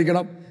പറയുന്നത്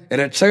അനുസരിക്കണം.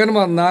 രക്ഷകൻ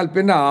വന്നാൽ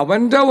പിന്നെ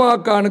അവൻ്റെ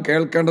വാക്കാണ്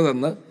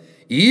കേൾക്കേണ്ടതെന്ന്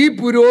ഈ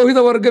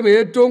പുരോഹിതവർഗം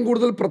ഏറ്റവും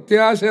കൂടുതൽ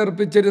പ്രത്യാശ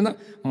അർപ്പിച്ചിരുന്ന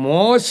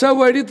മോശ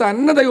വഴി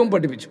തന്നെ ദൈവം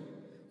പഠിപ്പിച്ചു.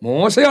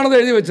 മോശയാണത്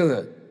എഴുതി വെച്ചത്.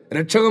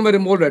 രക്ഷകൻ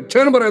വരുമ്പോൾ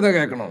രക്ഷകൻ പറയുന്നത്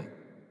കേൾക്കണം.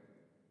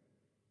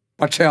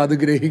 പക്ഷെ അത്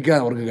ഗ്രഹിക്കാൻ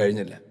അവർക്ക്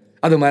കഴിഞ്ഞില്ല,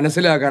 അത്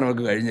മനസ്സിലാക്കാൻ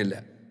അവർക്ക് കഴിഞ്ഞില്ല.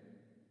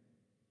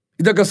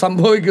 ഇതൊക്കെ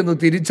സംഭവിക്കുന്നത്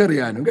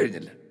തിരിച്ചറിയാനും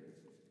കഴിഞ്ഞില്ല.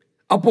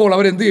 അപ്പോൾ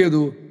അവരെന്ത്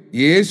ചെയ്തു?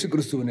 യേശു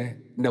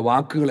ക്രിസ്തുവിൻ്റെ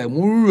വാക്കുകളെ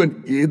മുഴുവൻ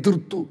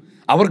എതിർത്തു.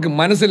 അവർക്ക്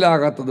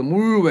മനസ്സിലാകാത്തത്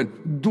മുഴുവൻ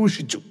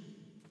ദൂഷിച്ചു.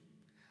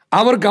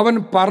 അവർക്ക് അവൻ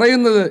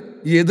പറയുന്നത്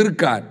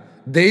എതിർക്കാൻ,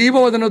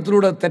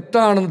 ദൈവവചനത്തിലൂടെ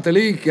തെറ്റാണെന്ന്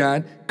തെളിയിക്കാൻ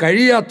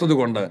കഴിയാത്തത്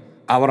കൊണ്ട്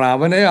അവർ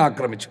അവനെ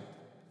ആക്രമിച്ചു.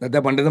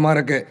 ഇന്നത്തെ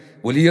പണ്ഡിതന്മാരൊക്കെ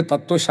വലിയ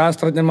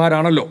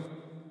തത്വശാസ്ത്രജ്ഞന്മാരാണല്ലോ.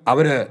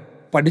 അവർ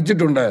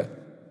പഠിച്ചിട്ടുണ്ട്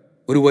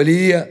ഒരു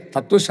വലിയ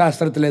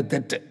തത്വശാസ്ത്രത്തിലെ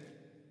തെറ്റ്,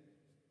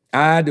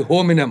 ആഡ്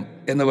ഹോമിനം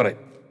എന്ന് പറയും.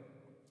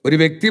 ഒരു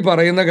വ്യക്തി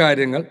പറയുന്ന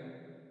കാര്യങ്ങൾ,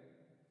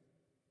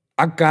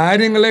 ആ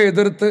കാര്യങ്ങളെ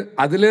എതിർത്ത്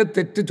അതിലെ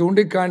തെറ്റ്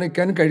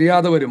ചൂണ്ടിക്കാണിക്കാൻ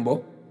കഴിയാതെ വരുമ്പോൾ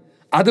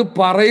അത്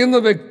പറയുന്ന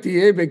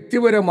വ്യക്തിയെ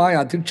വ്യക്തിപരമായി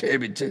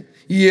അധിക്ഷേപിച്ച്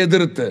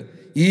എതിർത്ത്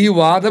ഈ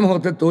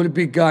വാദമുഖത്തെ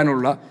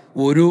തോൽപ്പിക്കാനുള്ള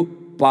ഒരു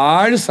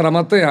പാഴ്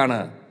ശ്രമത്തെയാണ്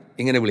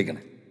ഇങ്ങനെ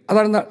വിളിക്കണേ.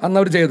 അതാണ് അന്ന്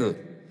അവർ ചെയ്തത്.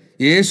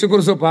 യേശു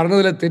ക്രിസ്തു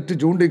പറഞ്ഞതിലെ തെറ്റ്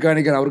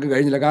ചൂണ്ടിക്കാണിക്കാൻ അവർക്ക്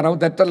കഴിഞ്ഞില്ല. കാരണം അവൻ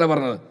തെറ്റല്ല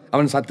പറഞ്ഞത്,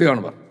 അവൻ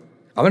സത്യമാണ് പറഞ്ഞത്.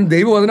 അവൻ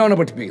ദൈവവചനമാണ്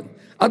പഠിപ്പിക്കുന്നത്.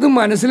 അത്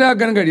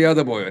മനസ്സിലാക്കാൻ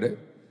കഴിയാതെ പോയവർ,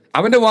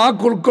 അവൻ്റെ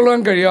വാക്ക്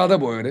ഉൾക്കൊള്ളാൻ കഴിയാതെ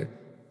പോയവർ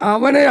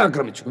അവനെ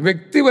ആക്രമിച്ചു.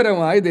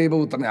 വ്യക്തിപരമായി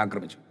ദൈവപുത്രനെ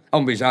ആക്രമിച്ചു.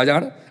 അവൻ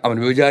പിശാചാണ്, അവൻ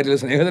വ്യഭിചാരിയുടെ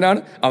സ്നേഹിതനാണ്,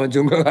 അവൻ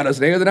ചുങ്കക്കാര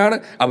സ്നേഹിതനാണ്,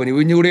 അവൻ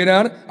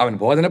ഇവിഞ്ഞുകൂടിയനാണ്, അവൻ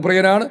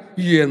ബോധനപ്രിയനാണ്.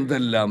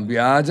 എന്തെല്ലാം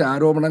വ്യാജ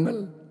ആരോപണങ്ങൾ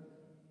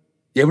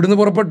എവിടുന്ന്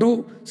പുറപ്പെട്ടു?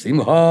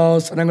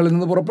 സിംഹാസനങ്ങളിൽ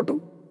നിന്ന് പുറപ്പെട്ടു.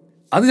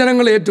 അത്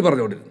ജനങ്ങൾ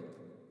ഏറ്റുപറഞ്ഞുകൊണ്ടിരുന്നു.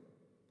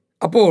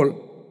 അപ്പോൾ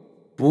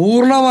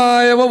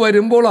പൂർണ്ണമായവ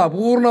വരുമ്പോൾ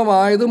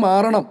അപൂർണമായത്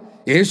മാറണം.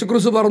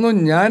 യേശുക്രിസ്തു പറഞ്ഞു,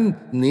 ഞാൻ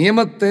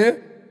നിയമത്തെ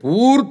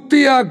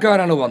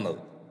പൂർത്തിയാക്കാനാണ് വന്നത്.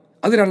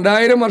 അത്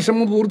 2000 വർഷം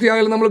മുമ്പ്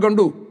പൂർത്തിയായാലും നമ്മൾ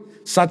കണ്ടു.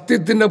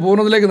 സത്യത്തിൻ്റെ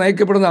പൂർണ്ണതയിലേക്ക്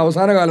നയിക്കപ്പെടുന്ന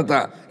അവസാന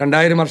കാലത്താണ്,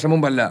 2000 വർഷം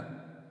മുമ്പല്ല.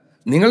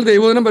 നിങ്ങൾ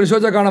ദൈവവചനം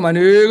പരിശോധിച്ചാൽ കാണാം,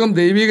 അനേകം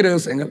ദൈവിക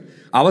രഹസ്യങ്ങൾ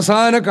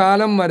അവസാന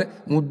കാലം വരെ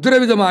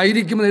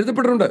മുദ്രവിധമായിരിക്കുമെന്ന്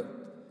എഴുതപ്പെട്ടിട്ടുണ്ട്.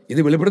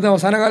 ഇത് വെളിപ്പെടുത്തുന്ന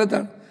അവസാന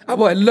കാലത്താണ്.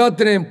 അപ്പോൾ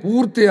എല്ലാത്തിനെയും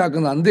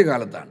പൂർത്തിയാക്കുന്ന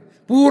അന്ത്യകാലത്താണ്.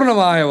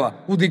 പൂർണ്ണമായവ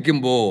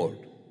ഉദിക്കുമ്പോൾ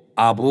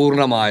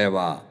അപൂർണമായവ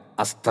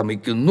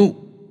അസ്തമിക്കുന്നു,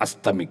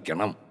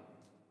 അസ്തമിക്കണം.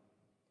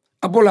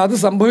 അപ്പോൾ അത്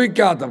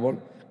സംഭവിക്കാത്തപ്പോൾ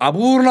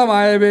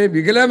അപൂർണമായവയും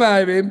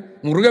വികലമായവയും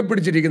മുറുകെ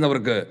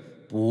പിടിച്ചിരിക്കുന്നവർക്ക്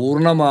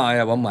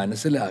പൂർണ്ണമായവ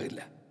മനസ്സിലാകില്ല.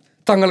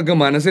 തങ്ങൾക്ക്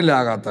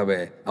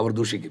മനസ്സിലാകാത്തവയെ അവർ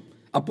ദൂഷിക്കും.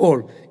 അപ്പോൾ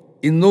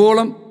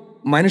ഇന്നോളം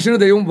മനുഷ്യന്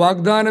ദൈവം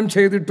വാഗ്ദാനം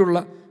ചെയ്തിട്ടുള്ള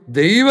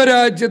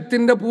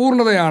ദൈവരാജ്യത്തിൻ്റെ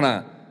പൂർണ്ണതയാണ്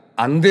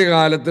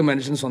അന്ത്യകാലത്ത്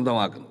മനുഷ്യൻ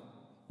സ്വന്തമാക്കുന്നത്,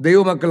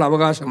 ദൈവമക്കൾ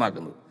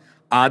അവകാശമാക്കുന്നത്.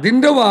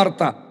 അതിൻ്റെ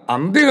വാർത്ത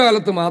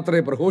അന്ത്യകാലത്ത്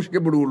മാത്രമേ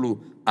പ്രഘോഷിക്കപ്പെടുകയുള്ളൂ.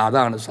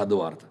 അതാണ്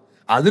സദ്വാർത്ത.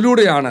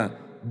 അതിലൂടെയാണ്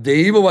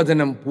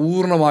ദൈവവചനം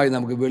പൂർണ്ണമായി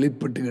നമുക്ക്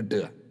വെളിപ്പെട്ട്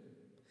കിട്ടുക.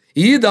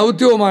 ഈ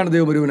ദൗത്യവുമാണ്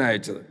ദൈവം ഒരുവനെ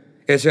അയച്ചത്.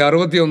 യെശയ്യാ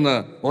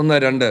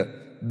 61:1-2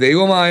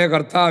 ദൈവമായ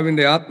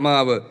കർത്താവിൻ്റെ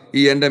ആത്മാവ്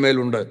ഈ എൻ്റെ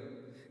മേലുണ്ട്,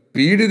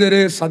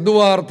 പീഡിതരെ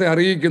സദ്വാർത്ത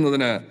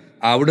അറിയിക്കുന്നതിന്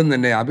അവിടുന്ന്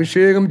എന്നെ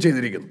അഭിഷേകം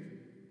ചെയ്തിരിക്കുന്നു.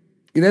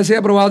 ഇത്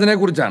യെശയ്യാ പ്രവാചകനെ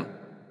കുറിച്ചാണ്.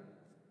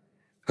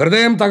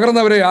 ഹൃദയം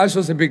തകർന്നവരെ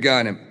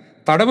ആശ്വസിപ്പിക്കാനും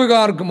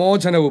തടവുകാർക്ക്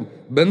മോചനവും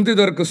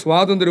ബന്ധിതർക്ക്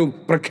സ്വാതന്ത്ര്യവും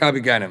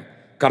പ്രഖ്യാപിക്കാനും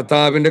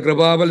കർത്താവിൻ്റെ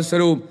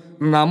കൃപാവത്സരവും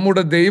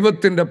നമ്മുടെ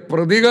ദൈവത്തിൻ്റെ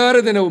പ്രതികാര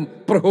ദിനവും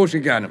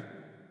പ്രഘോഷിക്കാനും.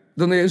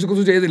 ഇതൊന്നും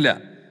യേശുക്രിസ്തു ചെയ്തില്ല.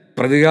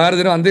 പ്രതികാര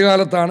ദിനം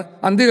അന്ത്യകാലത്താണ്,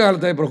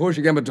 അന്ത്യകാലത്തായി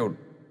പ്രഘോഷിക്കാൻ പറ്റുള്ളൂ.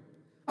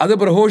 അത്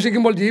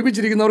പ്രഘോഷിക്കുമ്പോൾ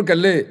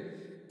ജീവിച്ചിരിക്കുന്നവർക്കല്ലേ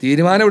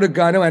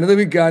തീരുമാനമെടുക്കാനും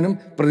അനുഭവിക്കാനും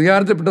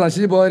പ്രതികാരത്തിൽപ്പെട്ട്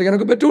നശിച്ചു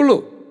പോകാതിരിക്കാനൊക്കെ പറ്റുള്ളൂ.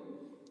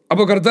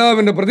 അപ്പോൾ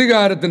കർത്താവിൻ്റെ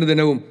പ്രതികാരത്തിൻ്റെ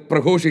ദിനവും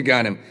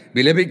പ്രഘോഷിക്കാനും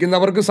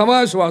വിലപിക്കുന്നവർക്ക്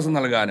സമാശ്വാസം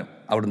നൽകാനും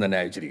അവിടുന്ന് തന്നെ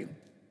അയച്ചിരിക്കുന്നു.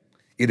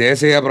 ഈ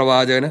യെശയ്യാ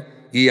പ്രവാചകന്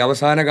ഈ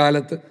അവസാന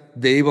കാലത്ത്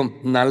ദൈവം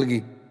നൽകി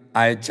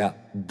അയച്ച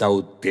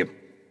ദൗത്യം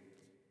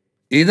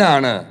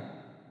ഇതാണ്.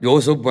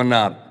 ജോസഫ്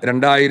പൊന്നാർ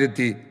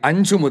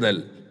 2005 മുതൽ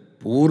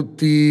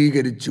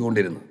പൂർത്തീകരിച്ചു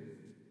കൊണ്ടിരുന്നു.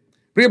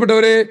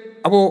 പ്രിയപ്പെട്ടവരെ,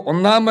 അപ്പോൾ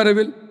ഒന്നാം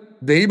വരവിൽ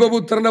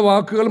ദൈവപുത്രൻ്റെ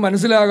വാക്കുകൾ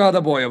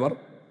മനസ്സിലാകാതെ പോയവർ,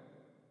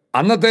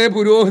 അന്നത്തെ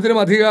പുരോഹിതരും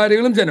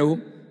അധികാരികളും ജനവും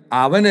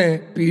അവനെ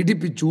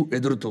പീഡിപ്പിച്ചു,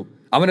 എതിർത്തു.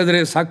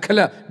 അവനെതിരെ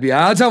സകല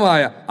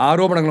വ്യാജമായ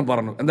ആരോപണങ്ങളും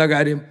പറഞ്ഞു. എന്താ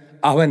കാര്യം?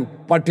 അവൻ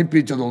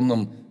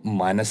പഠിപ്പിച്ചതൊന്നും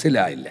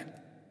മനസ്സിലായില്ല.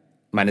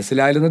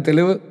 മനസ്സിലായില്ലെന്ന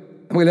തെളിവ്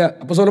നമുക്ക്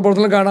അപ്പോസ്തല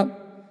പ്രവർത്തനം കാണാം.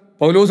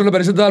 പൗലോസിന്റെ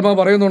പരിശുദ്ധാത്മാവ്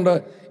പറയുന്നുണ്ട്,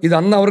 ഇത്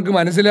അന്ന് അവർക്ക്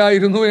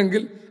മനസ്സിലായിരുന്നു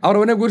എങ്കിൽ അവർ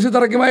അവനെ കുരിശിൽ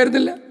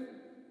തറയ്ക്കുമായിരുന്നില്ല.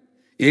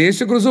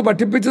 യേശു ക്രിസ്തു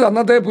പഠിപ്പിച്ചത്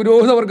അന്നത്തെ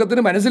പുരോഹിത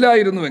വർഗത്തിന്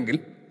മനസ്സിലായിരുന്നുവെങ്കിൽ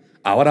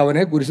അവർ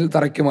അവനെ കുരിശിൽ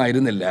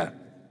തറയ്ക്കുമായിരുന്നില്ല.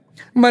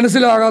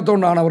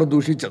 മനസ്സിലാകാത്തതുകൊണ്ടാണ് അവർ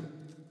ദൂഷിച്ചത്.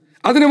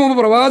 അതിനു മുമ്പ്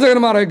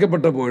പ്രവാചകന്മാർ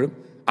അയക്കപ്പെട്ടപ്പോഴും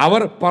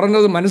അവർ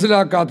പറഞ്ഞത്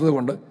മനസ്സിലാക്കാത്തത്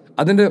കൊണ്ട്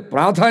അതിൻ്റെ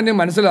പ്രാധാന്യം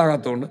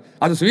മനസ്സിലാകാത്തതുകൊണ്ട്,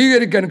 അത്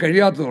സ്വീകരിക്കാൻ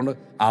കഴിയാത്തതുകൊണ്ട്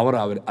അവർ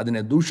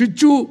അതിനെ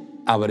ദുഷിച്ചു,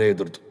 അവരെ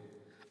എതിർത്തു.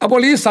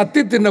 അപ്പോൾ ഈ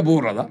സത്യത്തിൻ്റെ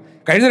പൂർണ്ണത,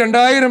 കഴിഞ്ഞ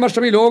 2000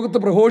 വർഷം ഈ ലോകത്ത്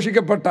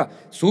പ്രഘോഷിക്കപ്പെട്ട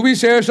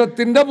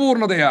സുവിശേഷത്തിൻ്റെ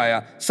പൂർണ്ണതയായ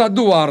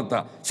സദ്വാർത്ത,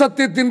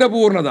 സത്യത്തിൻ്റെ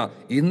പൂർണ്ണത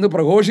ഇന്ന്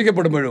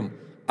പ്രഘോഷിക്കപ്പെടുമ്പോഴും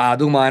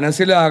അത്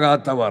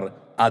മനസ്സിലാകാത്തവർ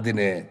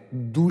അതിനെ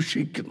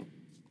ദുഷിക്കുന്നു.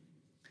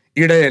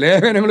 ഇടയ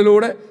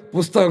ലേഖനങ്ങളിലൂടെ,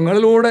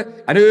 പുസ്തകങ്ങളിലൂടെ,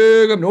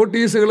 അനേകം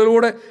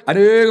നോട്ടീസുകളിലൂടെ,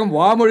 അനേകം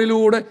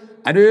വാമൊഴിയിലൂടെ,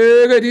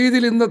 അനേക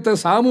രീതിയിൽ ഇന്നത്തെ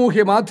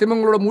സാമൂഹ്യ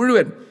മാധ്യമങ്ങളുടെ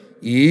മുഴുവൻ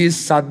ഈ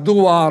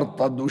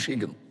സദ്വാർത്ത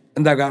ദുഷിക്കുന്നു.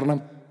 എന്താ കാരണം?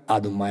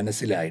 അത്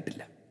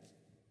മനസ്സിലായിട്ടില്ല.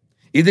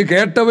 ഇത്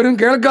കേട്ടവരും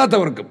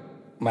കേൾക്കാത്തവർക്കും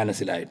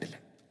മനസ്സിലായിട്ടില്ല.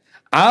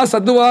 ആ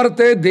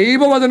സദ്വാർത്തയെ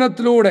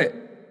ദൈവവചനത്തിലൂടെ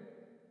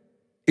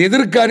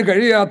എതിർക്കാൻ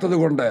കഴിയാത്തത്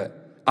കൊണ്ട്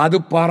അത്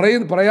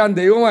പറയാൻ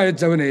ദൈവം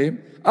അയച്ചവനെയും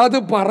അത്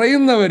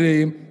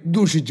പറയുന്നവരെയും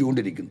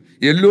ദൂഷിച്ചുകൊണ്ടിരിക്കുന്നു.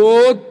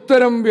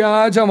 എല്ലാത്തരം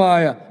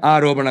വ്യാജമായ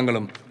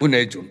ആരോപണങ്ങളും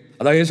ഉന്നയിച്ചുകൊണ്ട്.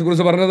 അതാ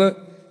യേശുക്രിസ്തു പറഞ്ഞത്,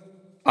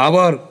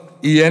 അവർ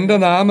എൻ്റെ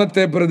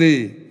നാമത്തെ പ്രതി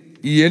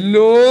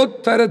എല്ലാ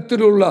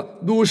തരത്തിലുള്ള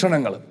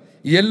ദൂഷണങ്ങളും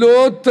എല്ലാ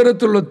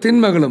തരത്തിലുള്ള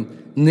തിന്മകളും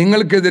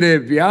നിങ്ങൾക്കെതിരെ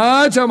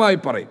വ്യാജമായി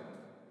പറയും.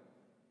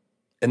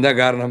 എന്താ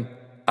കാരണം?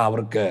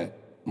 അവർക്ക്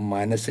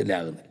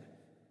മനസ്സിലാകുന്നില്ല.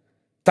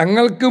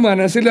 തങ്ങൾക്ക്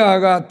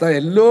മനസ്സിലാകാത്ത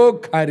എല്ലാ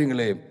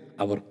കാര്യങ്ങളെയും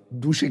അവർ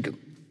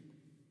ദൂഷിക്കുന്നു.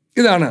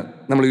 ഇതാണ്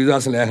നമ്മൾ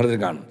യൂദാസ് ലേഖനത്തിൽ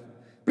കാണുന്നത്.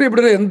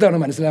 പ്രിയപ്പെട്ടവരെ, എന്താണ്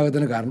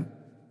മനസ്സിലാകാത്തതിന് കാരണം?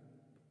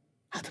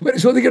 അത്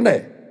പരിശോധിക്കണ്ടേ?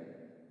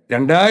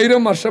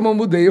 2000 വർഷം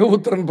മുമ്പ്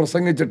ദൈവപുത്രൻ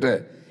പ്രസംഗിച്ചിട്ട്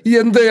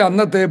എന്തേ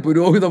അന്നത്തെ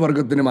പുരോഹിത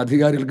വർഗത്തിനും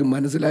അധികാരികൾക്കും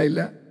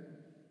മനസ്സിലായില്ല?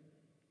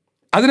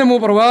 അതിനു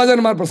മുമ്പ്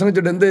പ്രവാചകന്മാർ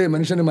പ്രസംഗിച്ചിട്ട് എന്തേ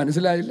മനുഷ്യന്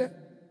മനസ്സിലായില്ല?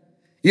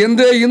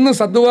 എന്തേ ഇന്ന്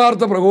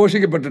സദ്വാർത്ത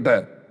പ്രഘോഷിക്കപ്പെട്ടിട്ട്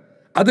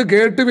അത്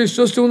കേട്ട്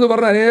വിശ്വസിച്ചു എന്ന്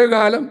പറഞ്ഞ അനേക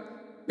കാലം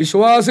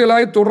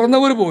വിശ്വാസികളായി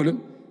തുടർന്നവർ പോലും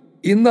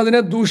ഇന്ന്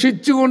അതിനെ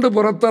ദുഷിച്ചുകൊണ്ട്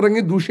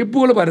പുറത്തിറങ്ങി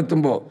ദുഷിപ്പുകൾ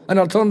പരത്തുമ്പോൾ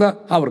അതിനർത്ഥം എന്താ?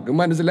 അവർക്ക്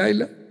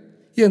മനസ്സിലായില്ല.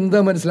 എന്താ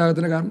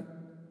മനസ്സിലാകത്തിന് കാരണം?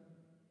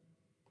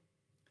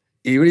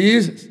 ഈ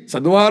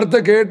സദ്വാർത്ത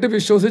കേട്ട്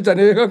വിശ്വസിച്ച്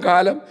അനേക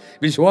കാലം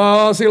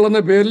വിശ്വാസികളെന്ന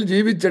പേരിൽ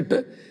ജീവിച്ചിട്ട്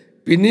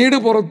പിന്നീട്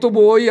പുറത്തു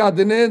പോയി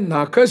അതിനെ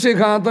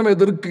നഖശിഖാന്തം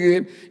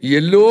എതിർക്കുകയും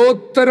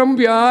എല്ലാത്തരം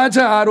വ്യാജ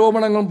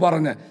ആരോപണങ്ങളും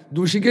പറഞ്ഞ്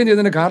ദുഷിക്കുകയും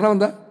ചെയ്തതിന് കാരണം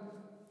എന്താ?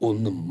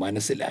 ഒന്നും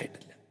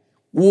മനസ്സിലായിട്ടില്ല.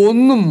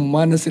 ഒന്നും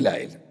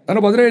മനസ്സിലായില്ല.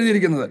 കാരണം 10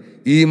 എഴുതിയിരിക്കുന്നത്,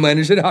 ഈ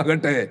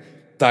മനുഷ്യരാകട്ടെ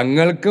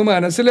തങ്ങൾക്ക്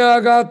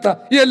മനസ്സിലാകാത്ത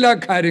എല്ലാ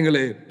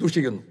കാര്യങ്ങളെയും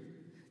ദുഷിക്കുന്നു.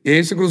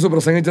 യേശുക്രിസ്തു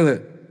പ്രസംഗിച്ചത്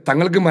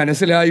തങ്ങൾക്ക്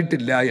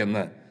മനസ്സിലായിട്ടില്ല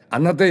എന്ന്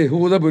അന്നത്തെ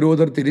യഹൂദ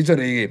പുരോഹിതർ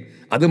തിരിച്ചറിയുകയും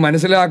അത്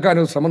മനസ്സിലാക്കാൻ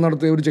ഒരു ശ്രമം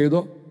നടത്തുകയും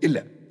ചെയ്തോ? ഇല്ല.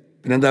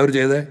 പിന്നെന്താ അവർ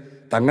ചെയ്തത്?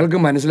 തങ്ങൾക്ക്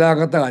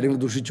മനസ്സിലാകാത്ത കാര്യങ്ങൾ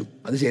ദുഷിച്ചു.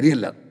 അത്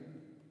ശരിയല്ല,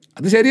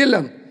 അത് ശരിയല്ല,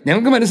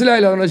 ഞങ്ങൾക്ക്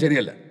മനസ്സിലായില്ല, അതുകൊണ്ട്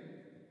ശരിയല്ല.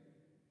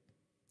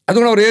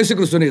 അതുകൊണ്ട് അവർ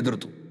യേശുക്രിസ്തുവിനെ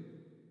എതിർത്തു.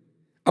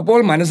 അപ്പോൾ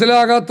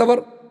മനസ്സിലാകാത്തവർ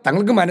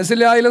തങ്ങൾക്ക്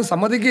മനസ്സിലായാലും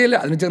സമ്മതിക്കുകയില്ല.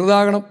 അതിന്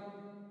ചെറുതാകണം,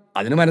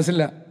 അതിന്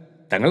മനസ്സില്ല.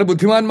 തങ്ങൾ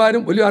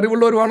ബുദ്ധിമാന്മാരും വലിയ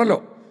അറിവുള്ളവരുമാണല്ലോ,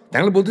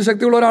 ഞങ്ങൾ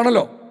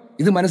ബുദ്ധിശക്തിയുള്ളവരാണല്ലോ,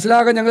 ഇത്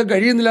മനസ്സിലാക്കാൻ ഞങ്ങൾക്ക്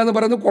കഴിയുന്നില്ല എന്ന്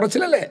പറയുന്നത്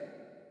കുറച്ചിലല്ലേ?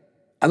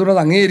 അതുകൊണ്ട്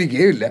അത്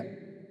അംഗീകരിക്കുകയില്ല.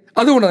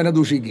 അതുകൊണ്ട് അതിനെ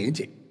ദൂഷിക്കുകയും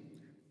ചെയ്യും.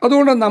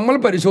 അതുകൊണ്ട് നമ്മൾ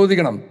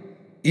പരിശോധിക്കണം,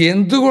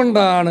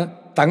 എന്തുകൊണ്ടാണ്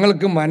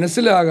തങ്ങൾക്ക്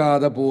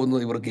മനസ്സിലാകാതെ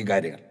പോകുന്നത് ഇവർക്ക് ഈ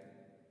കാര്യങ്ങൾ.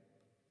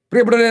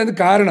 പ്രിയപ്പെട്ടവരെ,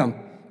 കാരണം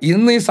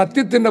ഇന്ന് ഈ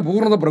സത്യത്തിൻ്റെ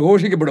പൂർണ്ണത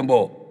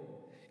പ്രഘോഷിക്കപ്പെടുമ്പോൾ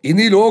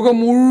ഇന്ന് ഈ ലോകം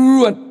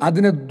മുഴുവൻ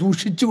അതിനെ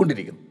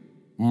ദൂഷിച്ചുകൊണ്ടിരിക്കുന്നു.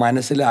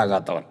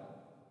 മനസ്സിലാകാത്തവർ.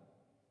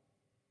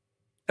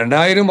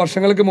 2000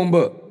 വർഷങ്ങൾക്ക്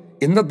മുമ്പ്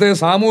ഇന്നത്തെ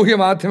സാമൂഹ്യ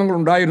മാധ്യമങ്ങൾ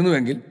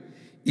ഉണ്ടായിരുന്നുവെങ്കിൽ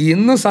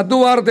ഇന്ന്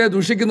സദ്വാർത്തയെ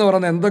ദുഷിക്കുന്നവർ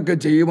അന്ന് എന്തൊക്കെ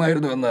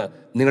ചെയ്യുമായിരുന്നു എന്ന്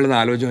നിങ്ങളൊന്ന്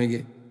ആലോചിച്ച്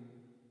നോക്കിയേ.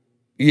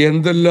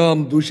 എന്തെല്ലാം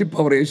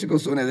ദുഷിപ്പവർ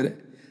യേശുക്രിസ്തുവിനെതിരെ,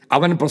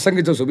 അവൻ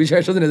പ്രസംഗിച്ച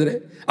സുവിശേഷത്തിനെതിരെ,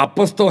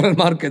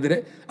 അപ്പസ്തോലന്മാർക്കെതിരെ,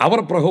 അവർ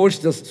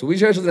പ്രഘോഷിച്ച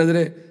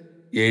സുവിശേഷത്തിനെതിരെ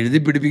എഴുതി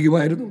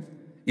പിടിപ്പിക്കുമായിരുന്നു.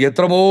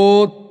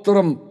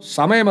 എത്രമാത്രം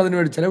സമയം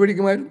അതിനുവേണ്ടി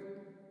ചെലവഴിക്കുമായിരുന്നു.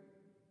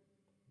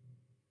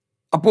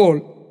 അപ്പോൾ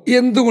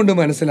എന്തുകൊണ്ട്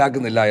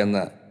മനസ്സിലാക്കുന്നില്ല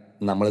എന്ന്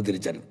നമ്മൾ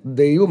തിരിച്ചറിയണം.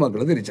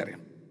 ദൈവമക്കൾ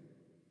തിരിച്ചറിയണം.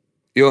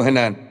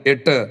 യോഹന്നാൻ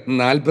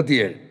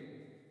 8:47,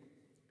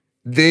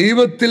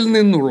 ദൈവത്തിൽ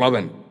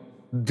നിന്നുള്ളവൻ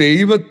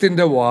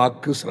ദൈവത്തിൻ്റെ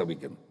വാക്ക്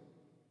ശ്രവിക്കുന്നു.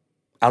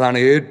 അതാണ്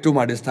ഏറ്റവും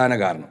അടിസ്ഥാന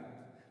കാരണം.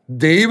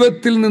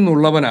 ദൈവത്തിൽ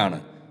നിന്നുള്ളവനാണ്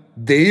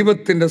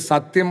ദൈവത്തിൻ്റെ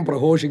സത്യം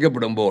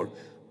പ്രഘോഷിക്കപ്പെടുമ്പോൾ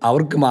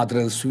അവർക്ക്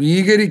മാത്രമേ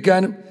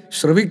സ്വീകരിക്കാനും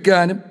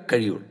ശ്രവിക്കാനും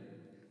കഴിയുള്ളൂ.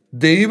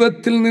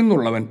 ദൈവത്തിൽ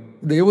നിന്നുള്ളവൻ,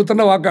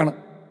 ദൈവത്തിൻ്റെ വാക്കാണ്.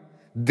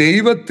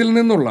 ദൈവത്തിൽ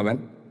നിന്നുള്ളവൻ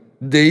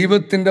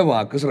ദൈവത്തിൻ്റെ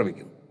വാക്ക്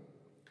ശ്രവിക്കുന്നു.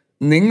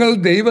 നിങ്ങൾ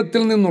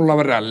ദൈവത്തിൽ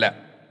നിന്നുള്ളവരല്ല.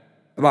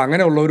 അപ്പം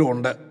അങ്ങനെയുള്ളവരും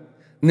ഉണ്ട്.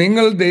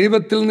 നിങ്ങൾ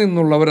ദൈവത്തിൽ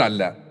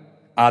നിന്നുള്ളവരല്ല,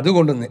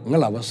 അതുകൊണ്ട് നിങ്ങൾ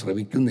അവ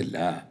ശ്രവിക്കുന്നില്ല.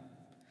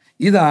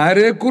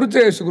 ഇതാരെക്കുറിച്ച്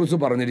യേശുക്രിസ്തു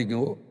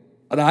പറഞ്ഞിരിക്കുമോ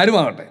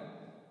അതാരുമാകട്ടെ,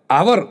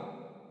 അവർ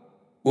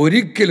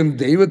ഒരിക്കലും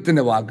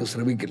ദൈവത്തിൻ്റെ വാക്ക്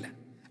ശ്രവിക്കില്ല.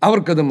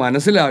 അവർക്കത്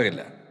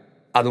മനസ്സിലാകില്ല.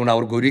 അതുകൊണ്ട്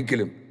അവർക്ക്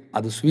ഒരിക്കലും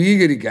അത്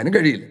സ്വീകരിക്കാനും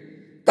കഴിയില്ല.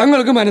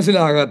 തങ്ങൾക്ക്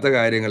മനസ്സിലാകാത്ത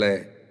കാര്യങ്ങളെ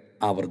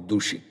അവർ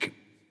ദുഷിക്കും.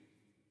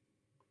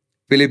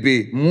 ഫിലിപ്പി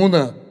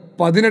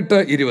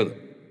 3:18-20,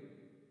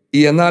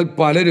 എന്നാൽ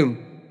പലരും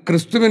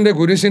ക്രിസ്തുവിൻ്റെ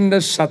കുരിശിൻ്റെ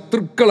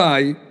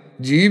ശത്രുക്കളായി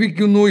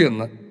ജീവിക്കുന്നു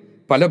എന്ന്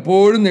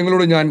പലപ്പോഴും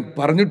നിങ്ങളോട് ഞാൻ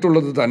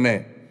പറഞ്ഞിട്ടുള്ളത് തന്നെ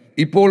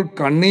ഇപ്പോൾ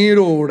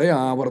കണ്ണീരോടെ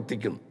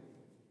ആവർത്തിക്കുന്നു.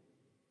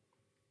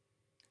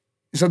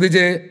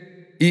 ശ്രദ്ധിച്ചേ,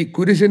 ഈ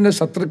കുരിശിൻ്റെ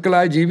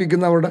ശത്രുക്കളായി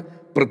ജീവിക്കുന്നവരുടെ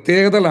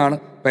പ്രത്യേകതകളാണ്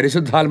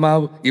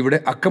പരിശുദ്ധാത്മാവ് ഇവിടെ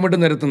അക്കമിട്ട്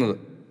നിരത്തുന്നത്.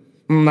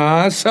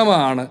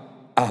 നാശമാണ്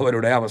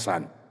അവരുടെ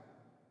അവസാനം.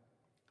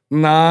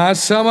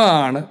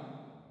 നാശമാണ്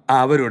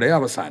അവരുടെ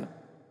അവസാനം.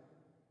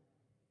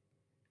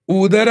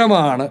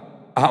 ഉദരമാണ്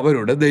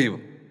അവരുടെ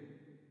ദൈവം.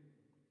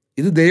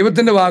 ഇത്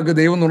ദൈവത്തിൻ്റെ വാക്ക്,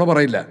 ദൈവം നുണ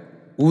പറയില്ല.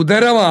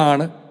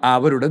 ഉദരമാണ്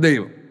അവരുടെ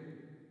ദൈവം.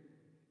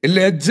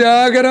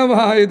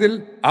 ലജ്ജാകരമായതിൽ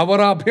അവർ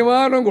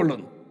അഭിമാനം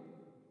കൊള്ളുന്നു.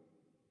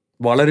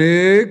 വളരെ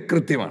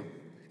കൃത്യമാണ്.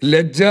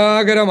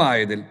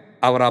 ലജ്ജാകരമായതിൽ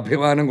അവർ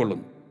അഭിമാനം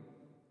കൊള്ളുന്നു.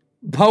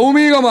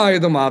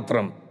 ഭൗമികമായത്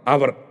മാത്രം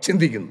അവർ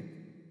ചിന്തിക്കുന്നു.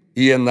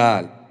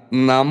 എന്നാൽ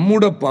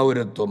നമ്മുടെ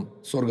പൗരത്വം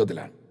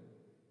സ്വർഗത്തിലാണ്.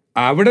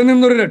 അവിടെ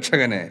നിന്നൊരു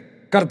രക്ഷകനെ,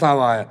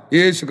 കർത്താവായ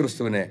യേശു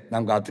ക്രിസ്തുവിനെ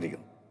നാം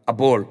കാത്തിരിക്കുന്നു.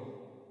 അപ്പോൾ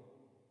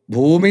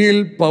ഭൂമിയിൽ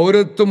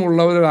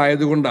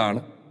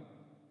പൗരത്വമുള്ളവരായതുകൊണ്ടാണ്,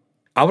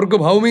 അവർക്ക്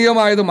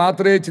ഭൗമികമായത്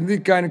മാത്രമേ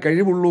ചിന്തിക്കാൻ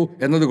കഴിവുള്ളൂ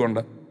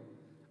എന്നതുകൊണ്ട്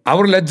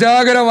അവർ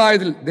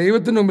ലജ്ജാകരമായതിൽ,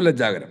 ദൈവത്തിന് മുമ്പിൽ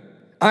ലജ്ജാകരം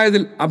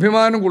ആയതിൽ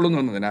അഭിമാനം കൊള്ളുന്നു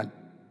എന്നതിനാൽ,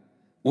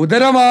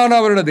 ഉദരമാണ്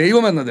അവരുടെ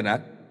ദൈവം എന്നതിനാൽ,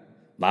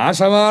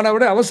 നാശമാണ്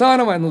അവരുടെ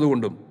അവസാനം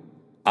എന്നതുകൊണ്ടും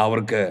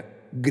അവർക്ക്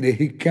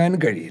ഗ്രഹിക്കാൻ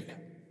കഴിയില്ല.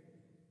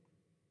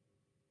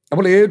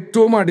 അപ്പോൾ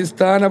ഏറ്റവും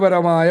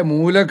അടിസ്ഥാനപരമായ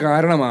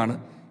മൂലകാരണമാണ്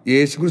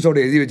യേശുക്രിസ്തു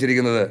അവിടെ എഴുതി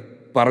വെച്ചിരിക്കുന്നത്,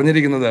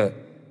 പറഞ്ഞിരിക്കുന്നത്,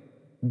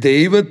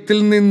 ദൈവത്തിൽ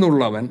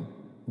നിന്നുള്ളവൻ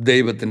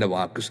ദൈവത്തിൻ്റെ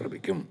വാക്ക്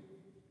ശ്രവിക്കും.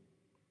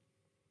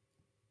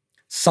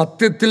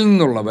 സത്യത്തിൽ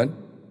നിന്നുള്ളവൻ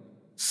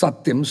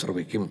സത്യം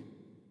ശ്രവിക്കും.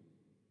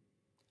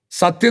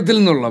 സത്യത്തിൽ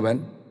നിന്നുള്ളവൻ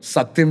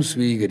സത്യം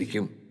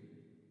സ്വീകരിക്കും.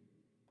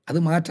 അത്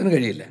മാറ്റാൻ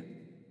കഴിയില്ല.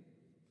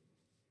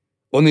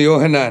 1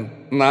 യോഹന്നാൻ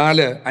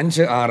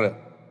 4:5-6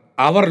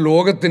 അവർ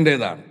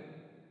ലോകത്തിൻ്റെതാണ്,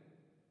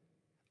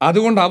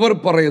 അതുകൊണ്ട് അവർ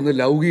പറയുന്നത്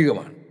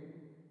ലൗകികമാണ്.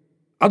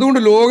 അതുകൊണ്ട്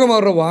ലോകം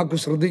അവരുടെ വാക്ക്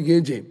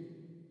ശ്രദ്ധിക്കുകയും ചെയ്യും.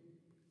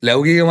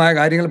 ലൗകികമായ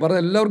കാര്യങ്ങൾ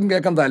പറഞ്ഞാൽ എല്ലാവർക്കും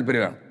കേൾക്കാൻ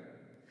താല്പര്യമാണ്.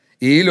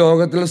 ഈ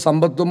ലോകത്തിൽ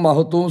സമ്പത്തും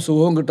മഹത്വവും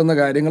സുഖവും കിട്ടുന്ന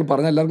കാര്യങ്ങൾ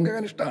പറഞ്ഞാൽ എല്ലാവർക്കും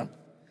കേൾക്കാൻ ഇഷ്ടമാണ്.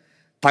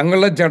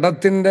 തങ്ങളുടെ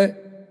ജഡത്തിൻ്റെ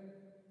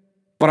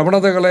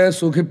പ്രവണതകളെ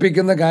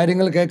സുഖിപ്പിക്കുന്ന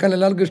കാര്യങ്ങൾ കേൾക്കാൻ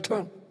എല്ലാവർക്കും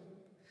ഇഷ്ടമാണ്.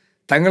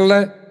 തങ്ങളുടെ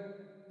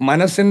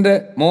മനസ്സിൻ്റെ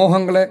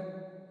മോഹങ്ങളെ,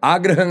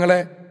 ആഗ്രഹങ്ങളെ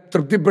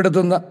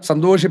തൃപ്തിപ്പെടുത്തുന്ന,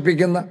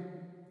 സന്തോഷിപ്പിക്കുന്ന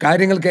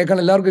കാര്യങ്ങൾ കേൾക്കാൻ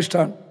എല്ലാവർക്കും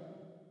ഇഷ്ടമാണ്.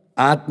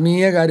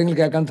 ആത്മീയ കാര്യങ്ങൾ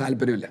കേൾക്കാൻ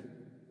താല്പര്യമില്ല.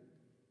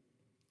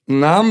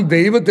 നാം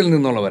ദൈവത്തിൽ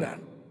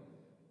നിന്നുള്ളവരാണ്.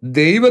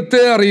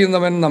 ദൈവത്തെ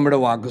അറിയുന്നവൻ നമ്മുടെ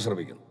വാക്ക്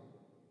ശ്രവിക്കുന്നു.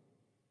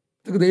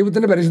 ഇതൊക്കെ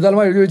ദൈവത്തിൻ്റെ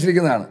പരിശുദ്ധാത്മാവ് എഴുതി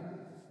വെച്ചിരിക്കുന്നതാണ്.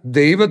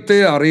 ദൈവത്തെ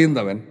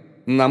അറിയുന്നവൻ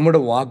നമ്മുടെ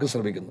വാക്ക്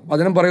ശ്രവിക്കുന്നു.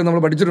 വചനം പറയും,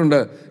 നമ്മൾ പഠിച്ചിട്ടുണ്ട്,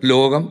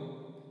 ലോകം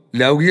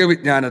ലൗകിക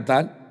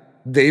വിജ്ഞാനത്താൽ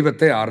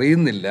ദൈവത്തെ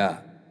അറിയുന്നില്ല.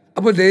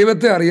 അപ്പോൾ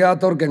ദൈവത്തെ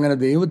അറിയാത്തവർക്ക് എങ്ങനെ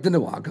ദൈവത്തിൻ്റെ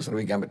വാക്ക്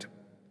ശ്രവിക്കാൻ പറ്റും?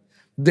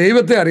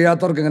 ദൈവത്തെ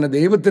അറിയാത്തവർക്ക് എങ്ങനെ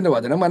ദൈവത്തിൻ്റെ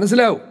വചനം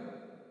മനസ്സിലാവും?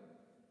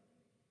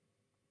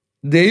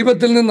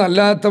 ദൈവത്തിൽ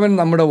നിന്നല്ലാത്തവൻ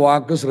നമ്മുടെ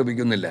വാക്ക്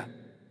ശ്രവിക്കുന്നില്ല.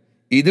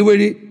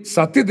 ഇതുവഴി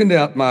സത്യത്തിൻ്റെ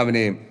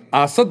ആത്മാവിനെയും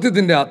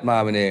അസത്യത്തിൻ്റെ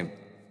ആത്മാവിനെയും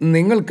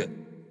നിങ്ങൾക്ക്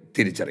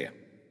തിരിച്ചറിയാം.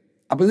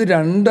 അപ്പോൾ ഇത്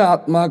 2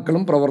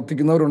 ആത്മാക്കളും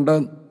പ്രവർത്തിക്കുന്നവരുണ്ട്,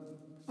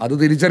 അത്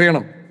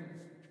തിരിച്ചറിയണം.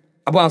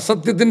 അപ്പോൾ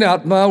അസത്യത്തിൻ്റെ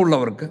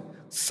ആത്മാവുള്ളവർക്ക്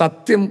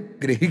സത്യം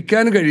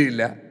ഗ്രഹിക്കാൻ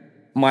കഴിയില്ല,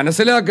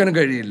 മനസ്സിലാക്കാൻ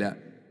കഴിയില്ല.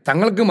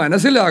 തങ്ങൾക്ക്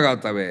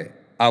മനസ്സിലാകാത്തവയെ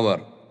അവർ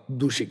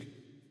ദൂഷിക്കും.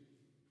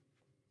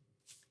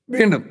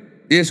 വീണ്ടും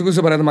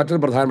യേശുക്രിസ്തു പറയുന്ന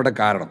മറ്റൊരു പ്രധാനപ്പെട്ട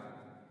കാരണം,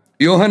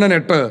 യോഹന്നാൻ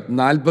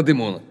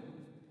 8:43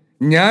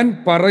 ഞാൻ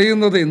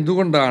പറയുന്നത്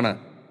എന്തുകൊണ്ടാണ്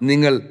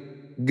നിങ്ങൾ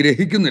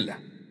ഗ്രഹിക്കുന്നില്ല?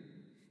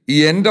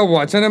 എൻ്റെ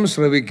വചനം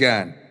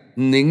ശ്രവിക്കാൻ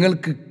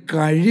നിങ്ങൾക്ക്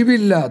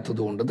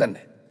കഴിവില്ലാത്തതുകൊണ്ട്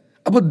തന്നെ.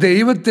 അപ്പോൾ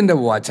ദൈവത്തിൻ്റെ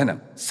വചനം,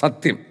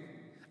 സത്യം,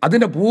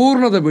 അതിൻ്റെ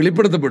പൂർണ്ണത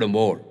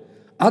വെളിപ്പെടുത്തപ്പെടുമ്പോൾ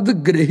അത്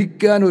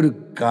ഗ്രഹിക്കാൻ ഒരു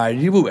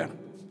കഴിവ് വേണം.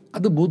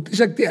 അത്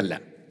ബുദ്ധിശക്തിയല്ല.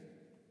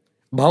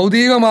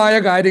 ഭൗതികമായ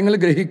കാര്യങ്ങൾ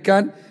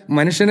ഗ്രഹിക്കാൻ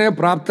മനുഷ്യനെ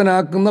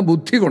പ്രാപ്തനാക്കുന്ന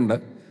ബുദ്ധി കൊണ്ട്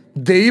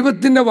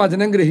ദൈവത്തിൻ്റെ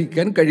വചനം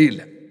ഗ്രഹിക്കാൻ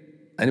കഴിയില്ല.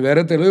 അതിന്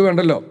വേറെ തെളിവ്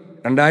വേണ്ടല്ലോ.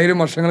 2000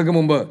 വർഷങ്ങൾക്ക്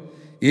മുമ്പ്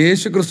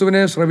യേശു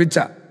ക്രിസ്തുവിനെ ശ്രവിച്ച,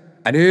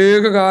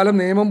 അനേക കാലം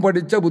നിയമം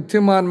പഠിച്ച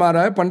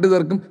ബുദ്ധിമാന്മാരായ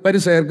പണ്ഡിതർക്കും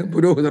പരിസയർക്കും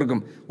പുരോഹിതർക്കും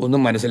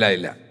ഒന്നും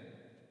മനസ്സിലായില്ല.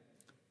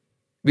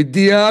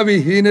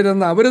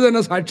 വിദ്യാവിഹീനരെന്ന് അവർ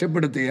തന്നെ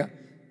സാക്ഷ്യപ്പെടുത്തിയ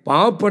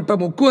പാവപ്പെട്ട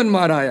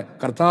മുക്കുവന്മാരായ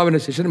കർത്താവിൻ്റെ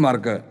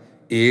ശിഷ്യന്മാർക്ക്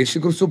യേശു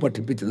ക്രിസ്തു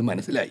പഠിപ്പിച്ചത്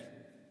മനസ്സിലായി.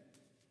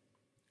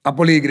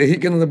 അപ്പോൾ ഈ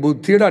ഗ്രഹിക്കുന്നത്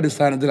ബുദ്ധിയുടെ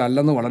അടിസ്ഥാനത്തിൽ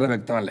അല്ലെന്ന് വളരെ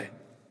വ്യക്തമല്ലേ?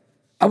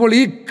 അപ്പോൾ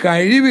ഈ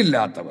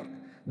കഴിവില്ലാത്തവർ,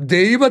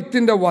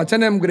 ദൈവത്തിൻ്റെ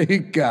വചനം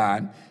ഗ്രഹിക്കാൻ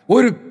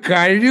ഒരു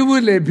കഴിവ്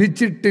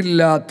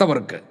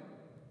ലഭിച്ചിട്ടില്ലാത്തവർക്ക്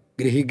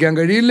ഗ്രഹിക്കാൻ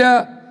കഴിയില്ല.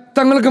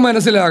 തങ്ങൾക്ക്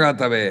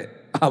മനസ്സിലാകാത്തവയെ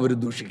അവർ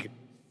ദൂഷിക്കും.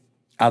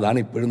 അതാണ്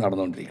ഇപ്പോഴും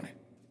നടന്നുകൊണ്ടിരിക്കുന്നത്.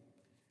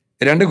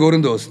 2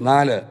 കൊരിന്തോസ്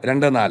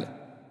 4:2-4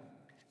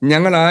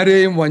 ഞങ്ങൾ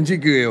ആരെയും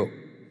വഞ്ചിക്കുകയോ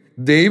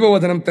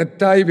ദൈവവചനം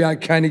തെറ്റായി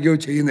വ്യാഖ്യാനിക്കുകയോ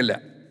ചെയ്യുന്നില്ല.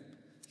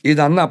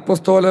 ഇതന്ന്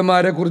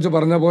അപ്പസ്തോലന്മാരെ കുറിച്ച്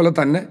പറഞ്ഞ പോലെ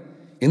തന്നെ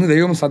ഇന്ന്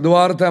ദൈവം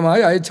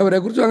സദ്വാർത്തമായി അയച്ചവരെ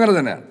കുറിച്ചും അങ്ങനെ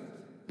തന്നെയാണ്.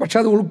 പക്ഷെ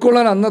അത്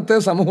ഉൾക്കൊള്ളാൻ അന്നത്തെ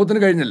സമൂഹത്തിന്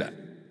കഴിഞ്ഞില്ല.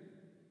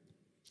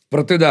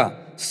 പ്രത്യുത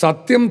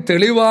സത്യം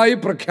തെളിവായി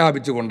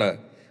പ്രഖ്യാപിച്ചുകൊണ്ട്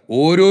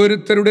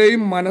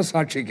ഓരോരുത്തരുടെയും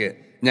മനസാക്ഷിക്ക്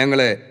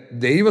ഞങ്ങളെ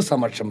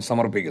ദൈവസമക്ഷം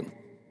സമർപ്പിക്കുന്നു.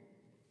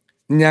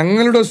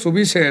 ഞങ്ങളുടെ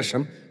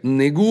സുവിശേഷം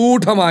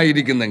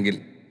നിഗൂഢമായിരിക്കുന്നെങ്കിൽ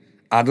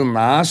അത്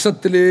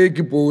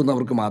നാശത്തിലേക്ക്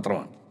പോകുന്നവർക്ക്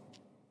മാത്രമാണ്.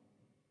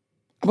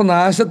 അപ്പോൾ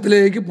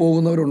നാശത്തിലേക്ക്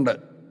പോകുന്നവരുണ്ട്.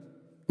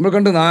 നമ്മൾ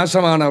കണ്ട്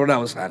നാശമാണ് അവരുടെ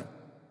അവസാനം.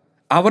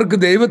 അവർക്ക്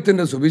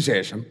ദൈവത്തിൻ്റെ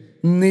സുവിശേഷം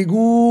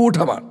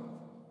നിഗൂഢമാണ്.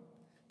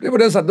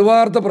 ഇവിടെ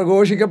സദ്വാർത്ത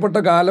പ്രഘോഷിക്കപ്പെട്ട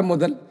കാലം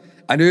മുതൽ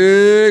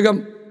അനേകം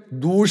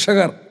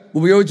ദൂഷകർ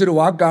ഉപയോഗിച്ചൊരു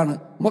വാക്കാണ്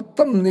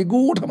മൊത്തം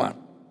നിഗൂഢമാണ്.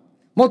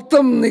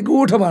 മൊത്തം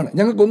നിഗൂഢമാണ്,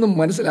 ഞങ്ങൾക്കൊന്നും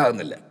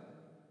മനസ്സിലാകുന്നില്ല.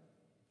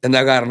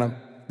 എന്താ കാരണം?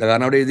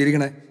 അവിടെ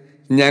എഴുതിയിരിക്കണേ,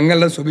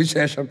 ഞങ്ങളുടെ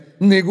സുവിശേഷം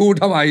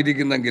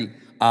നിഗൂഢമായിരിക്കുന്നെങ്കിൽ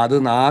അത്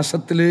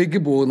നാശത്തിലേക്ക്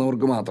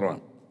പോകുന്നവർക്ക്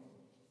മാത്രമാണ്.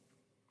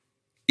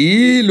 ഈ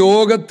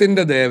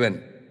ലോകത്തിൻ്റെ ദേവൻ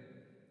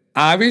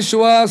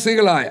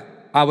അവിശ്വാസികളായ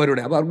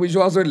അവരുടെ, അപ്പോൾ അവർക്ക്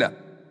വിശ്വാസമില്ല,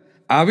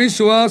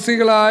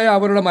 അവിശ്വാസികളായ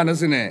അവരുടെ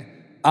മനസ്സിനെ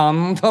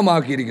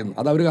അന്ധമാക്കിയിരിക്കുന്നു.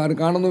 അതവർ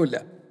കാണുന്നുമില്ല.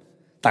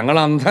 തങ്ങൾ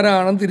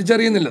അന്ധരാണെന്ന്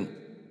തിരിച്ചറിയുന്നില്ലെന്ന്.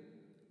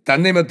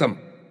 തന്നിമിത്തം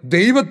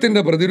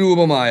ദൈവത്തിൻ്റെ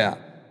പ്രതിരൂപമായ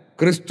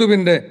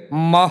ക്രിസ്തുവിൻ്റെ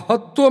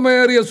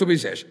മഹത്വമേറിയ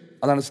സുവിശേഷം,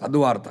 അതാണ്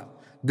സദ്വാർത്ത,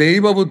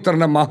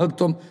 ദൈവപുത്രൻ്റെ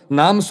മഹത്വം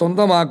നാം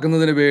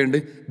സ്വന്തമാക്കുന്നതിന് വേണ്ടി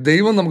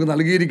ദൈവം നമുക്ക്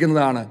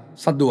നൽകിയിരിക്കുന്നതാണ്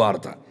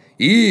സദ്വാർത്ത.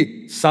 ഈ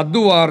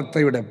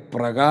സദ്വാർത്തയുടെ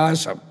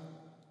പ്രകാശം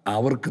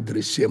അവർക്ക്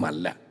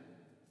ദൃശ്യമല്ല.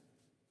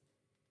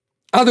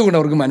 അതുകൊണ്ട്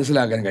അവർക്ക്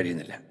മനസ്സിലാക്കാൻ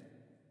കഴിയുന്നില്ല.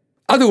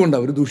 അതുകൊണ്ട്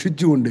അവർ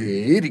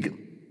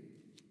ദുഷിച്ചുകൊണ്ടേയിരിക്കുന്നു.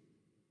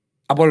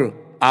 അപ്പോൾ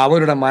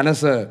അവരുടെ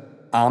മനസ്സ്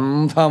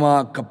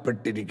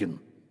അന്ധമാക്കപ്പെട്ടിരിക്കുന്നു.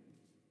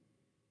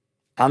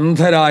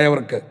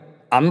 അന്ധരായവർക്ക്,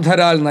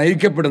 അന്ധരാൽ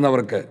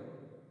നയിക്കപ്പെടുന്നവർക്ക്,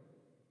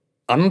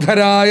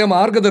 അന്ധരായ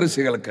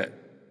മാർഗദർശികൾക്ക്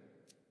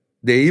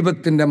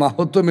ദൈവത്തിൻ്റെ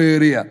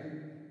മഹത്വമേറിയ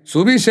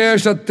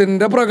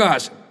സുവിശേഷത്തിൻ്റെ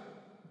പ്രകാശം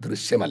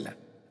ദൃശ്യമല്ല.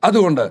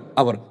 അതുകൊണ്ട്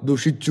അവർ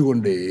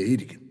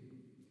ദുഷിച്ചുകൊണ്ടേയിരിക്കുന്നു.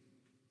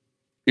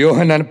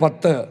 യോഹന്നാൻ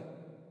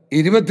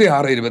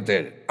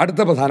 10:26-27 അടുത്ത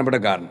പ്രധാനപ്പെട്ട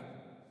കാരണം.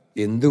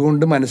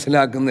 എന്തുകൊണ്ട്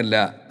മനസ്സിലാക്കുന്നില്ല?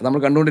 നമ്മൾ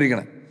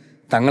കണ്ടുകൊണ്ടിരിക്കണം.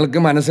 തങ്ങൾക്ക്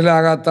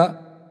മനസ്സിലാകാത്ത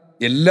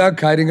എല്ലാ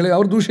കാര്യങ്ങളെയും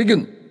അവർ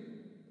ദൂഷിക്കുന്നു.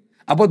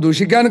 അപ്പോൾ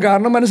ദൂഷിക്കാൻ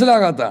കാരണം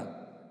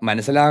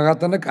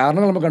മനസ്സിലാകാത്തതിൻ്റെ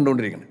കാരണങ്ങൾ നമ്മൾ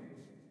കണ്ടുകൊണ്ടിരിക്കണം.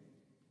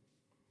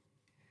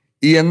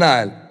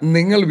 എന്നാൽ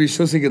നിങ്ങൾ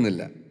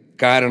വിശ്വസിക്കുന്നില്ല,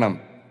 കാരണം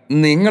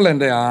നിങ്ങൾ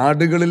എൻ്റെ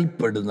ആടുകളിൽ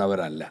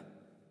പെടുന്നവരല്ല.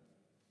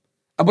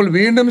 അപ്പോൾ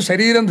വീണ്ടും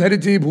ശരീരം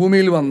ധരിച്ച് ഈ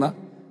ഭൂമിയിൽ വന്ന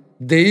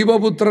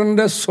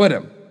ദൈവപുത്രൻ്റെ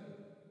സ്വരം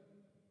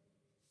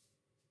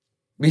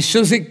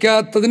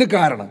വിശ്വസിക്കാത്തതിന്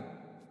കാരണം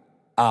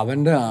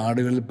അവൻ്റെ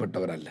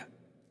ആടുകളിൽപ്പെട്ടവരല്ല.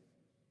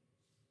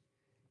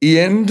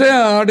 എൻ്റെ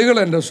ആടുകൾ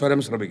എൻ്റെ സ്വരം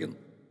ശ്രമിക്കുന്നു,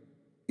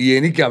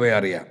 എനിക്കവയെ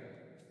അറിയാം,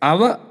 അവ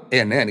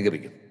എന്നെ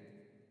അനുഗമിക്കും.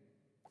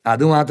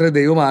 അതുമാത്രമേ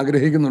ദൈവം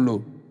ആഗ്രഹിക്കുന്നുള്ളൂ.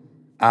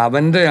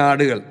 അവൻ്റെ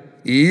ആടുകൾ,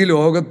 ഈ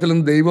ലോകത്തിലും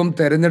ദൈവം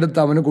തിരഞ്ഞെടുത്ത്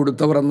അവന്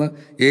കൊടുത്തവർ എന്ന്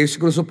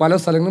യേശുക്രിസ്തു പല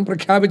സ്ഥലങ്ങളും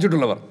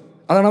പ്രഖ്യാപിച്ചിട്ടുള്ളവർ,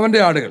 അതാണ് അവൻ്റെ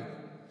ആടുകൾ.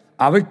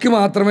 അവയ്ക്ക്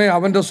മാത്രമേ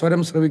അവൻ്റെ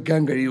സ്വരം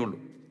ശ്രവിക്കാൻ കഴിയുള്ളൂ.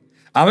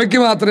 അവയ്ക്ക്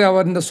മാത്രമേ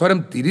അവൻ്റെ സ്വരം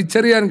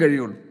തിരിച്ചറിയാൻ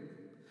കഴിയുള്ളൂ.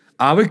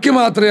 അവയ്ക്ക്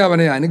മാത്രമേ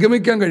അവനെ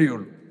അനുഗമിക്കാൻ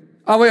കഴിയുള്ളൂ.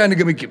 അവയെ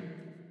അനുഗമിക്കും.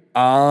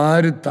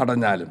 ആര്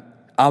തടഞ്ഞാലും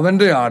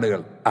അവൻ്റെ ആടുകൾ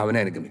അവനെ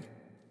അനുഗമിക്കും.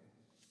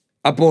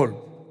 അപ്പോൾ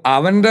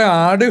അവൻ്റെ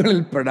ആടുകളിൽ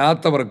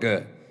പെടാത്തവർക്ക്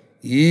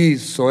ഈ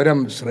സ്വരം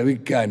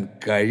ശ്രവിക്കാൻ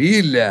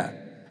കഴിയില്ല,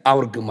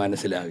 അവർക്ക്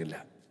മനസ്സിലാകില്ല,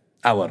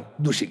 അവർ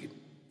ദുഷിക്കും.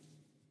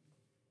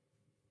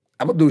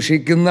 അപ്പം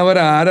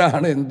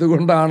ദുഷിക്കുന്നവരാരാണ്,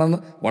 എന്തുകൊണ്ടാണെന്ന്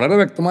വളരെ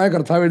വ്യക്തമായ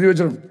കർത്താവ് എഴുതി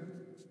വെച്ചിട്ടുണ്ട്.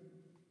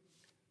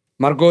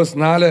 മർക്കോസ്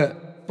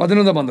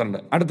 4:11-12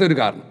 അടുത്തൊരു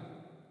കാരണം.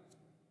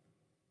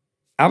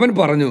 അവൻ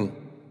പറഞ്ഞു,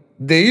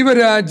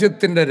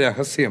 ദൈവരാജ്യത്തിൻ്റെ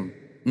രഹസ്യം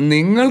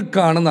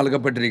നിങ്ങൾക്കാണ്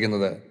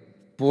നൽകപ്പെട്ടിരിക്കുന്നത്,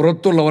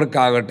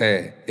 പുറത്തുള്ളവർക്കാകട്ടെ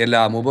എല്ലാ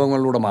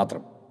അനുഭവങ്ങളിലൂടെ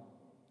മാത്രം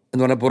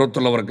എന്ന് പറഞ്ഞാൽ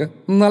പുറത്തുള്ളവർക്ക്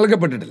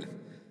നൽകപ്പെട്ടിട്ടില്ല.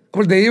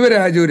 അപ്പോൾ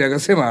ദൈവരാജ്യം ഒരു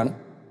രഹസ്യമാണ്.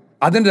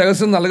 അതിൻ്റെ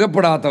രഹസ്യം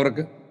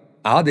നൽകപ്പെടാത്തവർക്ക്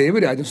ആ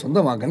ദൈവരാജ്യം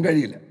സ്വന്തമാക്കാൻ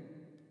കഴിയില്ല.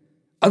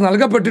 അത്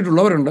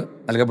നൽകപ്പെട്ടിട്ടുള്ളവരുണ്ട്,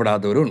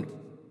 നൽകപ്പെടാത്തവരുമുണ്ട്.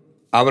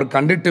 അവർ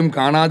കണ്ടിട്ടും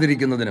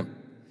കാണാതിരിക്കുന്നതിനും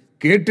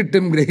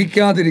കേട്ടിട്ടും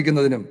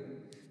ഗ്രഹിക്കാതിരിക്കുന്നതിനും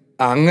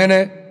അങ്ങനെ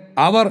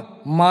അവർ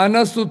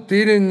മനസ്സു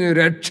തിരിഞ്ഞ്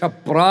രക്ഷ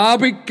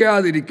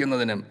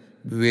പ്രാപിക്കാതിരിക്കുന്നതിനും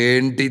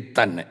വേണ്ടി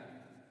തന്നെ.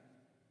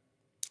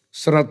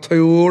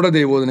 ശ്രദ്ധയോടെ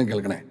ദൈവോധനം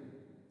കേൾക്കണേ.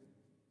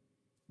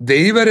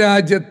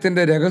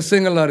 ദൈവരാജ്യത്തിൻ്റെ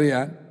രഹസ്യങ്ങൾ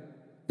അറിയാൻ,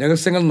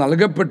 രഹസ്യങ്ങൾ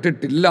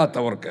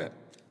നൽകപ്പെട്ടിട്ടില്ലാത്തവർക്ക്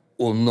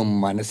ഒന്നും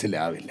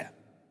മനസ്സിലാവില്ല.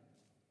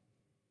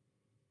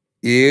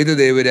 ഏത്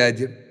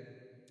ദൈവരാജ്യം?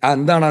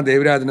 എന്താണ് ആ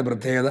ദൈവരാജ്യത്തിൻ്റെ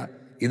പ്രത്യേകത?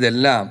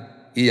 ഇതെല്ലാം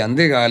ഈ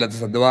അന്ത്യകാലത്ത്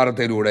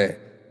സദ്വാർത്തയിലൂടെ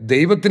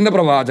ദൈവത്തിൻ്റെ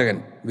പ്രവാചകൻ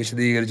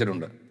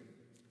വിശദീകരിച്ചിട്ടുണ്ട്.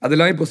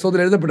 അതെല്ലാം ഈ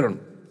പുസ്തകത്തിൽ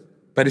എഴുതപ്പെട്ടിട്ടുണ്ട്,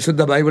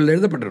 പരിശുദ്ധ ബൈബിളിൽ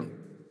എഴുതപ്പെട്ടിട്ടുണ്ട്.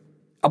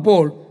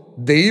 അപ്പോൾ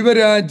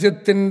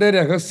ദൈവരാജ്യത്തിൻ്റെ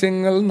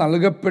രഹസ്യങ്ങൾ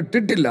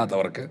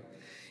നൽകപ്പെട്ടിട്ടില്ലാത്തവർക്ക്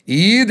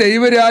ഈ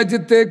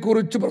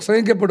ദൈവരാജ്യത്തെക്കുറിച്ച്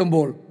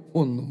പ്രസംഗിക്കപ്പെടുമ്പോൾ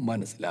ഒന്നും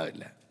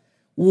മനസ്സിലാകില്ല.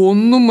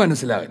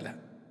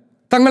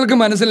 തങ്ങൾക്ക്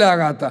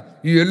മനസ്സിലാകാത്ത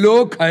എല്ലാ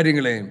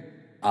കാര്യങ്ങളെയും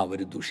അവർ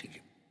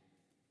ദൂഷിക്കും.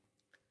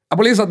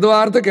 അപ്പോൾ ഈ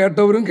സദ്വാർത്ത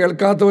കേട്ടവരും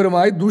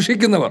കേൾക്കാത്തവരുമായി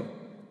ദൂഷിക്കുന്നവർ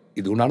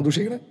ഇതുകൊണ്ടാണ്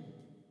ദൂഷിക്കുന്നത്.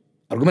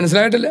 അവർക്ക്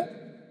മനസ്സിലായിട്ടില്ല,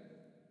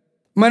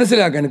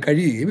 മനസ്സിലാക്കാൻ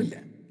കഴിയുകയുമില്ല.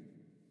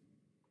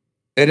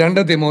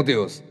 2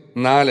 തിമോത്തിയോസ്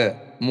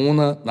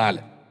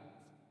 4:3-4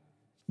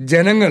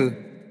 ജനങ്ങൾ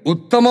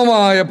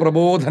ഉത്തമമായ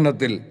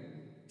പ്രബോധനത്തിൽ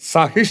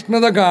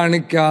സഹിഷ്ണുത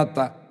കാണിക്കാത്ത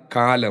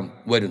കാലം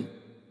വരുന്നു.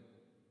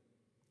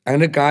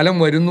 അങ്ങനെ കാലം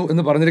വരുന്നു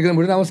എന്ന് പറഞ്ഞിരിക്കുന്നത്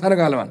മുഴുവൻ അവസാന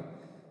കാലമാണ്.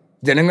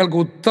 ജനങ്ങൾക്ക്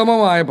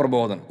ഉത്തമമായ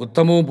പ്രബോധനം,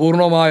 ഉത്തമവും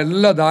പൂർണ്ണവുമായ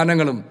എല്ലാ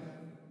ദാനങ്ങളും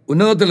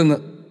ഉന്നതത്തിൽ നിന്ന്,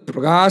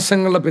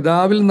 പ്രകാശങ്ങളുടെ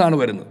പിതാവിൽ നിന്നാണ്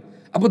വരുന്നത്.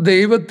 അപ്പോൾ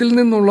ദൈവത്തിൽ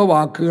നിന്നുള്ള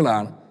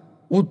വാക്കുകളാണ്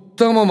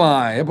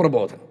ഉത്തമമായ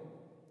പ്രബോധനം.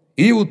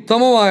 ഈ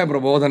ഉത്തമമായ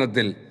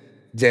പ്രബോധനത്തിൽ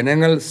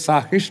ജനങ്ങൾ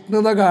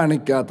സഹിഷ്ണുത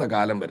കാണിക്കാത്ത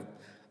കാലം വരും.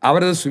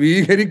 അവരത്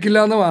സ്വീകരിക്കില്ല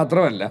എന്ന്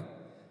മാത്രമല്ല,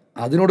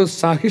 അതിനോട്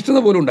സഹിഷ്ണുത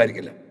പോലും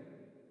ഉണ്ടായിരിക്കില്ല.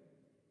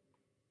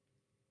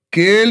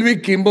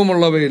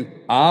 കേൾവിക്കിമ്പമുള്ളവയിൽ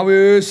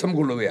ആവേശം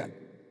കൊള്ളുകയാൽ.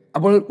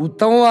 അപ്പോൾ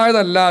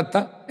ഉത്തമമായതല്ലാത്ത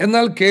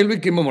എന്നാൽ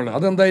കേൾവിക്കിമ്പമുള്ളത്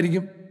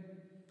അതെന്തായിരിക്കും?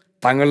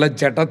 തങ്ങളുടെ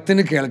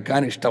ജഡത്തിന്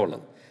കേൾക്കാൻ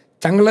ഇഷ്ടമുള്ളത്,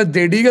 തങ്ങളുടെ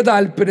ജഡിക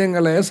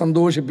താല്പര്യങ്ങളെ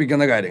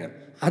സന്തോഷിപ്പിക്കുന്ന കാര്യങ്ങൾ,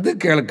 അത്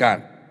കേൾക്കാൻ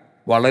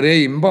വളരെ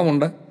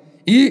ഇമ്പമുണ്ട്.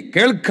 ഈ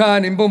കേൾക്കാൻ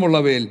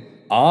ഇമ്പമുള്ളവയിൽ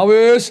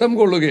ആവേശം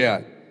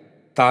കൊള്ളുകയാൽ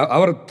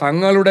അവർ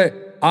തങ്ങളുടെ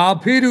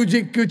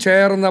അഭിരുചിക്കു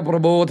ചേർന്ന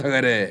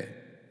പ്രബോധകരെ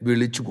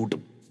വിളിച്ചു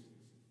കൂട്ടും.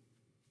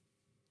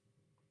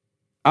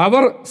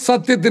 അവർ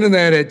സത്യത്തിന്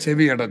നേരെ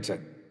ചെവിയടച്ച്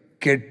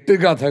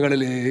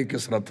കെട്ടുകഥകളിലേക്ക്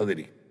ശ്രദ്ധ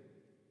തിരിക്കും.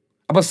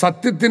 അപ്പൊ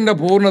സത്യത്തിന്റെ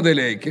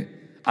പൂർണ്ണതയിലേക്ക്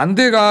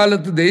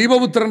അന്ത്യകാലത്ത്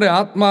ദൈവപുത്രന്റെ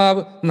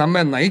ആത്മാവ്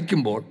നമ്മെ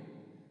നയിക്കുമ്പോൾ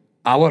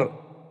അവർ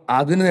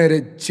അതിനു നേരെ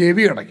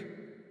ചെവിയടയ്ക്കും.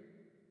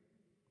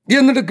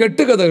 എന്നിട്ട്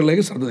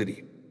കെട്ടുകഥകളിലേക്ക് ശ്രദ്ധ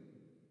തിരിക്കും.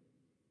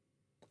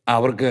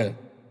 അവർക്ക്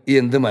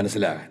എന്ത്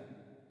മനസ്സിലാകാൻ?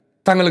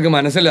 തങ്ങൾക്ക്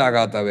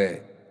മനസ്സിലാകാത്തവയെ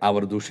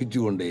അവർ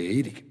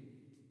ദുഷിച്ചുകൊണ്ടേയിരിക്കും.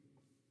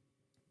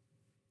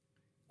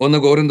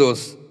 1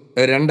 കൊരിന്തോസ്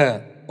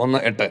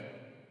 2:1-8.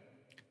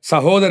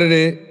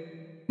 സഹോദരരെ,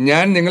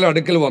 ഞാൻ നിങ്ങളുടെ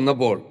അടുക്കൽ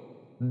വന്നപ്പോൾ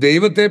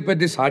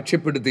ദൈവത്തെപ്പറ്റി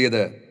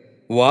സാക്ഷ്യപ്പെടുത്തിയത്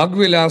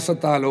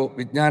വാഗ്വിലാസത്താലോ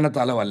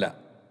വിജ്ഞാനത്താലോ അല്ല.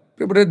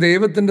 ഇവിടെ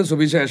ദൈവത്തിൻ്റെ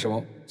സുവിശേഷമോ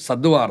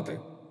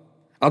സദ്വാർത്തയോ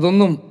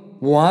അതൊന്നും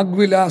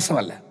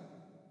വാഗ്വിലാസമല്ല,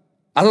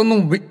 അതൊന്നും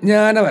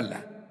വിജ്ഞാനമല്ല.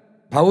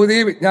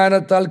 ഭൗതിക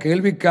വിജ്ഞാനത്താൽ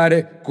കേൾവിക്കാരെ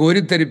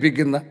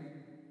കോരിത്തരിപ്പിക്കുന്ന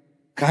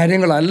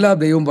കാര്യങ്ങളല്ല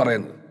ദൈവം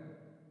പറയുന്നത്.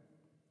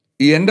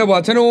 എൻ്റെ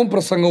വചനവും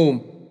പ്രസംഗവും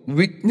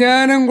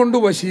വിജ്ഞാനം കൊണ്ട്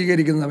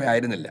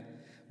വശീകരിക്കുന്നവയായിരുന്നില്ല.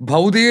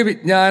 ഭൗതിക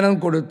വിജ്ഞാനം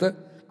കൊടുത്ത്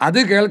അത്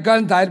കേൾക്കാൻ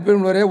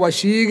താല്പര്യമുള്ളവരെ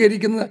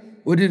വശീകരിക്കുന്ന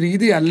ഒരു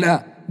രീതിയല്ല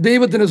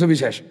ദൈവത്തിൻ്റെ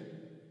സുവിശേഷം.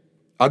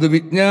 അത്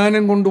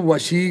വിജ്ഞാനം കൊണ്ട്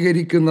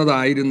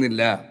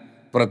വശീകരിക്കുന്നതായിരുന്നില്ല.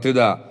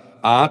 പ്രത്യുത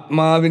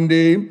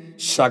ആത്മാവിൻ്റെയും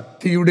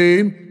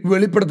ശക്തിയുടെയും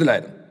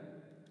വെളിപ്പെടുത്തലായിരുന്നു.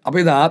 അപ്പോൾ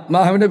ഇത്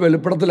ആത്മാവിൻ്റെ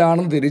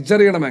വെളിപ്പെടുത്തലാണെന്ന്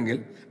തിരിച്ചറിയണമെങ്കിൽ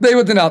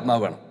ദൈവത്തിൻ്റെ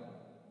ആത്മാവ് വേണം.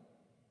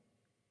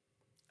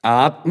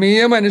 ആത്മീയ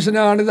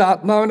മനുഷ്യനാണിത്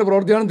ആത്മാവിൻ്റെ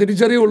പ്രവൃത്തിയാണെന്ന്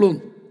തിരിച്ചറിയുള്ളൂ.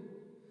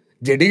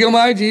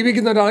 ജഡികമായി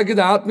ജീവിക്കുന്ന ഒരാൾക്ക്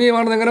ഇത്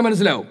ആത്മീയമാണെന്ന് എങ്ങനെ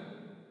മനസ്സിലാവും?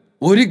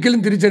 ഒരിക്കലും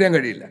തിരിച്ചറിയാൻ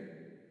കഴിയില്ല.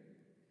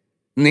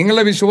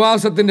 നിങ്ങളുടെ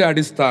വിശ്വാസത്തിൻ്റെ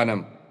അടിസ്ഥാനം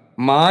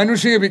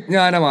മാനുഷിക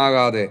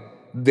വിജ്ഞാനമാകാതെ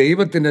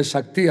ദൈവത്തിൻ്റെ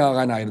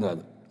ശക്തിയാകാനായിരുന്നു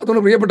അത്.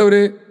 അതുകൊണ്ട്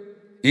പ്രിയപ്പെട്ടവരെ,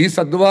 ഈ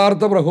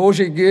സദ്വാർത്ത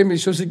പ്രഘോഷിക്കുകയും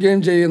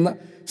വിശ്വസിക്കുകയും ചെയ്യുന്ന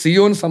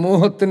സിയോൻ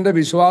സമൂഹത്തിൻ്റെ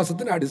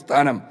വിശ്വാസത്തിൻ്റെ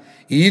അടിസ്ഥാനം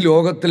ഈ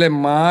ലോകത്തിലെ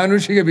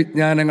മാനുഷിക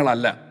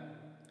വിജ്ഞാനങ്ങളല്ല,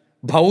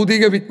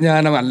 ഭൗതിക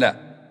വിജ്ഞാനമല്ല.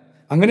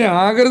 അങ്ങനെ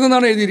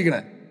ആകരുതെന്നാണ്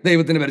എഴുതിയിരിക്കുന്നത്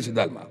ദൈവത്തിൻ്റെ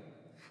പരിശുദ്ധാത്മാവ്.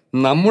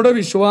 നമ്മുടെ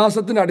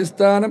വിശ്വാസത്തിൻ്റെ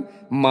അടിസ്ഥാനം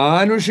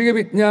മാനുഷിക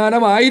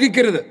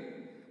വിജ്ഞാനമായിരിക്കരുത്,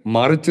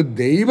 മറിച്ച്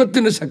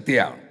ദൈവത്തിൻ്റെ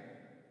ശക്തിയാണ്.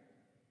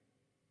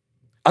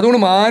 അതുകൊണ്ട്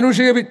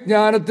മാനുഷിക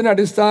വിജ്ഞാനത്തിൻ്റെ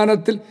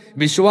അടിസ്ഥാനത്തിൽ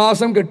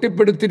വിശ്വാസം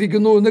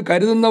കെട്ടിപ്പടുത്തിരിക്കുന്നു എന്ന്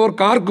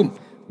കരുതുന്നവർക്കാർക്കും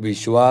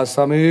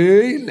വിശ്വാസമേ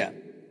ഇല്ല.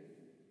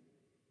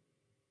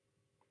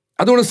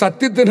 അതുകൊണ്ട്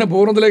സത്യത്തിൻ്റെ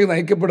പൂർണ്ണതയിലേക്ക്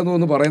നയിക്കപ്പെടുന്നു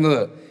എന്ന്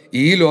പറയുന്നത്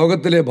ഈ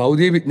ലോകത്തിലെ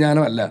ഭൗതിക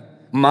വിജ്ഞാനമല്ല,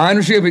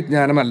 മാനുഷിക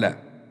വിജ്ഞാനമല്ല.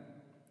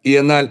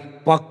 എന്നാൽ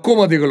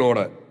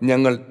പക്വമതികളോട്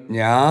ഞങ്ങൾ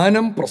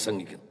ജ്ഞാനം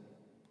പ്രസംഗിക്കുന്നു,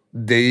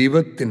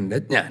 ദൈവത്തിൻ്റെ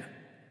ജ്ഞാനം,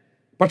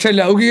 പക്ഷെ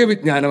ലൗകിക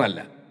വിജ്ഞാനമല്ല.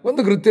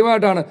 ഒന്ന്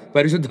കൃത്യമായിട്ടാണ്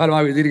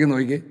പരിശുദ്ധാത്മാവ് എഴുതിയിരിക്കുന്നത്.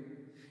 നോക്കിയേ,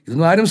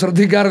 ഇതൊന്നും ആരും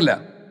ശ്രദ്ധിക്കാറില്ല.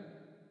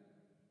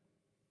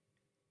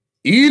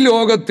 ഈ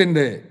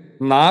ലോകത്തിൻ്റെ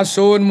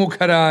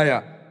നാശോന്മുഖരായ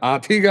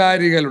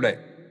അധികാരികളുടെ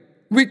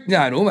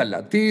വിജ്ഞാനവുമല്ല,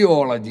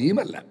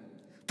 തിയോളജിയുമല്ല,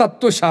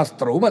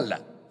 തത്വശാസ്ത്രവുമല്ല.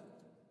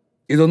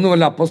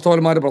 ഇതൊന്നുമല്ല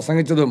അപ്പസ്തോലന്മാർ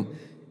പ്രസംഗിച്ചതും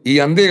ഈ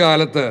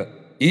അന്ത്യകാലത്ത്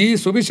ഈ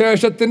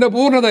സുവിശേഷത്തിൻ്റെ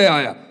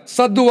പൂർണ്ണതയായ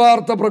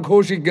സദ്വാർത്ത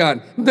പ്രഘോഷിക്കാൻ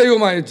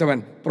ദൈവമയച്ചവൻ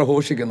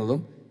പ്രഘോഷിക്കുന്നതും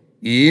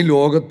ഈ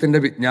ലോകത്തിൻ്റെ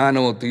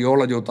വിജ്ഞാനമോ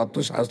തിയോളജിയോ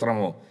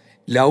തത്വശാസ്ത്രമോ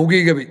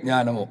ലൗകിക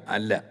വിജ്ഞാനമോ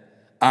അല്ല.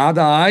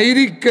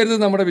 അതായിരിക്കരുത്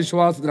നമ്മുടെ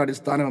വിശ്വാസത്തിൻ്റെ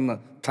അടിസ്ഥാനമെന്ന്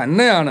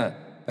തന്നെയാണ്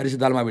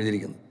പരിശുദ്ധാത്മാവ്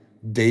എഴുതിയിരിക്കുന്നത്.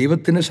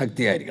 ദൈവത്തിൻ്റെ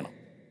ശക്തിയായിരിക്കണം,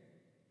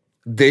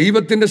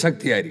 ദൈവത്തിൻ്റെ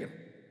ശക്തിയായിരിക്കണം.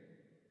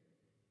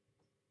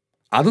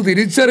 അത്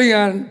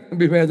തിരിച്ചറിയാൻ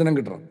വിവേചനം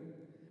കിട്ടണം,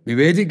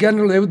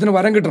 വിവേചിക്കാനുള്ള ദൈവത്തിന്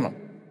വരം കിട്ടണം.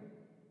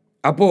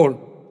 അപ്പോൾ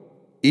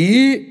ഈ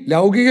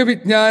ലൗകിക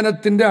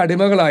വിജ്ഞാനത്തിൻ്റെ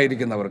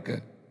അടിമകളായിരിക്കുന്നവർക്ക്,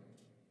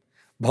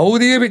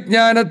 ഭൗതിക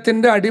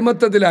വിജ്ഞാനത്തിൻ്റെ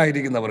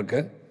അടിമത്തത്തിലായിരിക്കുന്നവർക്ക്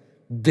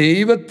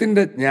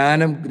ദൈവത്തിൻ്റെ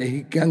ജ്ഞാനം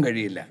ഗ്രഹിക്കാൻ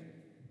കഴിയില്ല.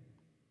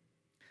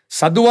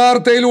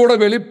 സദ്വാർത്തയിലൂടെ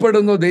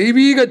വെളിപ്പെടുന്ന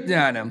ദൈവീക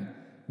ജ്ഞാനം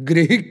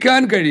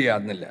ഗ്രഹിക്കാൻ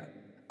കഴിയാന്നില്ല.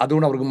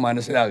 അതുകൊണ്ട് അവർക്ക്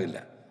മനസ്സിലാകില്ല.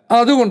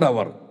 അതുകൊണ്ട്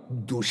അവർ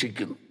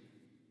ദൂഷിക്കുന്നു.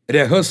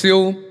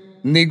 രഹസ്യവും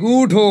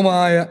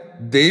നിഗൂഢവുമായ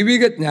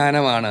ദൈവിക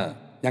ജ്ഞാനമാണ്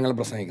ഞങ്ങൾ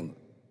പ്രസംഗിക്കുന്നത്.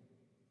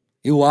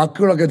 ഈ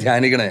വാക്കുകളൊക്കെ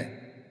ധ്യാനിക്കണേ.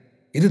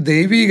 ഇത്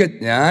ദൈവിക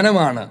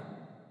ജ്ഞാനമാണ്,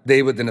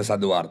 ദൈവത്തിൻ്റെ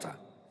സദ്വാർത്ത.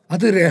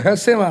 അത്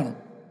രഹസ്യമാണ്,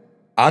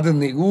 അത്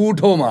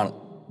നിഗൂഢവുമാണ്,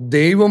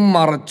 ദൈവം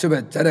മറച്ചു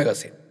വെച്ച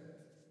രഹസ്യം.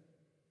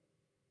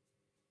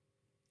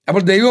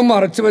 അപ്പോൾ ദൈവം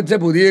മറച്ചു വെച്ച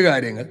പുതിയ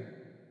കാര്യങ്ങൾ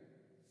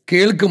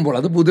കേൾക്കുമ്പോൾ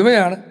അത്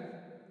പുതുമയാണ്.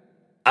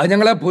 അത്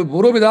ഞങ്ങളെ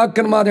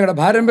പൂർവ്വപിതാക്കന്മാർ ഞങ്ങളുടെ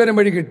പാരമ്പര്യം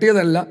വഴി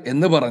കിട്ടിയതല്ല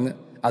എന്ന് പറഞ്ഞ്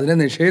അതിനെ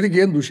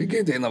നിഷേധിക്കുകയും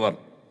ദുഷിക്കുകയും ചെയ്യുന്നവർ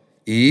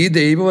ഈ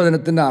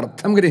ദൈവവചനത്തിൻ്റെ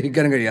അർത്ഥം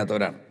ഗ്രഹിക്കാൻ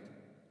കഴിയാത്തവരാണ്.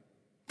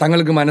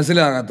 തങ്ങൾക്ക്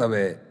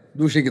മനസ്സിലാകാത്തവയെ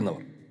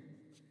ദൂഷിക്കുന്നവർ.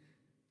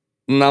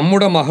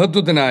 നമ്മുടെ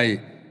മഹത്വത്തിനായി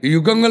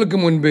യുഗങ്ങൾക്ക്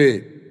മുൻപേ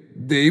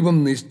ദൈവം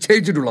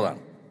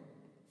നിശ്ചയിച്ചിട്ടുള്ളതാണ്.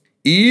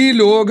 ഈ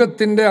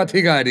ലോകത്തിൻ്റെ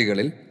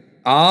അധികാരികളിൽ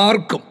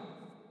ആർക്കും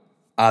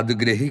അത്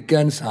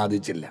ഗ്രഹിക്കാൻ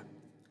സാധിച്ചില്ല.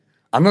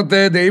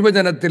 അന്നത്തെ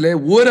ദൈവജനത്തിലെ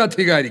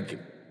ഒരധികാരിക്കും,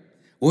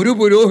 ഒരു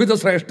പുരോഹിത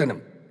ശ്രേഷ്ഠനും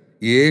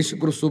യേശു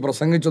ക്രിസ്തു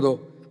പ്രസംഗിച്ചതോ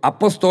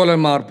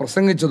അപ്പസ്തോലന്മാർ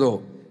പ്രസംഗിച്ചതോ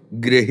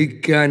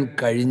ഗ്രഹിക്കാൻ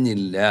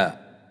കഴിഞ്ഞില്ല.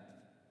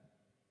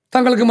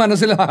 തങ്ങൾക്ക്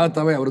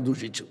മനസ്സിലാകാത്തവ അവർ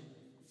ദൂഷിച്ചു.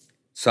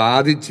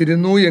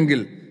 സാധിച്ചിരുന്നു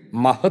എങ്കിൽ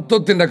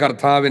മഹത്വത്തിൻ്റെ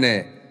കർത്താവിനെ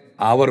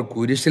അവർ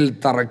കുരിശിൽ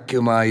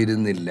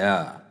തറയ്ക്കുമായിരുന്നില്ല.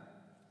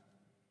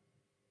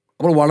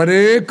 അപ്പോൾ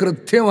വളരെ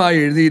കൃത്യമായി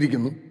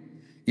എഴുതിയിരിക്കുന്നു,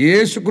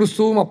 യേശു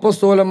ക്രിസ്തുവും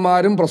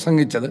അപ്പസ്തോലന്മാരും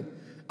പ്രസംഗിച്ചത്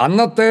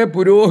അന്നത്തെ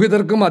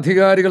പുരോഹിതർക്കും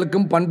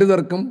അധികാരികൾക്കും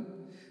പണ്ഡിതർക്കും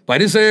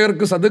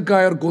പരിസേയർക്ക്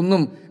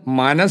സദുക്കായർക്കൊന്നും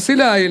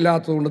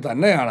മനസ്സിലായില്ലാത്തതുകൊണ്ട്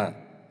തന്നെയാണ്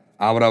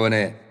അവർ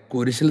അവനെ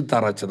കുരിശിൽ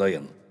തറച്ചത്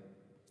എന്ന്,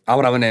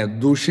 അവർ അവനെ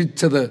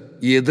ദുഷിച്ചത്,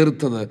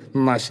 എതിർത്തത്,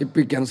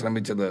 നശിപ്പിക്കാൻ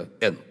ശ്രമിച്ചത്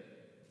എന്ന്.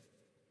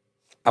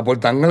 അപ്പോൾ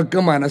തങ്ങൾക്ക്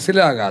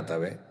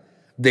മനസ്സിലാകാത്തവ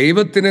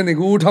ദൈവത്തിന്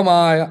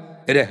നിഗൂഢമായ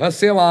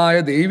രഹസ്യമായ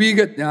ദൈവിക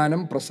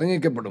ജ്ഞാനം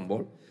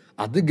പ്രസംഗിക്കപ്പെടുമ്പോൾ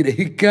അത്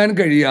ഗ്രഹിക്കാൻ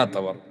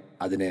കഴിയാത്തവർ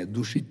അതിനെ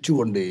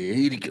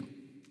ദുഷിച്ചുകൊണ്ടേയിരിക്കുന്നു.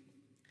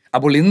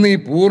 അപ്പോൾ ഇന്ന് ഈ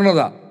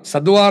പൂർണ്ണത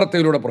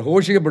സദ്വാർത്തയിലൂടെ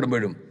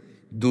പ്രഘോഷിക്കപ്പെടുമ്പോഴും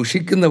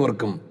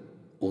ദുഷിക്കുന്നവർക്കും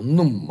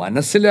ഒന്നും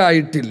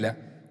മനസ്സിലായിട്ടില്ല,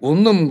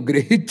 ഒന്നും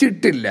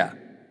ഗ്രഹിച്ചിട്ടില്ല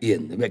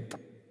എന്ന്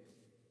വ്യക്തം.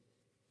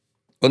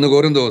 1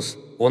 കൊരിന്തോസ്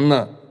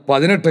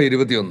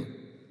 1:18-21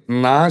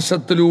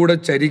 നാശത്തിലൂടെ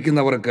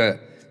ചരിക്കുന്നവർക്ക്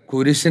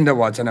കുരിശിൻ്റെ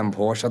വചനം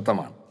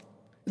ഭോഷത്വമാണ്.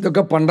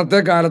 ഇതൊക്കെ പണ്ടത്തെ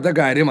കാലത്തെ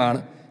കാര്യമാണ്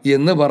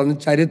എന്ന് പറഞ്ഞ്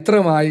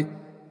ചരിത്രമായി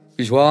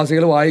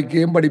വിശ്വാസികൾ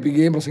വായിക്കുകയും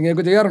പഠിപ്പിക്കുകയും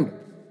പ്രസംഗിക്കുകയൊക്കെ ചെയ്യാറുണ്ട്.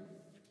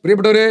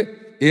 പ്രിയപ്പെട്ടവരെ,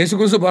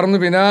 യേശുക്രിസ്തു പറഞ്ഞു,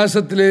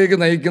 വിനാശത്തിലേക്ക്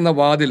നയിക്കുന്ന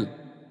വാതിൽ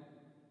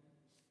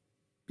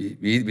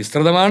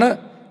വിസ്തൃതമാണ്,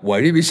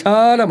 വഴി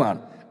വിശാലമാണ്,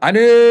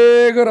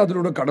 അനേകർ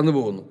അതിലൂടെ കടന്നു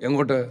പോകുന്നു.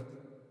 എങ്ങോട്ട്?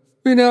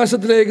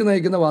 വിനാശത്തിലേക്ക്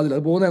നയിക്കുന്ന വാതിൽ.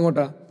 അത് പോകുന്നത്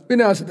എങ്ങോട്ടാ?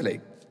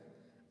 വിനാശത്തിലേക്ക്.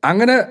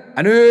 അങ്ങനെ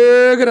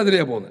അനേകർ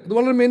അതിലേക്ക് പോകുന്നത്. ഇത്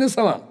വളരെ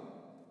മിനുസമാണ്.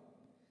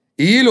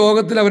 ഈ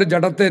ലോകത്തിൽ അവർ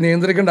ജഡത്തെ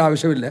നിയന്ത്രിക്കേണ്ട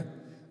ആവശ്യമില്ല,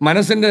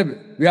 മനസ്സിൻ്റെ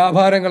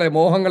വ്യാപാരങ്ങളെ,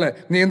 മോഹങ്ങളെ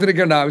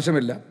നിയന്ത്രിക്കേണ്ട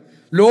ആവശ്യമില്ല.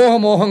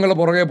 ലോഹമോഹങ്ങൾ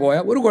പുറകെ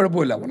പോയാൽ ഒരു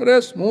കുഴപ്പമില്ല. വളരെ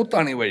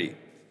സ്മൂത്താണ് ഈ വഴി,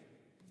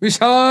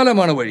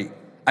 വിശാലമാണ് വഴി,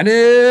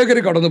 അനേകർ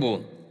കടന്നു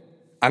പോകുന്നു.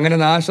 അങ്ങനെ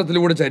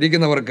നാശത്തിലൂടെ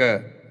ചരിക്കുന്നവർക്ക്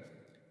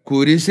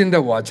കുരിശിൻ്റെ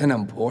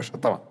വചനം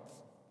ഭോഷത്വമാണ്.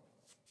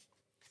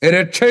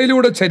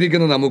 രക്ഷയിലൂടെ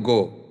ചരിക്കുന്ന നമുക്കോ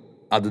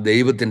അത്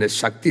ദൈവത്തിൻ്റെ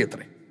ശക്തി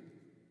അത്രേ.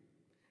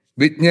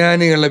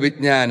 വിജ്ഞാനികളുടെ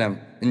വിജ്ഞാനം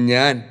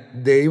ഞാൻ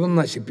ദൈവം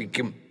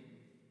നശിപ്പിക്കും.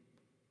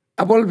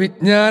 അപ്പോൾ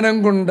വിജ്ഞാനം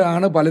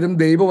കൊണ്ടാണ് പലരും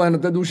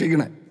ദൈവവചനത്തെ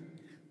ദൂഷിക്കുന്നത്.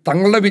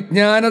 തങ്ങളുടെ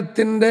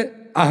വിജ്ഞാനത്തിൻ്റെ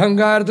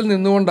അഹങ്കാരത്തിൽ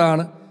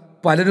നിന്നുകൊണ്ടാണ്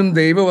പലരും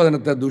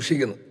ദൈവവചനത്തെ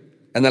ദൂഷിക്കുന്നത്.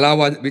 എന്നാൽ ആ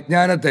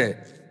വിജ്ഞാനത്തെ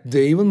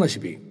ദൈവം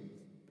നശിപ്പിക്കും.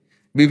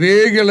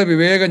 വിവേകികളുടെ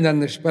വിവേകം ഞാൻ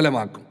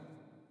നിഷ്ഫലമാക്കും.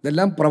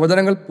 ഇതെല്ലാം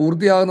പ്രവചനങ്ങൾ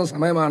പൂർത്തിയാകുന്ന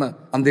സമയമാണ്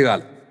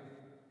അന്ത്യകാലം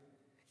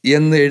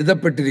എന്ന്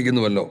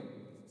എഴുതപ്പെട്ടിരിക്കുന്നുവല്ലോ.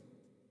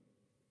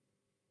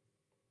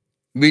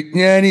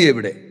 വിജ്ഞാനി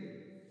എവിടെ?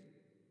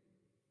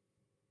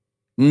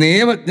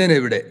 നിയമജ്ഞൻ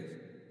എവിടെ?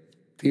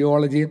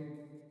 തിയോളജിയൻ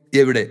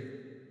എവിടെ?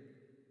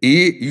 ഈ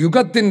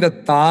യുഗത്തിൻ്റെ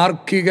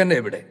താർക്കികൻ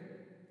എവിടെ?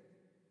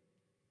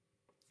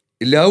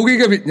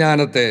 ലൗകിക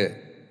വിജ്ഞാനത്തെ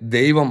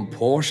ദൈവം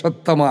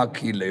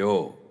ഭോഷത്വമാക്കിയില്ലയോ?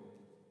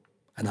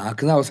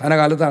 അതാക്കുന്ന അവസാന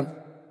കാലത്താണ്.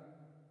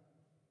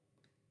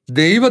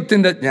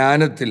 ദൈവത്തിൻ്റെ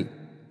ജ്ഞാനത്തിൽ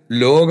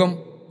ലോകം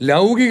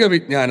ലൗകിക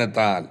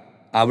വിജ്ഞാനത്താൽ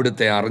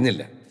അവിടുത്തെ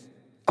അറിഞ്ഞില്ല.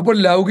 അപ്പോൾ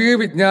ലൗകിക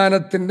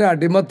വിജ്ഞാനത്തിൻ്റെ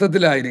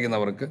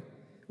അടിമത്തത്തിലായിരിക്കുന്നവർക്ക്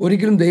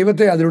ഒരിക്കലും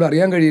ദൈവത്തെ അതിലൂടെ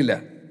അറിയാൻ കഴിയില്ല.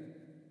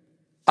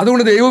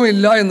 അതുകൊണ്ട്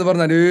ദൈവമില്ല എന്ന്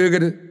പറഞ്ഞ്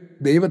അനേകർ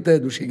ദൈവത്തെ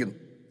ദുഷിക്കുന്നു.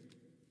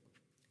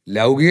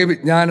 ലൗകിക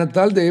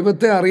വിജ്ഞാനത്താൽ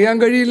ദൈവത്തെ അറിയാൻ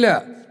കഴിയില്ല,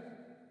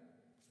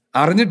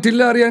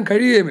 അറിഞ്ഞിട്ടില്ല, അറിയാൻ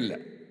കഴിയുകയുമില്ല.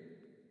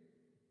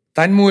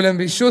 തന്മൂലം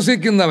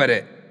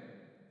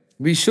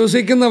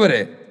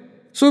വിശ്വസിക്കുന്നവരെ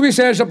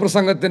സുവിശേഷ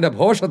പ്രസംഗത്തിൻ്റെ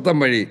ഭോഷത്വം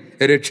വഴി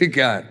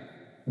രക്ഷിക്കാൻ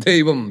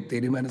ദൈവം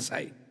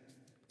തിരുമനസ്സായി.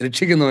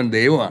 രക്ഷിക്കുന്നവൻ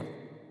ദൈവമാണ്.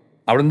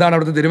 അവിടെ എന്താണ്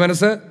അവിടുത്തെ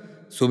തിരുമനസ്?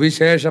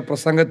 സുവിശേഷ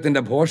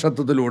പ്രസംഗത്തിൻ്റെ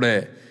ഭോഷത്വത്തിലൂടെ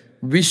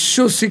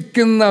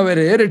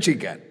വിശ്വസിക്കുന്നവരെ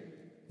രക്ഷിക്കാൻ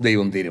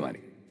ദൈവം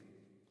തീരുമാനിക്കും.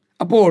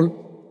 അപ്പോൾ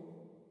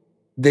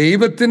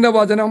ദൈവത്തിൻ്റെ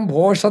വചനം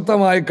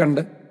ഭോഷത്വമായി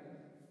കണ്ട്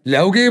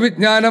ലൗകിക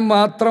വിജ്ഞാനം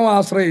മാത്രം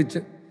ആശ്രയിച്ച്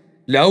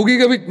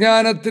ലൗകിക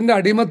വിജ്ഞാനത്തിൻ്റെ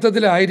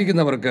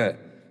അടിമത്തത്തിലായിരിക്കുന്നവർക്ക്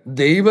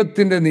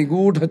ദൈവത്തിൻ്റെ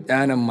നിഗൂഢ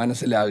ജ്ഞാനം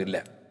മനസ്സിലാകില്ല.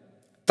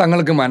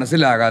 തങ്ങൾക്ക്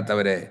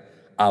മനസ്സിലാകാത്തവരെ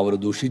അവർ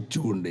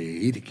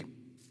ദുഷിച്ചുകൊണ്ടേയിരിക്കും.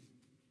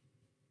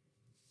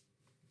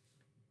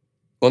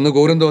 1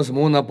 കൊരിന്തോസ്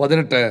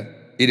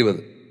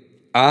 3:18-20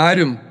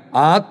 ആരും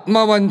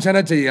ആത്മവഞ്ചന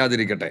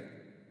ചെയ്യാതിരിക്കട്ടെ.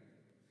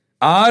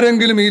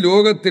 ആരെങ്കിലും ഈ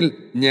ലോകത്തിൽ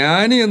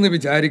ജ്ഞാനി എന്ന്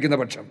വിചാരിക്കുന്ന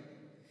പക്ഷം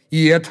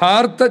ഈ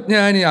യഥാർത്ഥ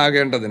ജ്ഞാനി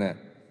ആകേണ്ടതിന്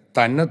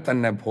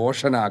തന്നെ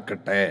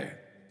ഭോഷനാക്കട്ടെ.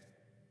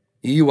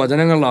 ഈ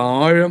വചനങ്ങളുടെ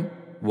ആഴം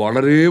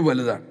വളരെ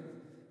വലുതാണ്.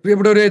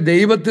 പ്രിയപ്പെട്ടവരെ,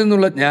 ദൈവത്തിൽ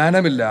നിന്നുള്ള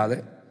ജ്ഞാനമില്ലാതെ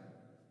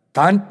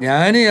താൻ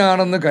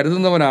ജ്ഞാനിയാണെന്ന്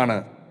കരുതുന്നവനാണ്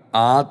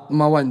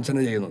ആത്മവഞ്ചന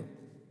ചെയ്യുന്നത്,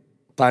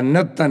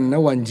 തന്നെ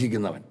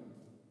വഞ്ചിക്കുന്നവൻ.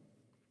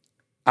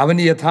 അവൻ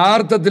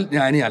യഥാർത്ഥത്തിൽ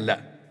ജ്ഞാനിയല്ല.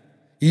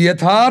 ഈ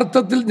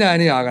യഥാർത്ഥത്തിൽ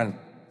ജ്ഞാനിയാകാൻ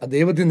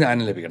ദൈവത്തിൽ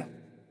ജ്ഞാനം ലഭിക്കണം.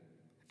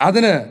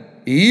 അതിന്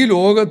ഈ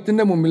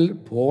ലോകത്തിൻ്റെ മുമ്പിൽ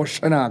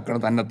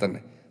ഭോഷനാക്കണം.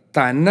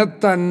 തന്നെ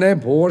തന്നെ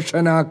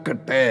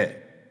ഭോഷനാക്കട്ടെ.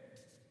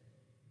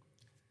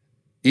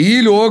 ഈ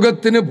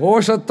ലോകത്തിന്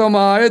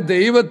ഭോഷത്വമായ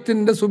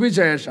ദൈവത്തിൻ്റെ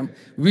സുവിശേഷം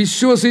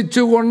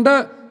വിശ്വസിച്ചുകൊണ്ട്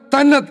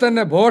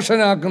തന്നെ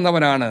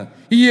ഭോഷനാക്കുന്നവനാണ്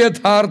ഈ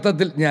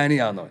യഥാർത്ഥത്തിൽ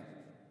ജ്ഞാനിയാകുന്നവൻ.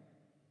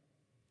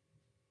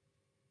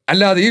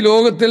 അല്ലാതെ ഈ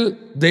ലോകത്തിൽ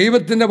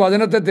ദൈവത്തിൻ്റെ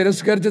വചനത്തെ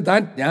തിരസ്കരിച്ച്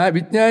താൻ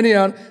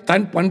വിജ്ഞാനിയാണ്, താൻ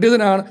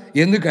പണ്ഡിതനാണ്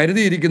എന്ന്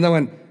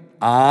കരുതിയിരിക്കുന്നവൻ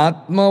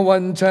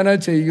ആത്മവഞ്ചന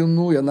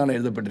ചെയ്യുന്നു എന്നാണ്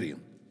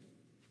എഴുതപ്പെട്ടിരിക്കുന്നത്.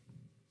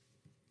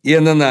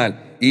 എന്നാൽ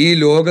ഈ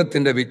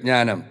ലോകത്തിൻ്റെ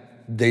വിജ്ഞാനം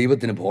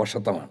ദൈവത്തിന്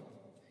ഭോഷത്വമാണ്.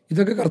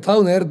 ഇതൊക്കെ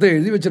കർത്താവ് നേരത്തെ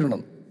എഴുതി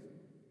വെച്ചിട്ടുണ്ടെന്ന്.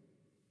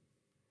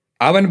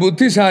 അവൻ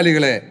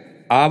ബുദ്ധിശാലികളെ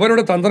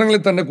അവരുടെ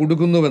തന്ത്രങ്ങളിൽ തന്നെ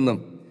കുടുക്കുന്നുവെന്നും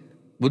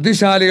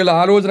ബുദ്ധിശാലികളുടെ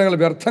ആലോചനകൾ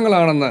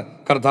വ്യർത്ഥങ്ങളാണെന്ന്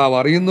കർത്താവ്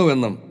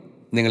അറിയുന്നുവെന്നും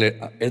നിങ്ങൾ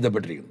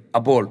എഴുതപ്പെട്ടിരിക്കുന്നു.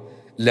 അപ്പോൾ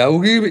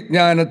ലൗകിക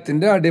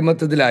വിജ്ഞാനത്തിൻ്റെ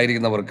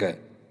അടിമത്തത്തിലായിരിക്കുന്നവർക്ക്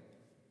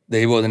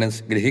ദൈവവചനം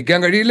ഗ്രഹിക്കാൻ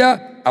കഴിയില്ല,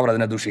 അവർ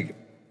അതിനെ ദുഷിക്കും.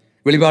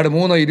 വെളിപാട്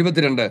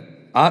 3:22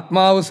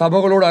 ആത്മാവ്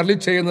സഭകളോട് അരുളി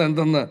ചെയ്യുന്നത്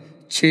എന്തെന്ന്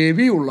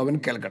ചെവിയുള്ളവൻ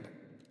കേൾക്കട്ടെ.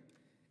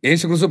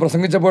 യേശു ക്രിസ്തു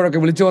പ്രസംഗിച്ചപ്പോഴൊക്കെ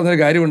വിളിച്ചു വന്നൊരു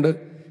കാര്യമുണ്ട്,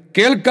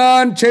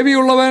 കേൾക്കാൻ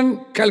ചെവിയുള്ളവൻ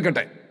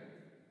കേൾക്കട്ടെ.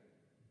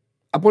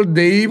 അപ്പോൾ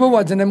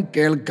ദൈവവചനം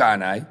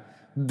കേൾക്കാനായി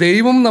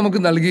ദൈവം നമുക്ക്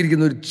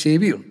നൽകിയിരിക്കുന്ന ഒരു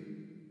ചെവിയുണ്ട്.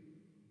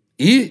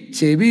 ഈ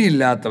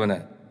ചെവിയില്ലാത്തവന്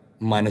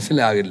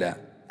മനസ്സിലാകില്ല,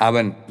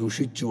 അവൻ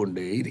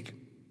ദുഷിച്ചുകൊണ്ടേയിരിക്കും.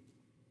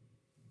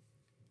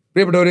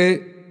 പ്രിയപ്പെട്ടവരെ,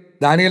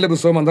 ദാനിയേലിന്റെ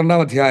പുസ്തകം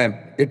 12-ാം അധ്യായം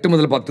 8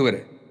 മുതൽ 10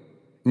 വരെ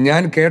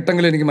ഞാൻ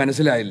കേട്ടെങ്കിലും എനിക്ക്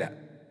മനസ്സിലായില്ല.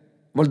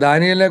 അപ്പോൾ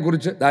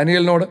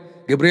ദാനിയേലിനോട്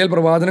ഗബ്രിയേൽ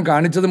പ്രവാചകൻ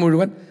കാണിച്ചത്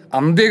മുഴുവൻ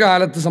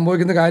അന്ത്യകാലത്ത്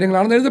സംഭവിക്കുന്ന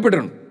കാര്യങ്ങളാണെന്ന്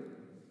എഴുതപ്പെട്ടിട്ടുണ്ട്.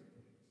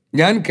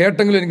 ഞാൻ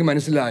കേട്ടെങ്കിലും എനിക്ക്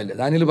മനസ്സിലായില്ല.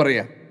 ദാനിയേൽ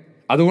പറയാം,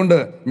 അതുകൊണ്ട്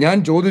ഞാൻ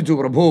ചോദിച്ചു,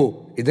 പ്രഭു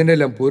ഇതിൻ്റെ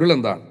എല്ലാം പൊരുൾ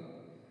എന്താണ്?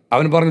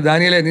 അവൻ പറഞ്ഞു,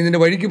 ദാനിയേലേ, നീ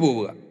നിന്റെ വഴിക്ക്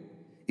പോവുക.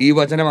 ഈ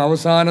വചനം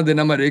അവസാന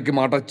ദിനം വരേക്ക്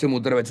മടച്ച്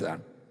മുദ്ര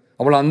വെച്ചതാണ്.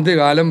 അപ്പോൾ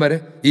അന്ത്യകാലം വരെ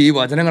ഈ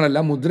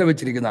വചനങ്ങളെല്ലാം മുദ്ര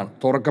വെച്ചിരിക്കുന്നതാണ്,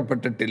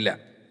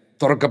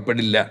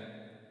 തുറക്കപ്പെടില്ല.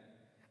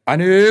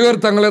 അനേകർ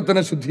തങ്ങളെ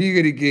തന്നെ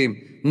ശുദ്ധീകരിക്കുകയും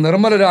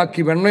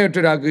നിർമ്മലരാക്കി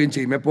വെണ്ണയൊറ്റരാക്കുകയും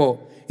ചെയ്യും. എപ്പോ?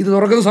 ഇത്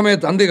തുറക്കുന്ന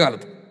സമയത്ത്,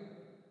 അന്ത്യകാലത്ത്.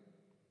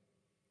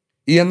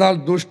 എന്നാൽ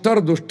ദുഷ്ടർ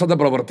ദുഷ്ടത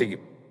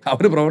പ്രവർത്തിക്കും.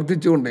 അവർ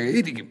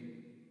പ്രവർത്തിച്ചുകൊണ്ടേയിരിക്കും,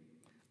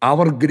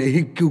 അവർ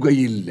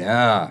ഗ്രഹിക്കുകയില്ല,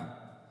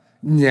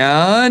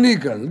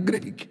 ജ്ഞാനികൾ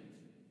ഗ്രഹിക്കും.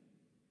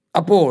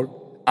 അപ്പോൾ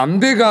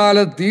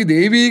അന്ത്യകാലത്ത് ഈ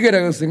ദൈവീക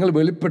രഹസ്യങ്ങൾ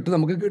വെളിപ്പെട്ട്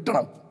നമുക്ക്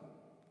കിട്ടണം.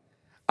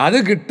 അത്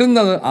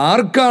കിട്ടുന്നത്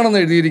ആർക്കാണെന്ന്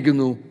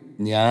എഴുതിയിരിക്കുന്നു?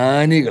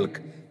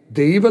 ജ്ഞാനികൾക്ക്,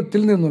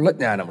 ദൈവത്തിൽ നിന്നുള്ള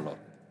ജ്ഞാനമുള്ളവർ.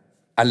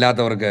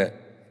 അല്ലാത്തവർക്ക്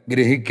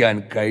ഗ്രഹിക്കാൻ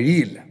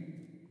കഴിയില്ല.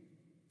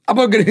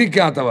 അപ്പോൾ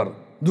ഗ്രഹിക്കാത്തവർ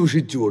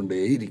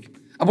ദുഷിച്ചുകൊണ്ടേയിരിക്കും.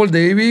 അപ്പോൾ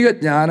ദൈവിക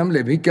ജ്ഞാനം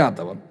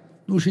ലഭിക്കാത്തവർ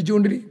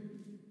ദുഷിച്ചുകൊണ്ടിരിക്കും.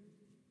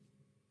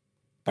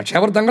 പക്ഷെ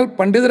അവർ തങ്ങൾ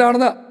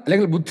പണ്ഡിതരാണെന്ന്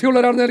അല്ലെങ്കിൽ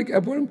ബുദ്ധിയുള്ളവരാണെന്ന്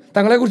എപ്പോഴും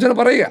തങ്ങളെക്കുറിച്ചാണ്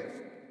പറയുക.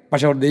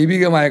 പക്ഷെ അവർ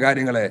ദൈവികമായ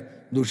കാര്യങ്ങളെ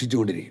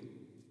ദുഷിച്ചുകൊണ്ടിരിക്കും.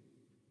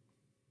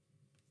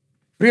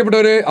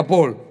 പ്രിയപ്പെട്ടവരെ,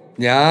 അപ്പോൾ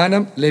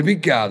ജ്ഞാനം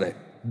ലഭിക്കാതെ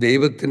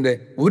ദൈവത്തിൻ്റെ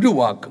ഒരു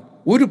വാക്കും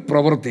ഒരു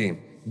പ്രവൃത്തിയും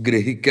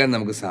ഗ്രഹിക്കാൻ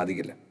നമുക്ക്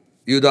സാധിക്കില്ല.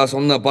 യൂദാസ്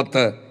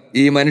 1:10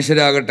 ഈ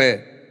മനുഷ്യരാകട്ടെ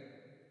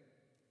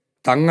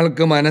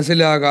തങ്ങൾക്ക്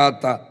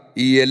മനസ്സിലാകാത്ത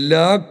ഈ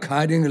എല്ലാ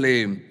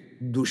കാര്യങ്ങളെയും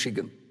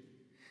ദുഷിക്കുന്നു.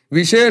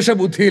 വിശേഷ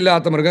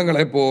ബുദ്ധിയില്ലാത്ത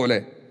മൃഗങ്ങളെ പോലെ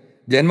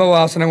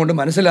ജന്മവാസന കൊണ്ട്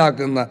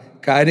മനസ്സിലാക്കുന്ന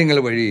കാര്യങ്ങൾ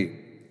വഴി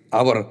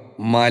അവർ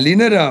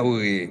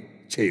മലിനരാവുകയും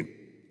ചെയ്യും.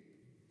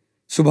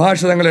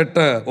 സുഭാഷിതങ്ങൾ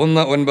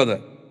 8:1-9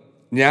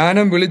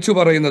 ജ്ഞാനം വിളിച്ചു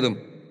പറയുന്നതും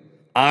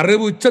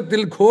അറിവ്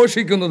ഉച്ചത്തിൽ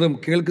ഘോഷിക്കുന്നതും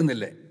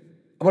കേൾക്കുന്നില്ലേ?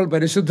 അപ്പോൾ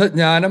പരിശുദ്ധ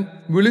ജ്ഞാനം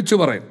വിളിച്ചു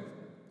പറയും.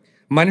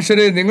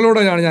 മനുഷ്യരെ,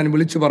 നിങ്ങളോടാണ് ഞാൻ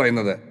വിളിച്ചു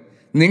പറയുന്നത്,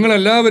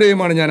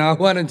 നിങ്ങളെല്ലാവരെയുമാണ് ഞാൻ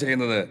ആഹ്വാനം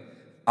ചെയ്യുന്നത്.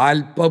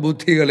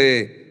 അല്പബുദ്ധികളെ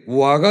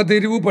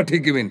വകതിരിവ്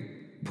പഠിക്കുവിൻ,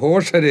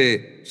 ഭോഷരെ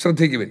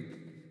ശ്രദ്ധിക്കുവിൻ,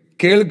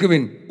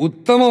 കേൾക്കുവിൻ,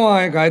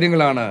 ഉത്തമമായ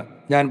കാര്യങ്ങളാണ്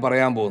ഞാൻ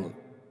പറയാൻ പോകുന്നത്.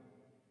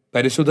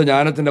 പരിശുദ്ധ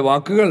ജ്ഞാനത്തിൻ്റെ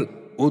വാക്കുകൾ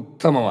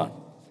ഉത്തമമാണ്.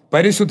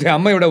 പരിശുദ്ധ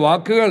അമ്മയുടെ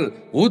വാക്കുകൾ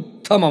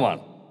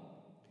ഉത്തമമാണ്.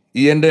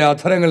 എൻ്റെ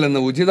അധരങ്ങളിൽ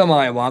നിന്ന്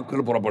ഉചിതമായ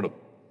വാക്കുകൾ പുറപ്പെടും,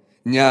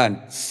 ഞാൻ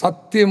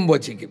സത്യം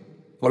വചിക്കും.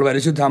 അപ്പോൾ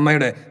പരിശുദ്ധ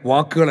അമ്മയുടെ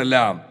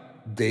വാക്കുകളെല്ലാം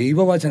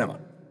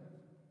ദൈവവചനമാണ്.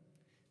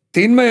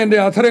 തിന്മ എൻ്റെ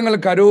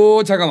അധരങ്ങൾക്ക്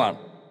അരോചകമാണ്,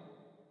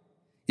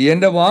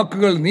 എൻ്റെ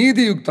വാക്കുകൾ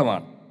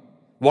നീതിയുക്തമാണ്.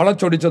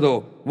 വളച്ചൊടിച്ചതോ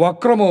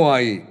വക്രമോ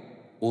ആയി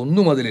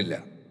ഒന്നും അതിലില്ല.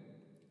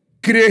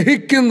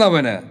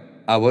 ഗ്രഹിക്കുന്നവന്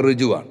അവ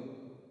ഋജുവാണ്,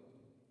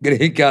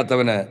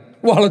 ഗ്രഹിക്കാത്തവന്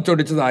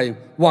വളച്ചൊടിച്ചതായും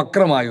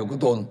വക്രമായും ഒക്കെ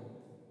തോന്നും.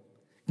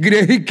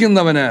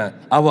 ഗ്രഹിക്കുന്നവന്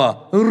അവ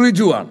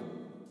ഋജുവാണ്.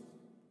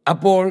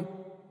 അപ്പോൾ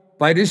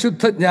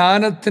പരിശുദ്ധ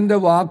ജ്ഞാനത്തിൻ്റെ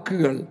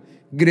വാക്കുകൾ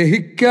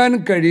ഗ്രഹിക്കാൻ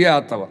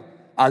കഴിയാത്തവർ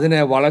അതിനെ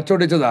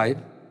വളച്ചൊടിച്ചതായും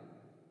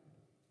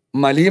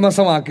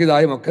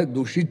മലീമസമാക്കിയതായും ഒക്കെ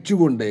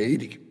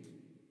ദുഷിച്ചുകൊണ്ടേയിരിക്കും.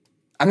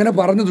 അങ്ങനെ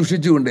പറഞ്ഞ്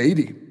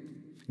ദുഷിച്ചുകൊണ്ടേയിരിക്കും.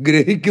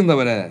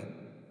 ഗ്രഹിക്കുന്നവന്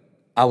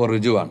അവർ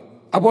ഋജുവാണ്.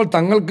 അപ്പോൾ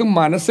തങ്ങൾക്ക്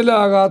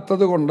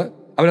മനസ്സിലാകാത്തത് കൊണ്ട്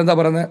അവരെന്താ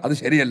പറയുന്നത്? അത്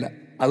ശരിയല്ല,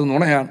 അത്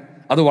നുണയാണ്,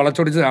 അത്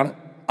വളച്ചൊടിച്ചതാണ്,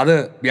 അത്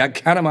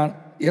വ്യാഖ്യാനമാണ്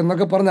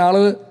എന്നൊക്കെ പറഞ്ഞ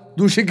ആള്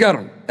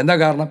ദുഷിക്കാറുണ്ട്. എന്താ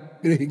കാരണം?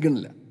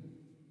 ഗ്രഹിക്കുന്നില്ല.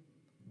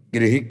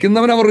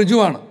 ഗ്രഹിക്കുന്നവൻ അവർ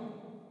ഋജുവാണ്.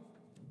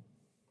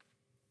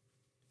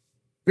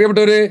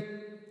 പ്രിയപ്പെട്ടവരെ,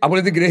 അപ്പോൾ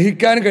ഇത്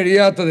ഗ്രഹിക്കാൻ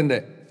കഴിയാത്തതിൻ്റെ,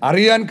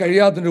 അറിയാൻ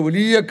കഴിയാത്തതിൻ്റെ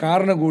വലിയ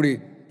കാരണം കൂടി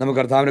നമുക്ക്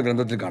കർത്താവിൻ്റെ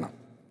ഗ്രന്ഥത്തിൽ കാണാം.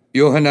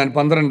 യോഹന്നാൻ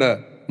 12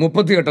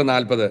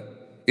 38-40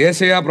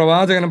 യെശയ്യാ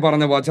പ്രവാചകൻ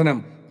പറഞ്ഞ വചനം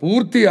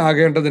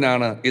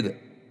പൂർത്തിയാകേണ്ടതിനാണ് ഇത്.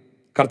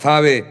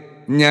 കർത്താവേ,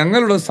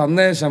 ഞങ്ങളുടെ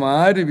സന്ദേശം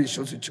ആര്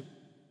വിശ്വസിച്ചു?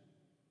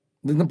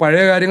 ഇതൊന്നും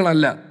പഴയ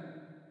കാര്യങ്ങളല്ല.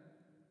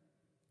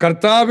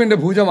 കർത്താവിൻ്റെ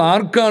ഭുജം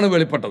ആർക്കാണ്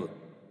വെളിപ്പെട്ടത്?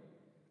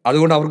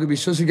 അതുകൊണ്ട് അവർക്ക്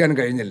വിശ്വസിക്കാൻ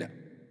കഴിഞ്ഞില്ല,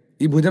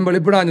 ഈ ഭുജം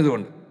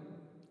വെളിപ്പെടാഞ്ഞതുകൊണ്ട്.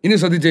 ഇനി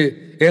ശ്രദ്ധിച്ച്,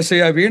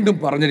 യെശയ്യാ വീണ്ടും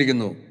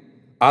പറഞ്ഞിരിക്കുന്നു,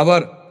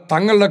 അവർ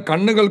തങ്ങളുടെ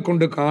കണ്ണുകൾ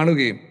കൊണ്ട്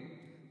കാണുകയും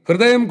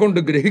ഹൃദയം കൊണ്ട്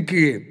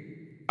ഗ്രഹിക്കുകയും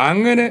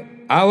അങ്ങനെ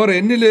അവർ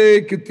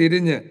എന്നിലേക്ക്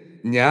തിരിഞ്ഞ്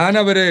ഞാൻ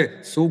അവരെ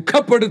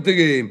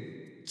സുഖപ്പെടുത്തുകയും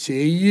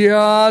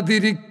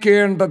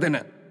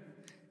ചെയ്യാതിരിക്കേണ്ടതിന്,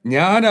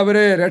 ഞാൻ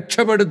അവരെ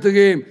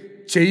രക്ഷപ്പെടുത്തുകയും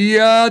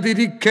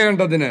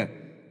ചെയ്യാതിരിക്കേണ്ടതിന്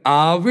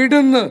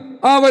അവിടുന്ന്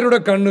അവരുടെ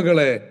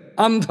കണ്ണുകളെ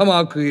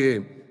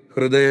അന്ധമാക്കുകയും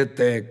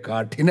ഹൃദയത്തെ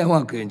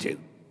കഠിനമാക്കുകയും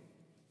ചെയ്തു.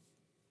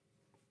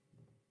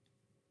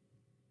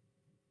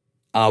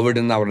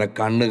 അവിടുന്ന് അവരുടെ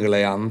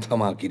കണ്ണുകളെ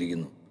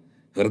അന്ധമാക്കിയിരിക്കുന്നു,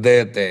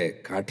 ഹൃദയത്തെ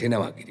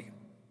കഠിനമാക്കിയിരിക്കുന്നു.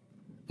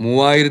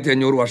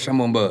 3500 വർഷം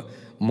മുമ്പ്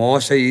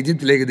മോശ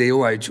ഈജിപ്തിലേക്ക്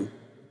ദൈവം അയച്ചു.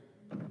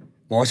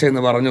 മോശ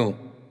എന്ന് പറഞ്ഞു,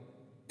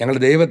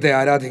 ഞങ്ങളുടെ ദൈവത്തെ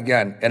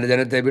ആരാധിക്കാൻ എൻ്റെ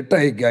ജനത്തെ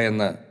വിട്ടയക്കുക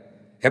എന്ന്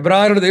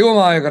ഹെബ്രായരുടെ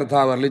ദൈവമായ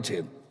കർത്താവ്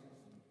അരുളിച്ചെയ്യുന്നു.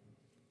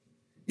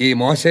 ഈ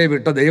മോശയെ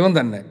വിട്ട ദൈവം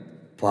തന്നെ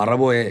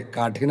ഫറവോയെ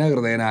കഠിന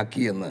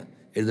ഹൃദയനാക്കി എന്ന്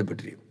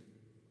എഴുതപ്പെട്ടിരിക്കും.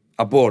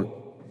 അപ്പോൾ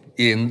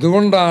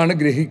എന്തുകൊണ്ടാണ്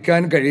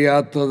ഗ്രഹിക്കാൻ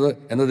കഴിയാത്തത്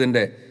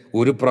എന്നതിൻ്റെ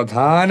ഒരു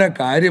പ്രധാന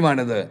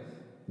കാര്യമാണിത്.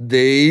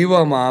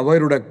 ദൈവം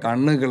അവരുടെ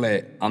കണ്ണുകളെ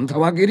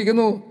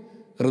അന്ധമാക്കിയിരിക്കുന്നു,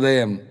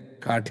 ഹൃദയം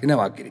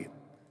കഠിനമാക്കിയിരിക്കുന്നു.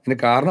 ഇതിന്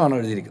കാരണമാണ്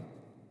എഴുതിയിരിക്കുന്നത്.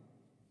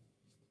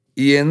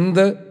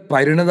 എന്ത്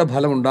പരിണിത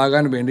ഫലം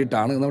ഉണ്ടാകാൻ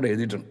വേണ്ടിയിട്ടാണ് എന്നവിടെ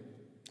എഴുതിയിട്ടുണ്ട്.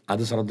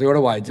 അത് ശ്രദ്ധയോടെ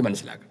വായിച്ച്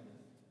മനസ്സിലാക്കണം.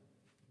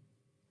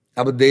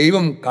 അപ്പോൾ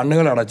ദൈവം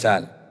കണ്ണുകൾ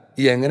അടച്ചാൽ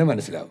എങ്ങനെ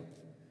മനസ്സിലാവും?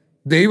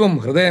 ദൈവം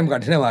ഹൃദയം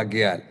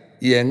കഠിനമാക്കിയാൽ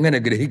എങ്ങനെ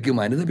ഗ്രഹിക്കും,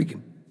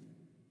 അനുദപിക്കും?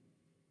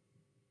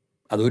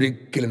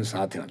 അതൊരിക്കലും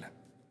സാധ്യമല്ല.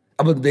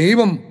 അപ്പോൾ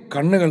ദൈവം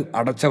കണ്ണുകൾ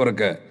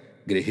അടച്ചവർക്ക്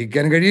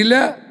ഗ്രഹിക്കാൻ കഴിയില്ല,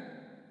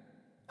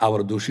 അവർ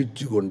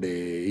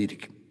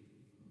ദുഷിച്ചുകൊണ്ടേയിരിക്കും.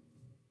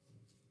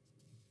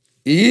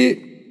 ഈ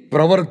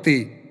പ്രവൃത്തി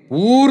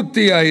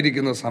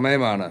പൂർത്തിയായിരിക്കുന്ന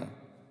സമയമാണ്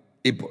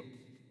ഇപ്പോൾ.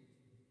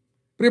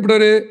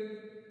 പ്രിയപ്പെട്ടവര്,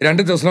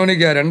 2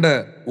 തെസ്സലോനിക്ക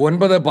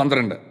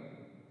 2:9-12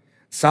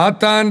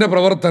 സാത്താന്റെ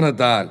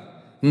പ്രവർത്തനത്താൽ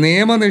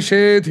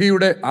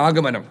നിയമനിഷേധിയുടെ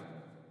ആഗമനം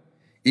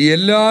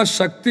എല്ലാ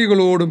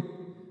ശക്തികളോടും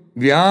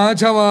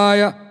വ്യാജമായ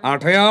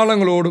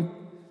അടയാളങ്ങളോടും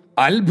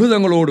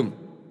അത്ഭുതങ്ങളോടും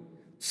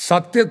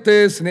സത്യത്തെ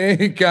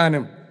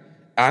സ്നേഹിക്കാനും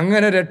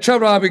അങ്ങനെ രക്ഷ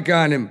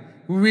പ്രാപിക്കാനും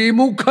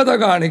വിമുഖത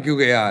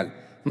കാണിക്കുകയാൽ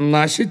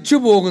നശിച്ചു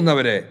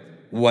പോകുന്നവരെ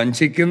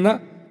വഞ്ചിക്കുന്ന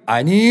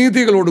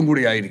അനീതികളോടും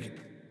കൂടി ആയിരിക്കും.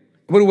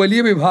 അപ്പോൾ ഒരു വലിയ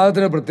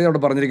വിഭാഗത്തിന് പ്രത്യേകം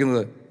അവിടെ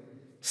പറഞ്ഞിരിക്കുന്നത്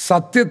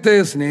സത്യത്തെ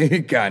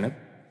സ്നേഹിക്കാനും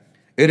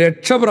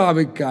രക്ഷ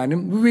പ്രാപിക്കാനും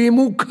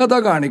വിമുഖത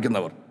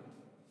കാണിക്കുന്നവർ.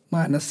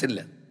 മനസ്സില്ല,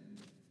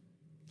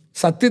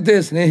 സത്യത്തെ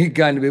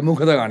സ്നേഹിക്കാൻ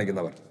വിമുഖത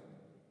കാണിക്കുന്നവർ,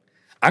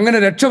 അങ്ങനെ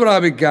രക്ഷ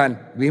പ്രാപിക്കാൻ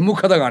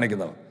വിമുഖത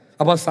കാണിക്കുന്നവർ.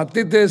 അപ്പോൾ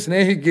സത്യത്തെ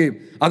സ്നേഹിക്കുകയും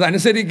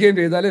അതനുസരിക്കുകയും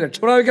ചെയ്താലേ രക്ഷ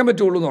പ്രാപിക്കാൻ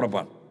പറ്റുള്ളൂ എന്ന്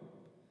ഉറപ്പാണ്.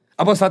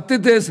 അപ്പോൾ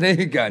സത്യത്തെ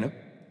സ്നേഹിക്കാനും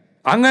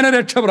അങ്ങനെ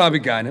രക്ഷ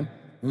പ്രാപിക്കാനും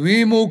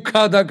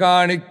വിമുഖത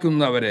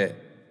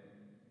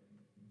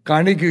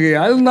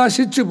കാണിക്കുകയാൽ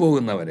നശിച്ചു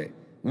പോകുന്നവരെ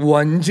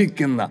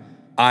വഞ്ചിക്കുന്ന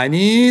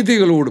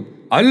അനീതികളോടും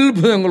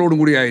അത്ഭുതങ്ങളോടും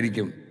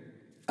കൂടിയായിരിക്കും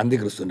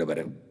അന്ത്യക്രിസ്തുവിൻ്റെ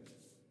വരവ്.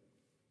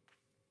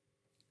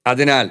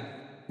 അതിനാൽ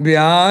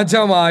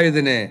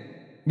വ്യാജമായതിനെ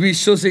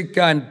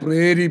വിശ്വസിക്കാൻ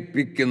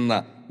പ്രേരിപ്പിക്കുന്ന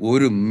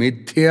ഒരു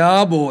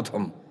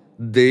മിഥ്യാബോധം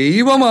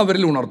ദൈവം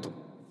അവരിൽ ഉണർത്തും.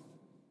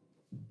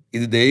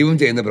 ഇത് ദൈവം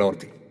ചെയ്യുന്ന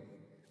പ്രവൃത്തി.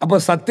 അപ്പോൾ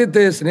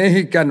സത്യത്തെ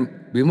സ്നേഹിക്കാൻ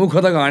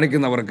വിമുഖത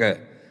കാണിക്കുന്നവർക്ക്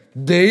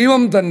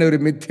ദൈവം തന്നെ ഒരു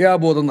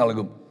മിഥ്യാബോധം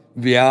നൽകും,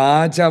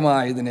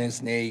 വ്യാജമായതിനെ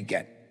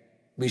സ്നേഹിക്കാൻ,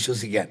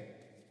 വിശ്വസിക്കാൻ.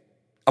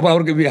 അപ്പോൾ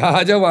അവർക്ക്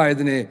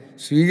വ്യാജമായതിനെ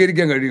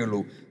സ്വീകരിക്കാൻ കഴിയുള്ളൂ,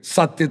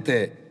 സത്യത്തെ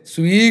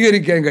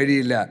സ്വീകരിക്കാൻ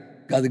കഴിയില്ല.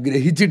 അത്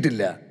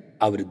ഗ്രഹിച്ചിട്ടില്ല,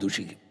 അവർ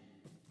ദുഷിക്കും.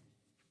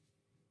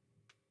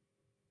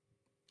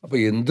 അപ്പോൾ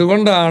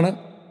എന്തുകൊണ്ടാണ്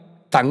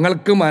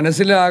തങ്ങൾക്ക്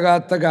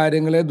മനസ്സിലാകാത്ത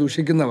കാര്യങ്ങളെ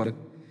ദുഷിക്കുന്നവർ,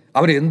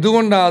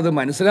 അവരെന്തുകൊണ്ടാണ് അത്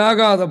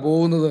മനസ്സിലാകാതെ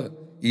പോകുന്നത്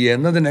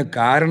എന്നതിന്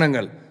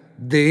കാരണങ്ങൾ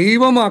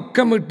ദൈവം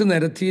അക്കമിട്ട്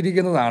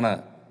നിരത്തിയിരിക്കുന്നതാണ്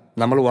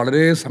നമ്മൾ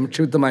വളരെ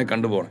സംക്ഷിപ്തമായി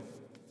കണ്ടുപോകണം.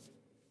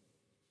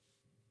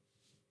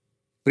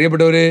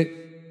 പ്രിയപ്പെട്ടവരെ,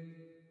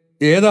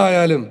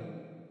 ഏതായാലും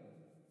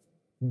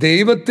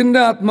ദൈവത്തിൻ്റെ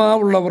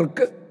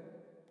ആത്മാവുള്ളവർക്ക്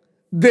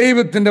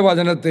ദൈവത്തിൻ്റെ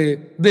വചനത്തെ,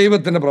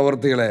 ദൈവത്തിൻ്റെ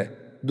പ്രവൃത്തികളെ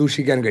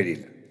ദുഷിക്കാൻ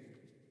കഴിയില്ല.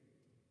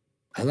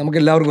 അത് നമുക്ക്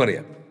എല്ലാവർക്കും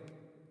അറിയാം.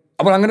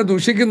 അപ്പോൾ അങ്ങനെ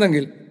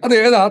ദുഷിക്കുന്നെങ്കിൽ അത്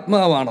ഏത്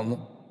ആത്മാവാണെന്ന്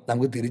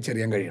നമുക്ക്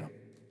തിരിച്ചറിയാൻ കഴിയണം.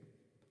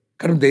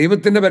 കാരണം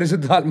ദൈവത്തിൻ്റെ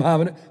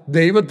പരിശുദ്ധാത്മാവിന്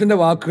ദൈവത്തിൻ്റെ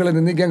വാക്കുകളെ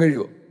നിന്ദിക്കാൻ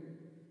കഴിയുമോ?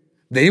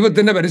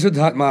 ദൈവത്തിൻ്റെ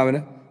പരിശുദ്ധാത്മാവിന്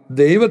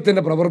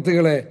ദൈവത്തിൻ്റെ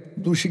പ്രവൃത്തികളെ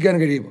ദുഷിക്കാൻ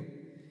കഴിയുമോ?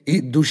 ഈ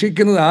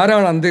ദുഷിക്കുന്നത്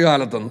ആരാണ്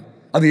അന്ത്യകാലത്തെന്ന്,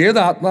 അത് ഏത്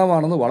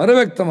ആത്മാവാണെന്ന് വളരെ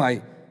വ്യക്തമായി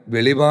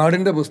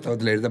വെളിപാടിൻ്റെ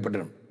പുസ്തകത്തിൽ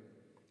എഴുതപ്പെട്ടിട്ടുണ്ട്.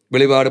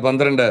 വെളിപാട്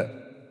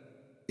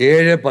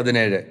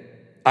 12:7-17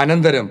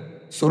 അനന്തരം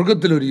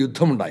സ്വർഗത്തിലൊരു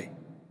യുദ്ധമുണ്ടായി.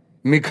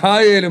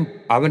 മിഖായേലും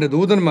അവൻ്റെ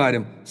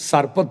ദൂതന്മാരും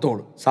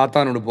സർപ്പത്തോട്,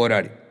 സാത്താനോട്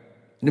പോരാടി.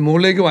 ഇനി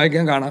മുകളിലേക്ക്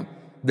വായിക്കാൻ കാണാം,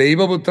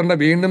 ദൈവപുത്രൻ്റെ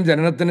വീണ്ടും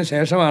ജനനത്തിന്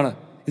ശേഷമാണ്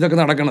ഇതൊക്കെ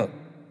നടക്കുന്നത്.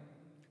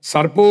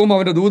 സർപ്പവും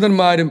അവൻ്റെ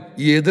ദൂതന്മാരും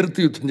എതിർത്ത്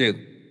യുദ്ധം ചെയ്തു.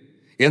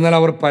 എന്നാൽ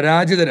അവർ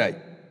പരാജിതരായി.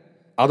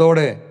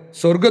 അതോടെ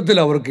സ്വർഗത്തിൽ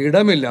അവർക്ക്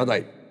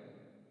ഇടമില്ലാതായി.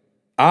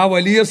 ആ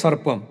വലിയ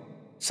സർപ്പം,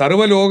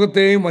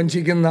 സർവ്വലോകത്തെയും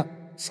വഞ്ചിക്കുന്ന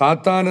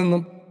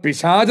സാത്താനെന്നും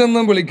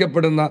പിശാചെന്നും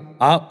വിളിക്കപ്പെടുന്ന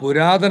ആ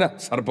പുരാതന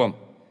സർപ്പം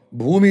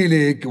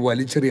ഭൂമിയിലേക്ക്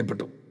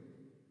വലിച്ചെറിയപ്പെട്ടു.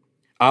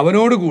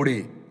 അവനോടുകൂടി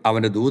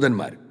അവൻ്റെ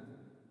ദൂതന്മാർ.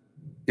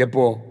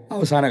 എപ്പോ?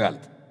 അവസാന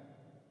കാലത്ത്.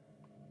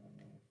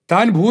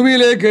 താൻ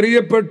ഭൂമിയിലേക്ക്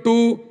എറിയപ്പെട്ടു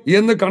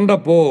എന്ന്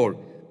കണ്ടപ്പോൾ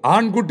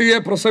ആൺകുട്ടിയെ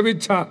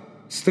പ്രസവിച്ച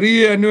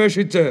സ്ത്രീയെ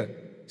അന്വേഷിച്ച്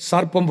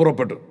സർപ്പം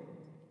പുറപ്പെട്ടു.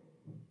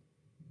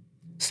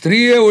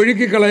 സ്ത്രീയെ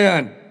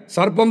ഒഴുക്കിക്കളയാൻ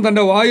സർപ്പം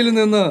തൻ്റെ വായിൽ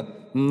നിന്ന്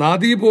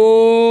നദി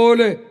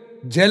പോലെ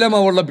ജലം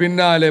അവളുടെ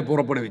പിന്നാലെ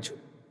പുറപ്പെടുവിച്ചു.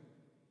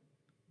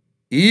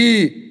 ഈ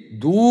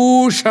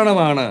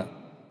ദൂഷണമാണ്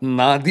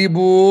നദി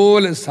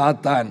പോലെ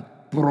സാത്താൻ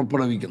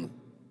പുറപ്പെടുവിക്കുന്നത്.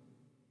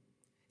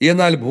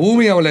 എന്നാൽ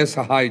ഭൂമി അവളെ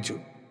സഹായിച്ചു.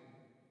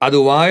 അത്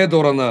വായ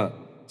തുറന്ന്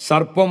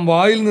സർപ്പം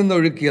വായിൽ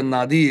നിന്നൊഴുക്കിയ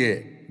നദിയെ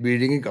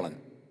വിഴുങ്ങിക്കളഞ്ഞു.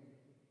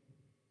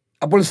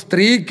 അപ്പോൾ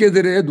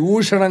സ്ത്രീക്കെതിരെ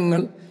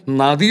ദൂഷണങ്ങൾ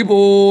നദി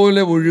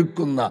പോലെ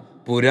ഒഴുക്കുന്ന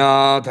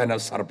പുരാതന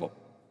സർപ്പം.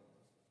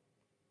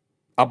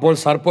 അപ്പോൾ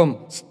സർപ്പം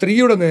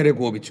സ്ത്രീയുടെ നേരെ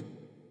കോപിച്ചു.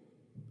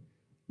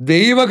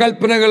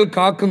 ദൈവകൽപ്പനകൾ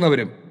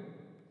കാക്കുന്നവരും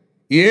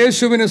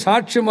യേശുവിന്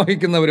സാക്ഷ്യം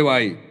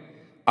വഹിക്കുന്നവരുമായി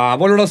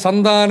അവളുടെ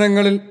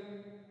സന്താനങ്ങളിൽ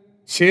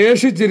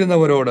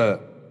ശേഷിച്ചിരുന്നവരോട്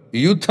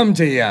യുദ്ധം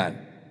ചെയ്യാൻ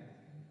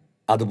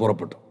അത്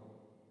പുറപ്പെട്ടു.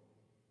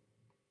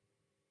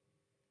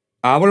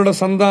 അവളുടെ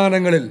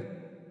സന്താനങ്ങളിൽ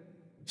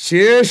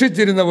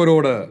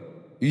ശേഷിച്ചിരുന്നവരോട്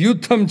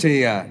യുദ്ധം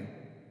ചെയ്യാൻ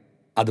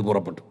അത്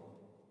പുറപ്പെട്ടു.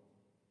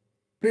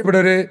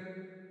 പ്രിയപ്പെട്ടവരെ,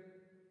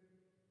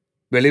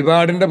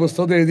 വെളിപാടിൻ്റെ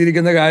പുസ്തകത്തിൽ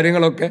എഴുതിയിരിക്കുന്ന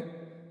കാര്യങ്ങളൊക്കെ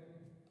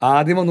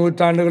ആദിമ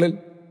നൂറ്റാണ്ടുകളിൽ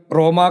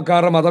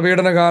റോമാക്കാരുടെ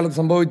മതപീഡന കാലത്ത്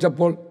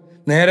സംഭവിച്ചപ്പോൾ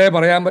നേരെ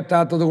പറയാൻ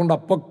പറ്റാത്തത് കൊണ്ട്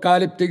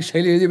അപ്പോക്കാലിപ്റ്റിക്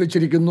ശൈലി എഴുതി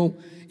വെച്ചിരിക്കുന്നു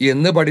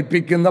എന്ന്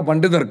പഠിപ്പിക്കുന്ന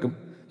പണ്ഡിതർക്കും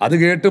അത്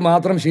കേട്ട്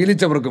മാത്രം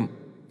ശീലിച്ചവർക്കും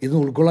ഇത്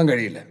ഉൾക്കൊള്ളാൻ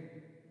കഴിയില്ല.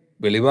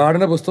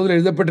 വെളിപാടിൻ്റെ പുസ്തകത്തിൽ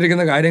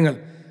എഴുതപ്പെട്ടിരിക്കുന്ന കാര്യങ്ങൾ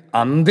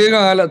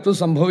അന്ത്യകാലത്ത്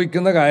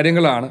സംഭവിക്കുന്ന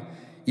കാര്യങ്ങളാണ്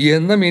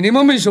എന്ന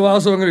മിനിമം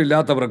വിശ്വാസമെങ്കിലും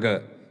ഇല്ലാത്തവർക്ക്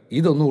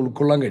ഇതൊന്നും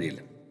ഉൾക്കൊള്ളാൻ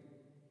കഴിയില്ല.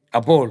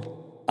 അപ്പോൾ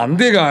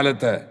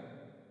അന്ത്യകാലത്ത്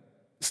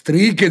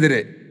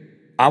സ്ത്രീക്കെതിരെ,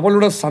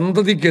 അവളുടെ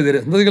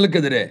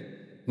സന്തതികൾക്കെതിരെ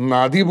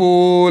നദി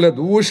പോലെ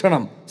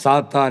ദൂഷണം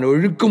സാത്താൻ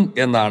ഒഴുക്കും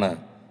എന്നാണ്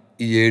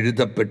ഈ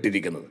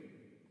എഴുതപ്പെട്ടിരിക്കുന്നത്.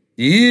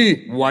 ഈ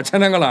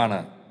വചനങ്ങളാണ്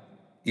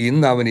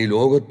ഇന്ന് അവൻ ഈ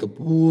ലോകത്ത്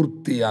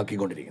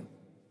പൂർത്തിയാക്കിക്കൊണ്ടിരിക്കുന്നത്.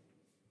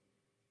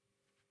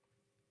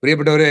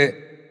 പ്രിയപ്പെട്ടവരെ,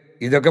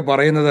 ഇതൊക്കെ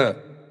പറയുന്നത്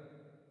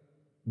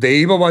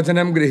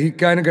ദൈവവചനം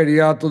ഗ്രഹിക്കാൻ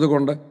കഴിയാത്തത്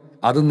കൊണ്ട്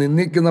അത്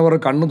നിന്ദിക്കുന്നവർ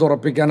കണ്ണു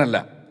തുറപ്പിക്കാനല്ല.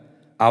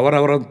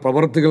 അവരുടെ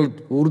പ്രവൃത്തികൾ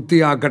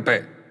പൂർത്തിയാക്കട്ടെ,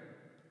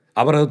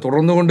 അവർ അത്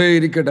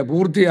തുറന്നുകൊണ്ടേയിരിക്കട്ടെ,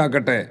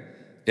 പൂർത്തിയാക്കട്ടെ.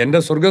 എൻ്റെ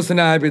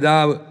സ്വർഗസ്വനായ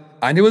പിതാവ്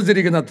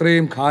അനുവദിച്ചിരിക്കുന്ന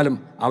അത്രയും കാലം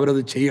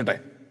അവരത് ചെയ്യട്ടെ.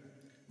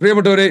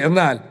 പ്രിയപ്പെട്ടവരെ,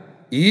 എന്നാൽ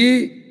ഈ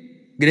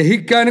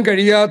ഗ്രഹിക്കാൻ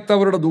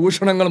കഴിയാത്തവരുടെ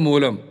ദൂഷണങ്ങൾ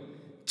മൂലം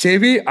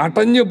ചെവി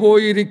അടഞ്ഞു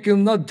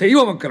പോയിരിക്കുന്ന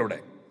ദൈവമക്കളുടെ,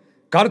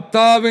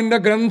 കർത്താവിൻ്റെ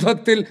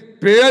ഗ്രന്ഥത്തിൽ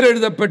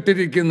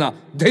പേരെഴുതപ്പെട്ടിരിക്കുന്ന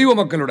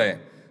ദൈവമക്കളുടെ,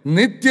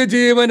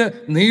 നിത്യജീവന്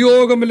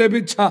നിയോഗം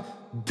ലഭിച്ച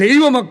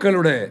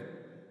ദൈവമക്കളുടെ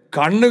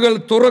കണ്ണുകൾ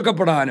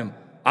തുറക്കപ്പെടാനും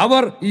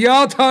അവർ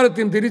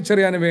യാഥാർത്ഥ്യം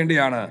തിരിച്ചറിയാനും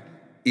വേണ്ടിയാണ്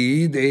ഈ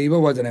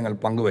ദൈവവചനങ്ങൾ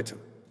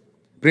പങ്കുവച്ചത്.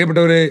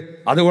 പ്രിയപ്പെട്ടവരെ,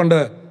 അതുകൊണ്ട്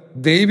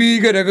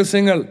ദൈവീക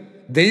രഹസ്യങ്ങൾ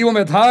ദൈവം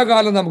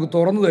യഥാകാലം നമുക്ക്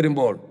തുറന്നു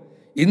തരുമ്പോൾ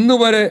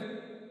ഇന്നുവരെ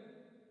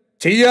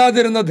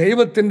ചെയ്യാതിരുന്ന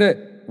ദൈവത്തിൻ്റെ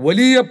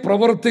വലിയ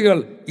പ്രവൃത്തികൾ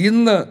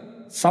ഇന്ന്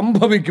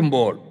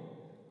സംഭവിക്കുമ്പോൾ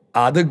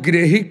അത്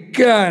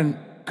ഗ്രഹിക്കാൻ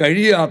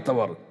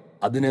കഴിയാത്തവർ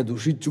അതിനെ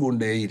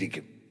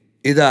ദുഷിച്ചുകൊണ്ടേയിരിക്കും.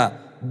 ഇതാ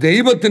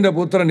ദൈവത്തിൻ്റെ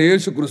പുത്രൻ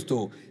യേശു ക്രിസ്തു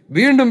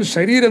വീണ്ടും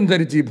ശരീരം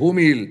ധരിച്ച് ഈ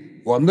ഭൂമിയിൽ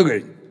വന്നു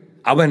കഴിഞ്ഞു.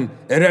 അവൻ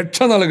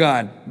രക്ഷ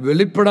നൽകാൻ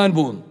വെളിപ്പെടാൻ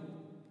പോകുന്നു.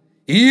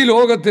 ഈ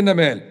ലോകത്തിൻ്റെ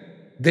മേൽ,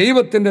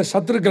 ദൈവത്തിൻ്റെ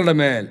ശത്രുക്കളുടെ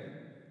മേൽ,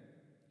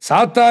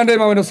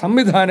 സാത്താൻ്റെയും അവൻ്റെ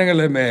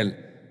സംവിധാനങ്ങളുടെ മേൽ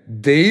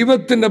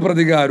ദൈവത്തിൻ്റെ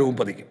പ്രതികാരവും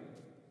പതിക്കും.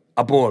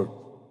 അപ്പോൾ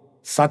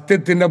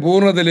സത്യത്തിൻ്റെ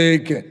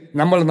പൂർണ്ണതയിലേക്ക്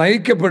നമ്മൾ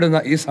നയിക്കപ്പെടുന്ന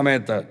ഈ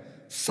സമയത്ത്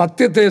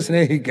സത്യത്തെ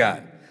സ്നേഹിക്കാൻ,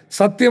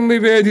 സത്യം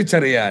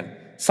വിവേചിച്ചറിയാൻ,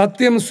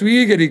 സത്യം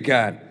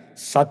സ്വീകരിക്കാൻ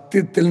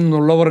സത്യത്തിൽ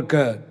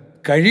നിന്നുള്ളവർക്ക്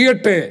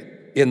കഴിയട്ടെ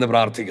എന്ന്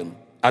പ്രാർത്ഥിക്കുന്നു.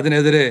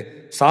 അതിനെതിരെ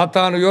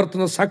സാത്താൻ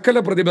ഉയർത്തുന്ന സകല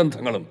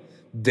പ്രതിബന്ധങ്ങളും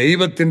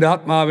ദൈവത്തിൻ്റെ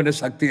ആത്മാവിൻ്റെ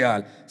ശക്തിയാൽ,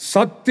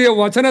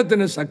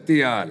 സത്യവചനത്തിൻ്റെ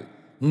ശക്തിയാൽ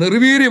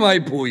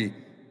നിർവീര്യമായി പോയി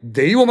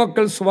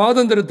ദൈവമക്കൾ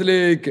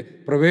സ്വാതന്ത്ര്യത്തിലേക്ക്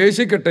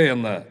പ്രവേശിക്കട്ടെ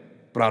എന്ന്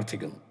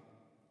പ്രാർത്ഥിക്കുന്നു.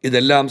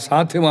 ഇതെല്ലാം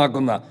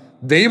സാധ്യമാക്കുന്ന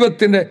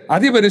ദൈവത്തിൻ്റെ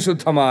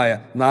അതിപരിശുദ്ധമായ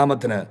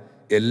നാമത്തിന്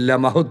എല്ലാ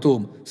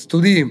മഹത്വവും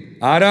സ്തുതിയും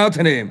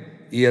ആരാധനയും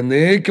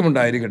എന്നേക്കും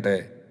ഉണ്ടായിരിക്കട്ടെ.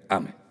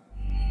 ആമേൻ.